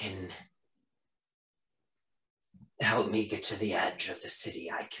you can help me get to the edge of the city,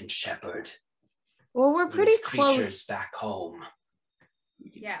 I can shepherd. Well, we're pretty creatures close back home.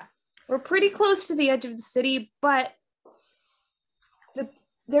 Yeah. We're pretty close to the edge of the city, but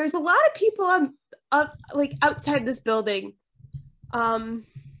there's a lot of people like outside this building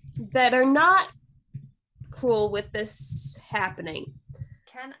that are not cool with this happening.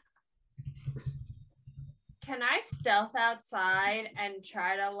 Can I stealth outside and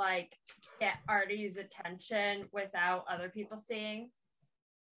try to like get Artie's attention without other people seeing?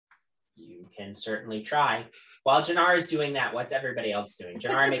 You can certainly try. While Janara is doing that, what's everybody else doing?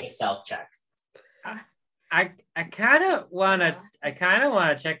 Janara, make a stealth check. I kind of want to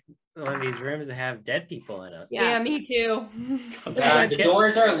check one of these rooms that have dead people in it. Yeah, me too. The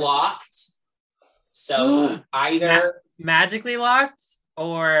doors are locked. So either magically locked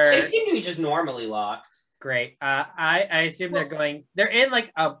or they seem to be just normally locked. Great. I assume they're in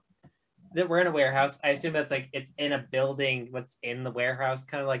like we're in a warehouse. I assume that's like it's in a building. What's in the warehouse?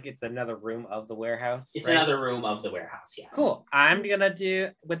 Kind of like it's another room of the warehouse. It's another room of the warehouse. Yes. Cool. I'm gonna do.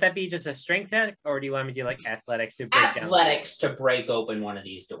 Would that be just a strength check, or do you want me to do like athletics to break athletics to break open one of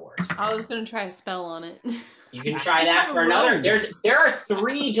these doors? I was gonna try a spell on it. You can try that for another. There are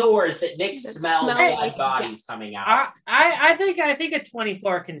 3 doors that Nick smell dead bodies coming out. I think a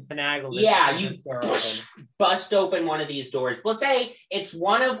 24 can finagle this. Yeah, you bust open one of these doors. We'll say it's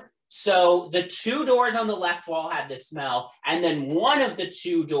one of. So the 2 doors on the left wall had this smell, and then one of the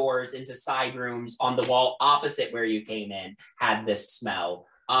 2 doors into side rooms on the wall opposite where you came in had this smell.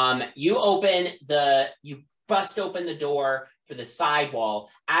 You bust open the door for the side wall.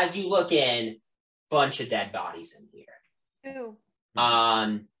 As you look in, bunch of dead bodies in here. Ew.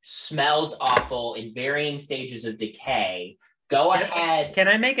 Smells awful in varying stages of decay. Go ahead. Can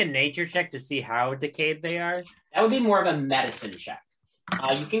I make a nature check to see how decayed they are? That would be more of a medicine check.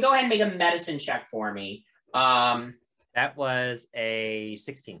 You can go ahead and make a medicine check for me. That was a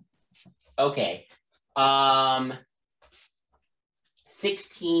 16. Okay.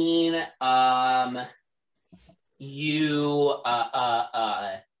 16.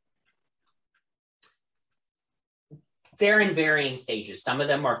 They're in varying stages. Some of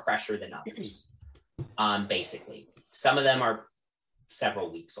them are fresher than others. Basically, some of them are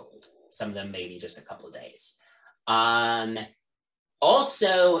several weeks old. Some of them maybe just a couple of days.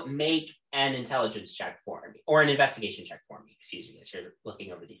 Also make an intelligence check for me, or an investigation check for me, excuse me, as you're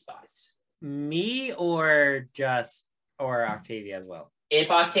looking over these bodies. Me or Octavia as well? If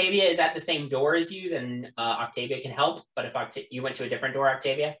Octavia is at the same door as you, then Octavia can help. But if you went to a different door,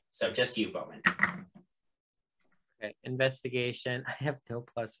 Octavia, so just you, Bowman. Okay, investigation. I have no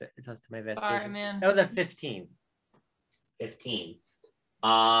plus to my investigation. Sorry, man. That was a 15. 15.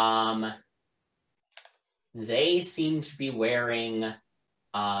 They seem to be wearing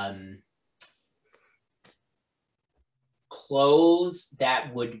clothes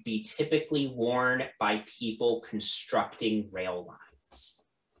that would be typically worn by people constructing rail lines.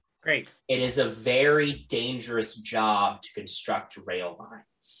 Great. It is a very dangerous job to construct rail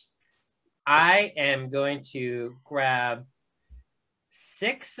lines. I am going to grab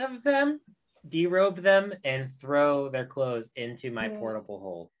 6 of them, derobe them, and throw their clothes into my portable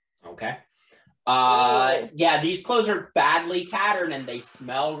hole. Okay. Yeah, these clothes are badly tattered and they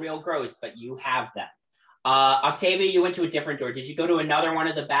smell real gross, but you have them. Octavia, you went to a different door. Did you go to another one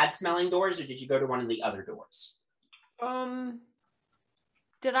of the bad smelling doors, or did you go to one of the other doors?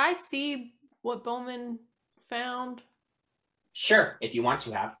 Did I see what Bowman found? Sure, if you want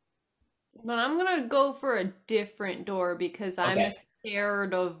to have. But I'm gonna go for a different door because I'm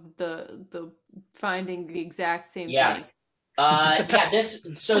scared of the finding the exact same thing. Yeah,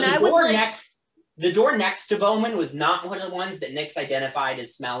 the door next to Bowman was not one of the ones that Nick's identified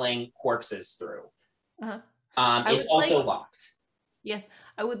as smelling corpses through. It's also locked. Yes,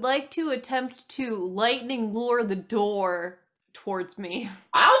 I would like to attempt to lightning lure the door towards me.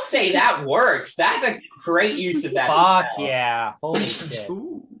 I'll say that works. That's a great use of that. Fuck yeah. Holy shit.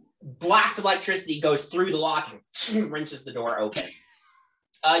 Blast of electricity goes through the lock and wrenches the door open.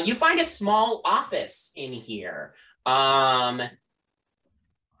 You find a small office in here.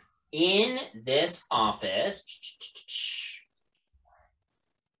 In this office,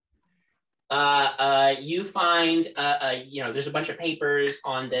 you find there's a bunch of papers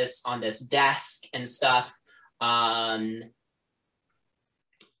on this desk and stuff. Go ahead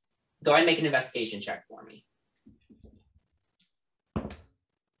and make an investigation check for me.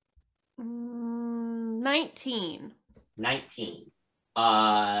 19.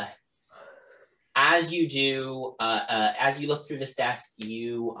 As you do, as you look through this desk,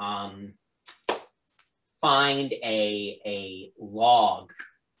 you find a log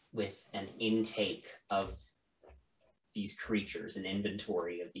with an intake of these creatures, an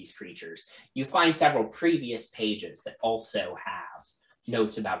inventory of these creatures. You find several previous pages that also have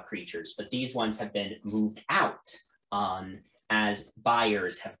notes about creatures, but these ones have been moved out as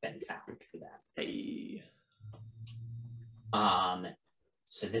buyers have been found for them. Hey.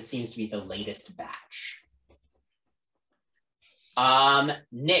 So this seems to be the latest batch.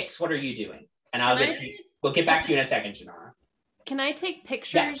 Nix, what are you doing? And I'll get you. We'll get back to you in a second, Janara. Can I take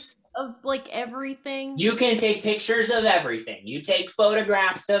pictures Yes. of like everything? You can take pictures of everything. You take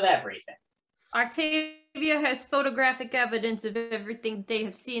photographs of everything. Octavia has photographic evidence of everything they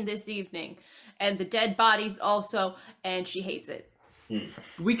have seen this evening, and the dead bodies also, and she hates it.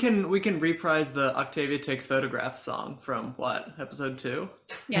 We can reprise the Octavia Takes Photographs song from what, episode 2?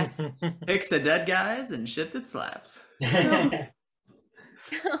 Yes. Pics of dead guys and shit that slaps.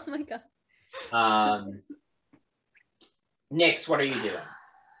 Oh my god. Nix, what are you doing?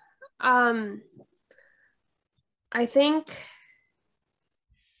 I think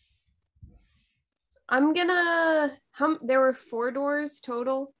I'm gonna. There were 4 doors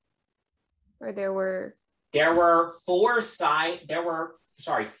total, or there were 5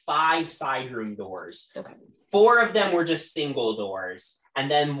 side room doors. Okay. 4 of them were just single doors, and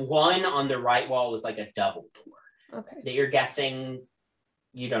then one on the right wall was like a double door. Okay. That you're guessing,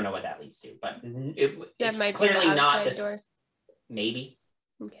 you don't know what that leads to, but it's might be clearly the not outside this. door. Maybe.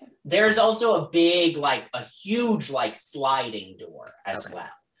 Okay. There's also a big, like a huge, like sliding door as well.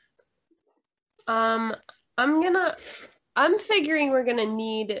 I'm figuring we're gonna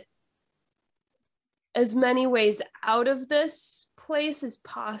need as many ways out of this place as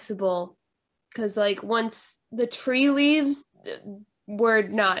possible, because like once the tree leaves, we're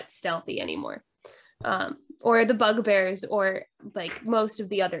not stealthy anymore, or the bugbears, or like most of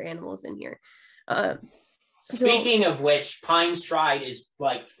the other animals in here. Speaking of which, Pine Stride is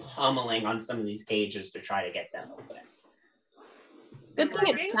like pummeling on some of these cages to try to get them open. Good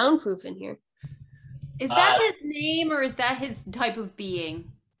thing it's soundproof in here. Is that his name, or is that his type of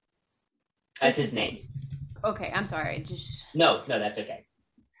being? That's his name. Okay, I'm sorry. No, that's okay.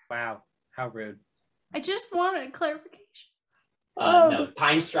 Wow, how rude. I just wanted a clarification. No,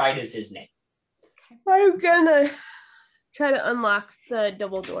 Pine Stride is his name. I'm gonna try to unlock the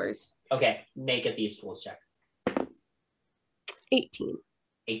double doors. Okay, make a Thieves' Tools check. 18.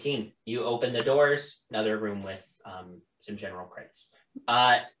 18. You open the doors, another room with some general crates.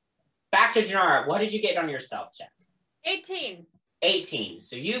 Back to Janara. What did you get on your stealth check? 18. 18.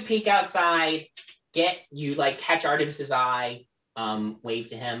 So you peek outside, you like catch Artemis's eye, wave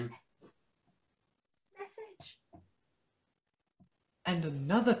to him. Message. And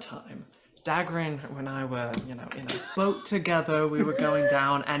another time, Dagrin and I were, in a boat together. We were going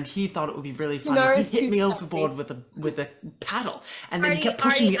down, and he thought it would be really funny. Nara's He hit too me stuffy. overboard with a paddle, and then he kept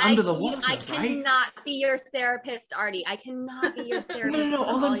pushing me under the water. I right? cannot be your therapist, Artie. I cannot be your therapist. No.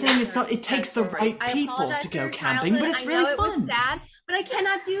 All I'm saying is, it takes the right people to go camping, but it's really I know fun. it was sad, but I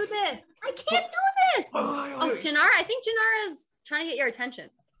cannot do this. I can't do this. Oh, Janara, I think Janara is trying to get your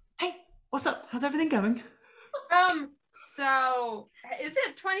attention. Hey, what's up? How's everything going? So is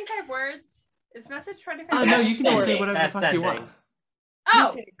it 25 words? Is message 25 Oh words? no, you can just say sending. whatever the That's fuck you sending. want.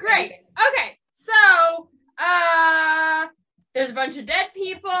 Oh, great. Okay. So, there's a bunch of dead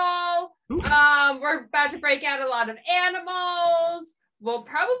people. We're about to break out a lot of animals. We'll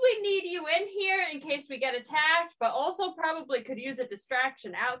probably need you in here in case we get attacked, but also probably could use a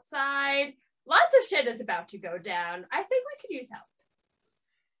distraction outside. Lots of shit is about to go down. I think we could use help.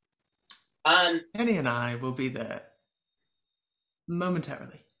 Penny and I will be there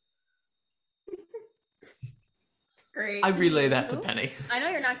momentarily. Great. I relay that to Penny. I know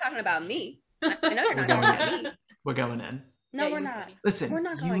you're not talking about me. I know you're not We're talking going about in. me. We're going in. No, Yeah, we're you- not. Listen, We're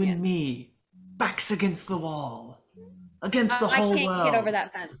not you going and in. me, backs against the wall, against the I whole can't world. get over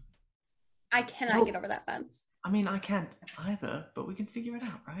that fence. I cannot Oh. get over that fence. I mean, I can't either, but we can figure it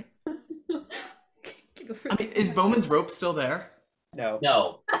out, right? Get over I mean, is Bowman's rope still there? No.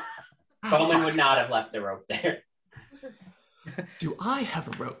 No, Ah, Bowman fuck. would not have left the rope there. Do I have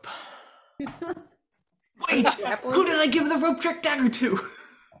a rope? Wait, who did I give the rope trick dagger to?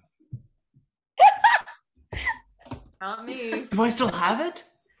 Not me. Do I still have it?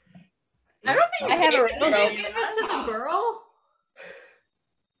 I don't think I have a Did you rope. give it to the girl?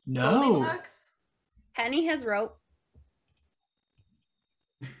 No. Goldilocks? Penny has rope.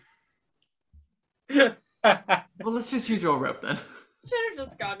 Well, let's just use your rope then. Should have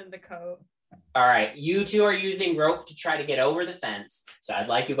just gone in the coat. All right, you two are using rope to try to get over the fence. So I'd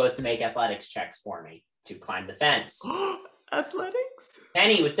like you both to make athletics checks for me to climb the fence. Athletics?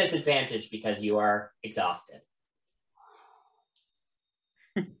 Penny with disadvantage because you are exhausted.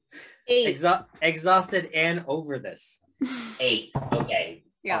 8. Exhausted and over this. 8. Okay.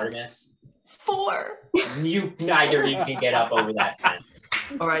 Yeah. Artemis. 4. Neither of you can get up over that fence.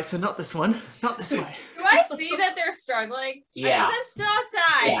 All right, so not this one. Not this way. Do I see that they're struggling? Yeah. Because I'm still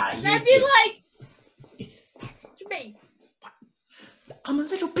outside. Yeah, And you I'd be do. like, message me. I'm a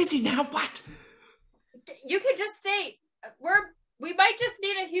little busy now. What? You could just stay. We might just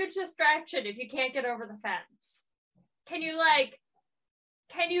need a huge distraction if you can't get over the fence. Can you like,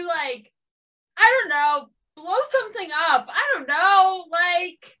 I don't know, blow something up? I don't know,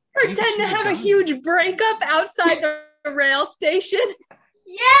 like... Pretend to have a huge breakup outside the rail station?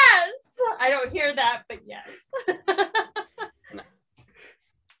 Yes! I don't hear that, but yes.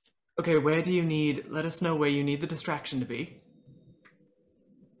 Okay, let us know where you need the distraction to be.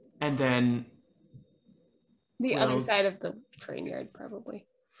 And then... The other side of the train yard, probably.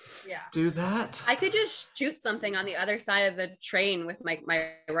 Yeah. Do that. I could just shoot something on the other side of the train with my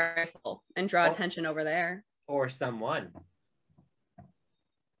rifle and draw attention over there. Or someone.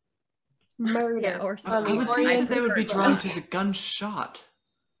 Murder. Yeah, or something. I think they would be drawn to the gunshot,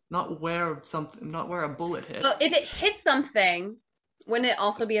 not where a bullet hit. Well, if it hit something, wouldn't it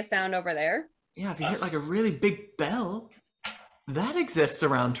also be a sound over there? Yeah, if you hit like a really big bell. That exists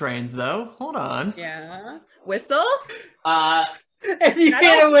around trains, though. Hold on. Yeah. Whistle? If you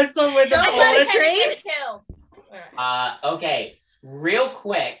hit a whistle with a bullet, killed. Okay, real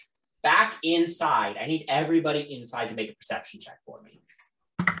quick, back inside. I need everybody inside to make a perception check for me.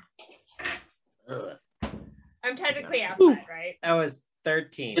 Ugh. I'm technically outside, right? That was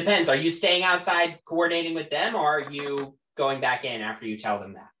 13. Depends. Are you staying outside coordinating with them, or are you going back in after you tell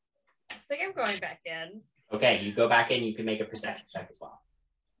them that? I think I'm going back in. Okay, you go back in, you can make a perception check as well.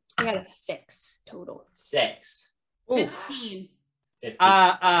 I got a 6 total. 6. 15.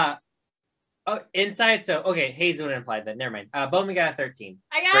 15. Inside, so, okay, Hazel implied that. Never mind. Bowman got a 13.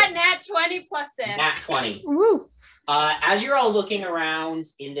 I got nat 20 plus 6. Nat 20. Woo! As you're all looking around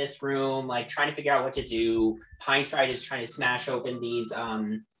in this room, like trying to figure out what to do, Pine Stride is trying to smash open these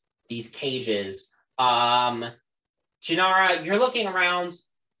cages. Janara, you're looking around.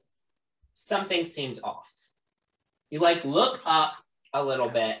 Something seems off. You like look up a little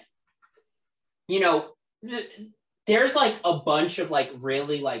bit. You know, there's like a bunch of like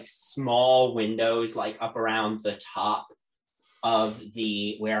really like small windows like up around the top of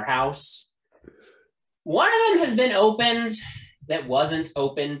the warehouse. One of them has been opened that wasn't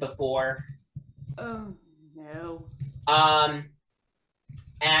open before. Oh no.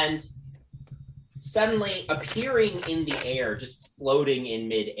 And suddenly appearing in the air, just floating in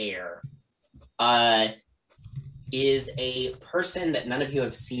midair, is a person that none of you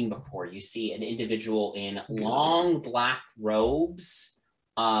have seen before. You see an individual in long black robes,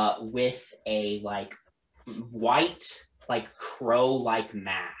 with a like white, like crow-like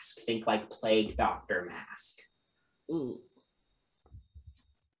mask. Think like plague doctor mask. Ooh.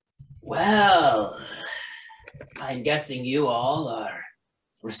 Well, I'm guessing you all are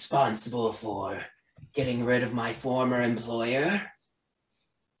responsible for getting rid of my former employer.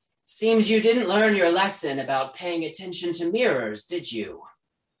 Seems you didn't learn your lesson about paying attention to mirrors, did you?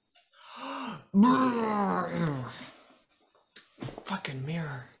 Fucking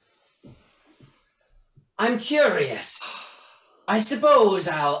mirror. I'm curious. I suppose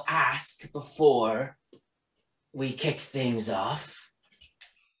I'll ask before we kick things off.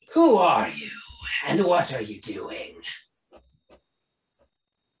 Who are you, and what are you doing?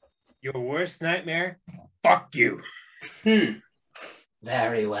 Your worst nightmare? Fuck you.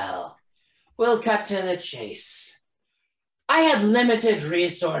 Very well. We'll cut to the chase. I had limited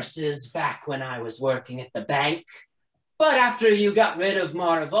resources back when I was working at the bank, but after you got rid of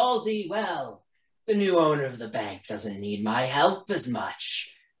Marivaldi, well, the new owner of the bank doesn't need my help as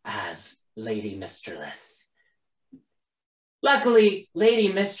much as Lady Mistralith. Luckily,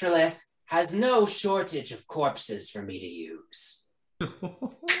 Lady Mistralith has no shortage of corpses for me to use.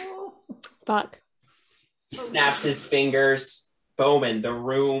 Fuck. He snaps his fingers. Bowman, the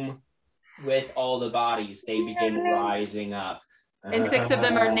room with all the bodies, they begin rising up. And 6 of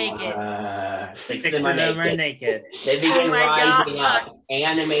them are naked. Six of them are naked. They begin rising up.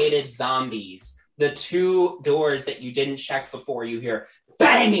 Animated zombies. The 2 doors that you didn't check before, you hear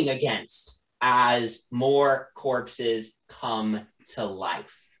banging against as more corpses come to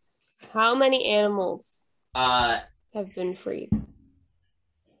life. How many animals have been freed?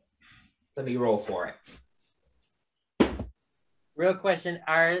 Let me roll for it. Real question,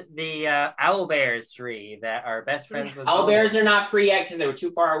 are the owl bears free that are best friends with Owl bears are not free yet because they were too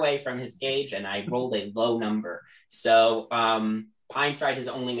far away from his cage, and I rolled a low number. So Pine Stride has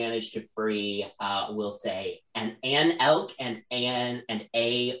only managed to free, we'll say, an elk and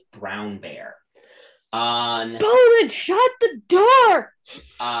a brown bear. Bowman, shut the door!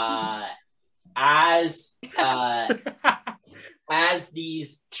 As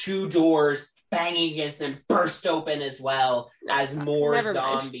these 2 doors banging against them burst open as well, as more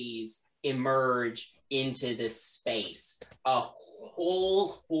zombies emerge into this space. A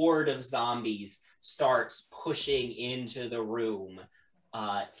whole horde of zombies starts pushing into the room,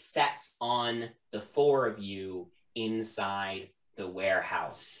 set on the four of you inside the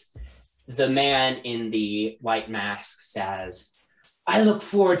warehouse. The man in the white mask says, "I look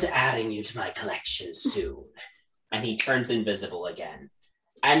forward to adding you to my collection soon." And he turns invisible again.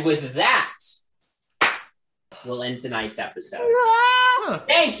 And with that, we'll end tonight's episode.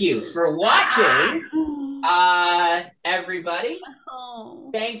 Thank you for watching, everybody.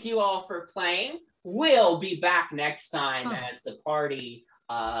 Thank you all for playing. We'll be back next time as the party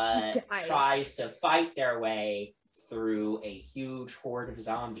tries to fight their way through a huge horde of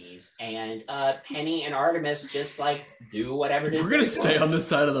zombies, and Penny and Artemis just like do whatever it is. We're gonna stay on this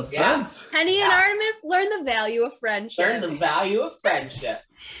side of the fence. Penny and Artemis learn the value of friendship. Learn the value of friendship.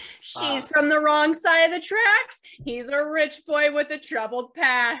 She's from the wrong side of the tracks. He's a rich boy with a troubled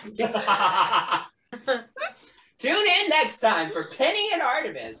past. Tune in next time for Penny and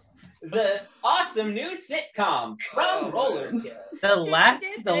Artemis, the awesome new sitcom from Roller Skill. The last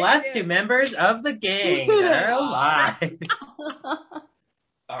two members of the gang that are alive.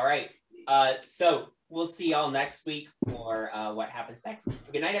 All right. So we'll see y'all next week for what happens next.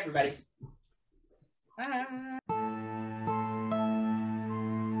 Good night, everybody. Bye.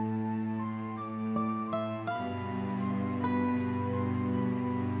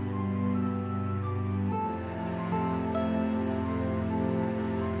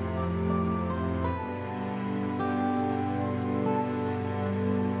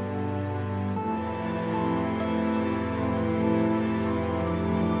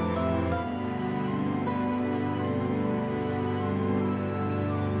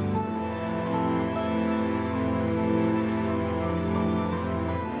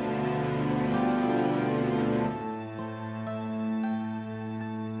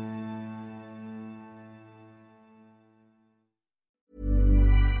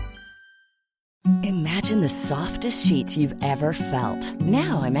 Imagine the softest sheets you've ever felt.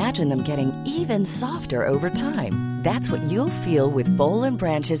 Now imagine them getting even softer over time. That's what you'll feel with Boll &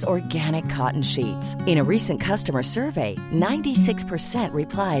 Branch's organic cotton sheets. In a recent customer survey, 96%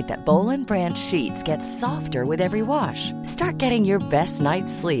 replied that Boll & Branch sheets get softer with every wash. Start getting your best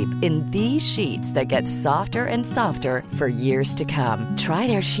night's sleep in these sheets that get softer and softer for years to come. Try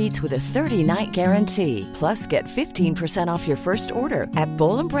their sheets with a 30-night guarantee. Plus, get 15% off your first order at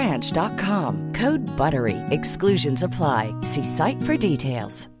bollandbranch.com. Code BUTTERY. Exclusions apply. See site for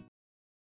details.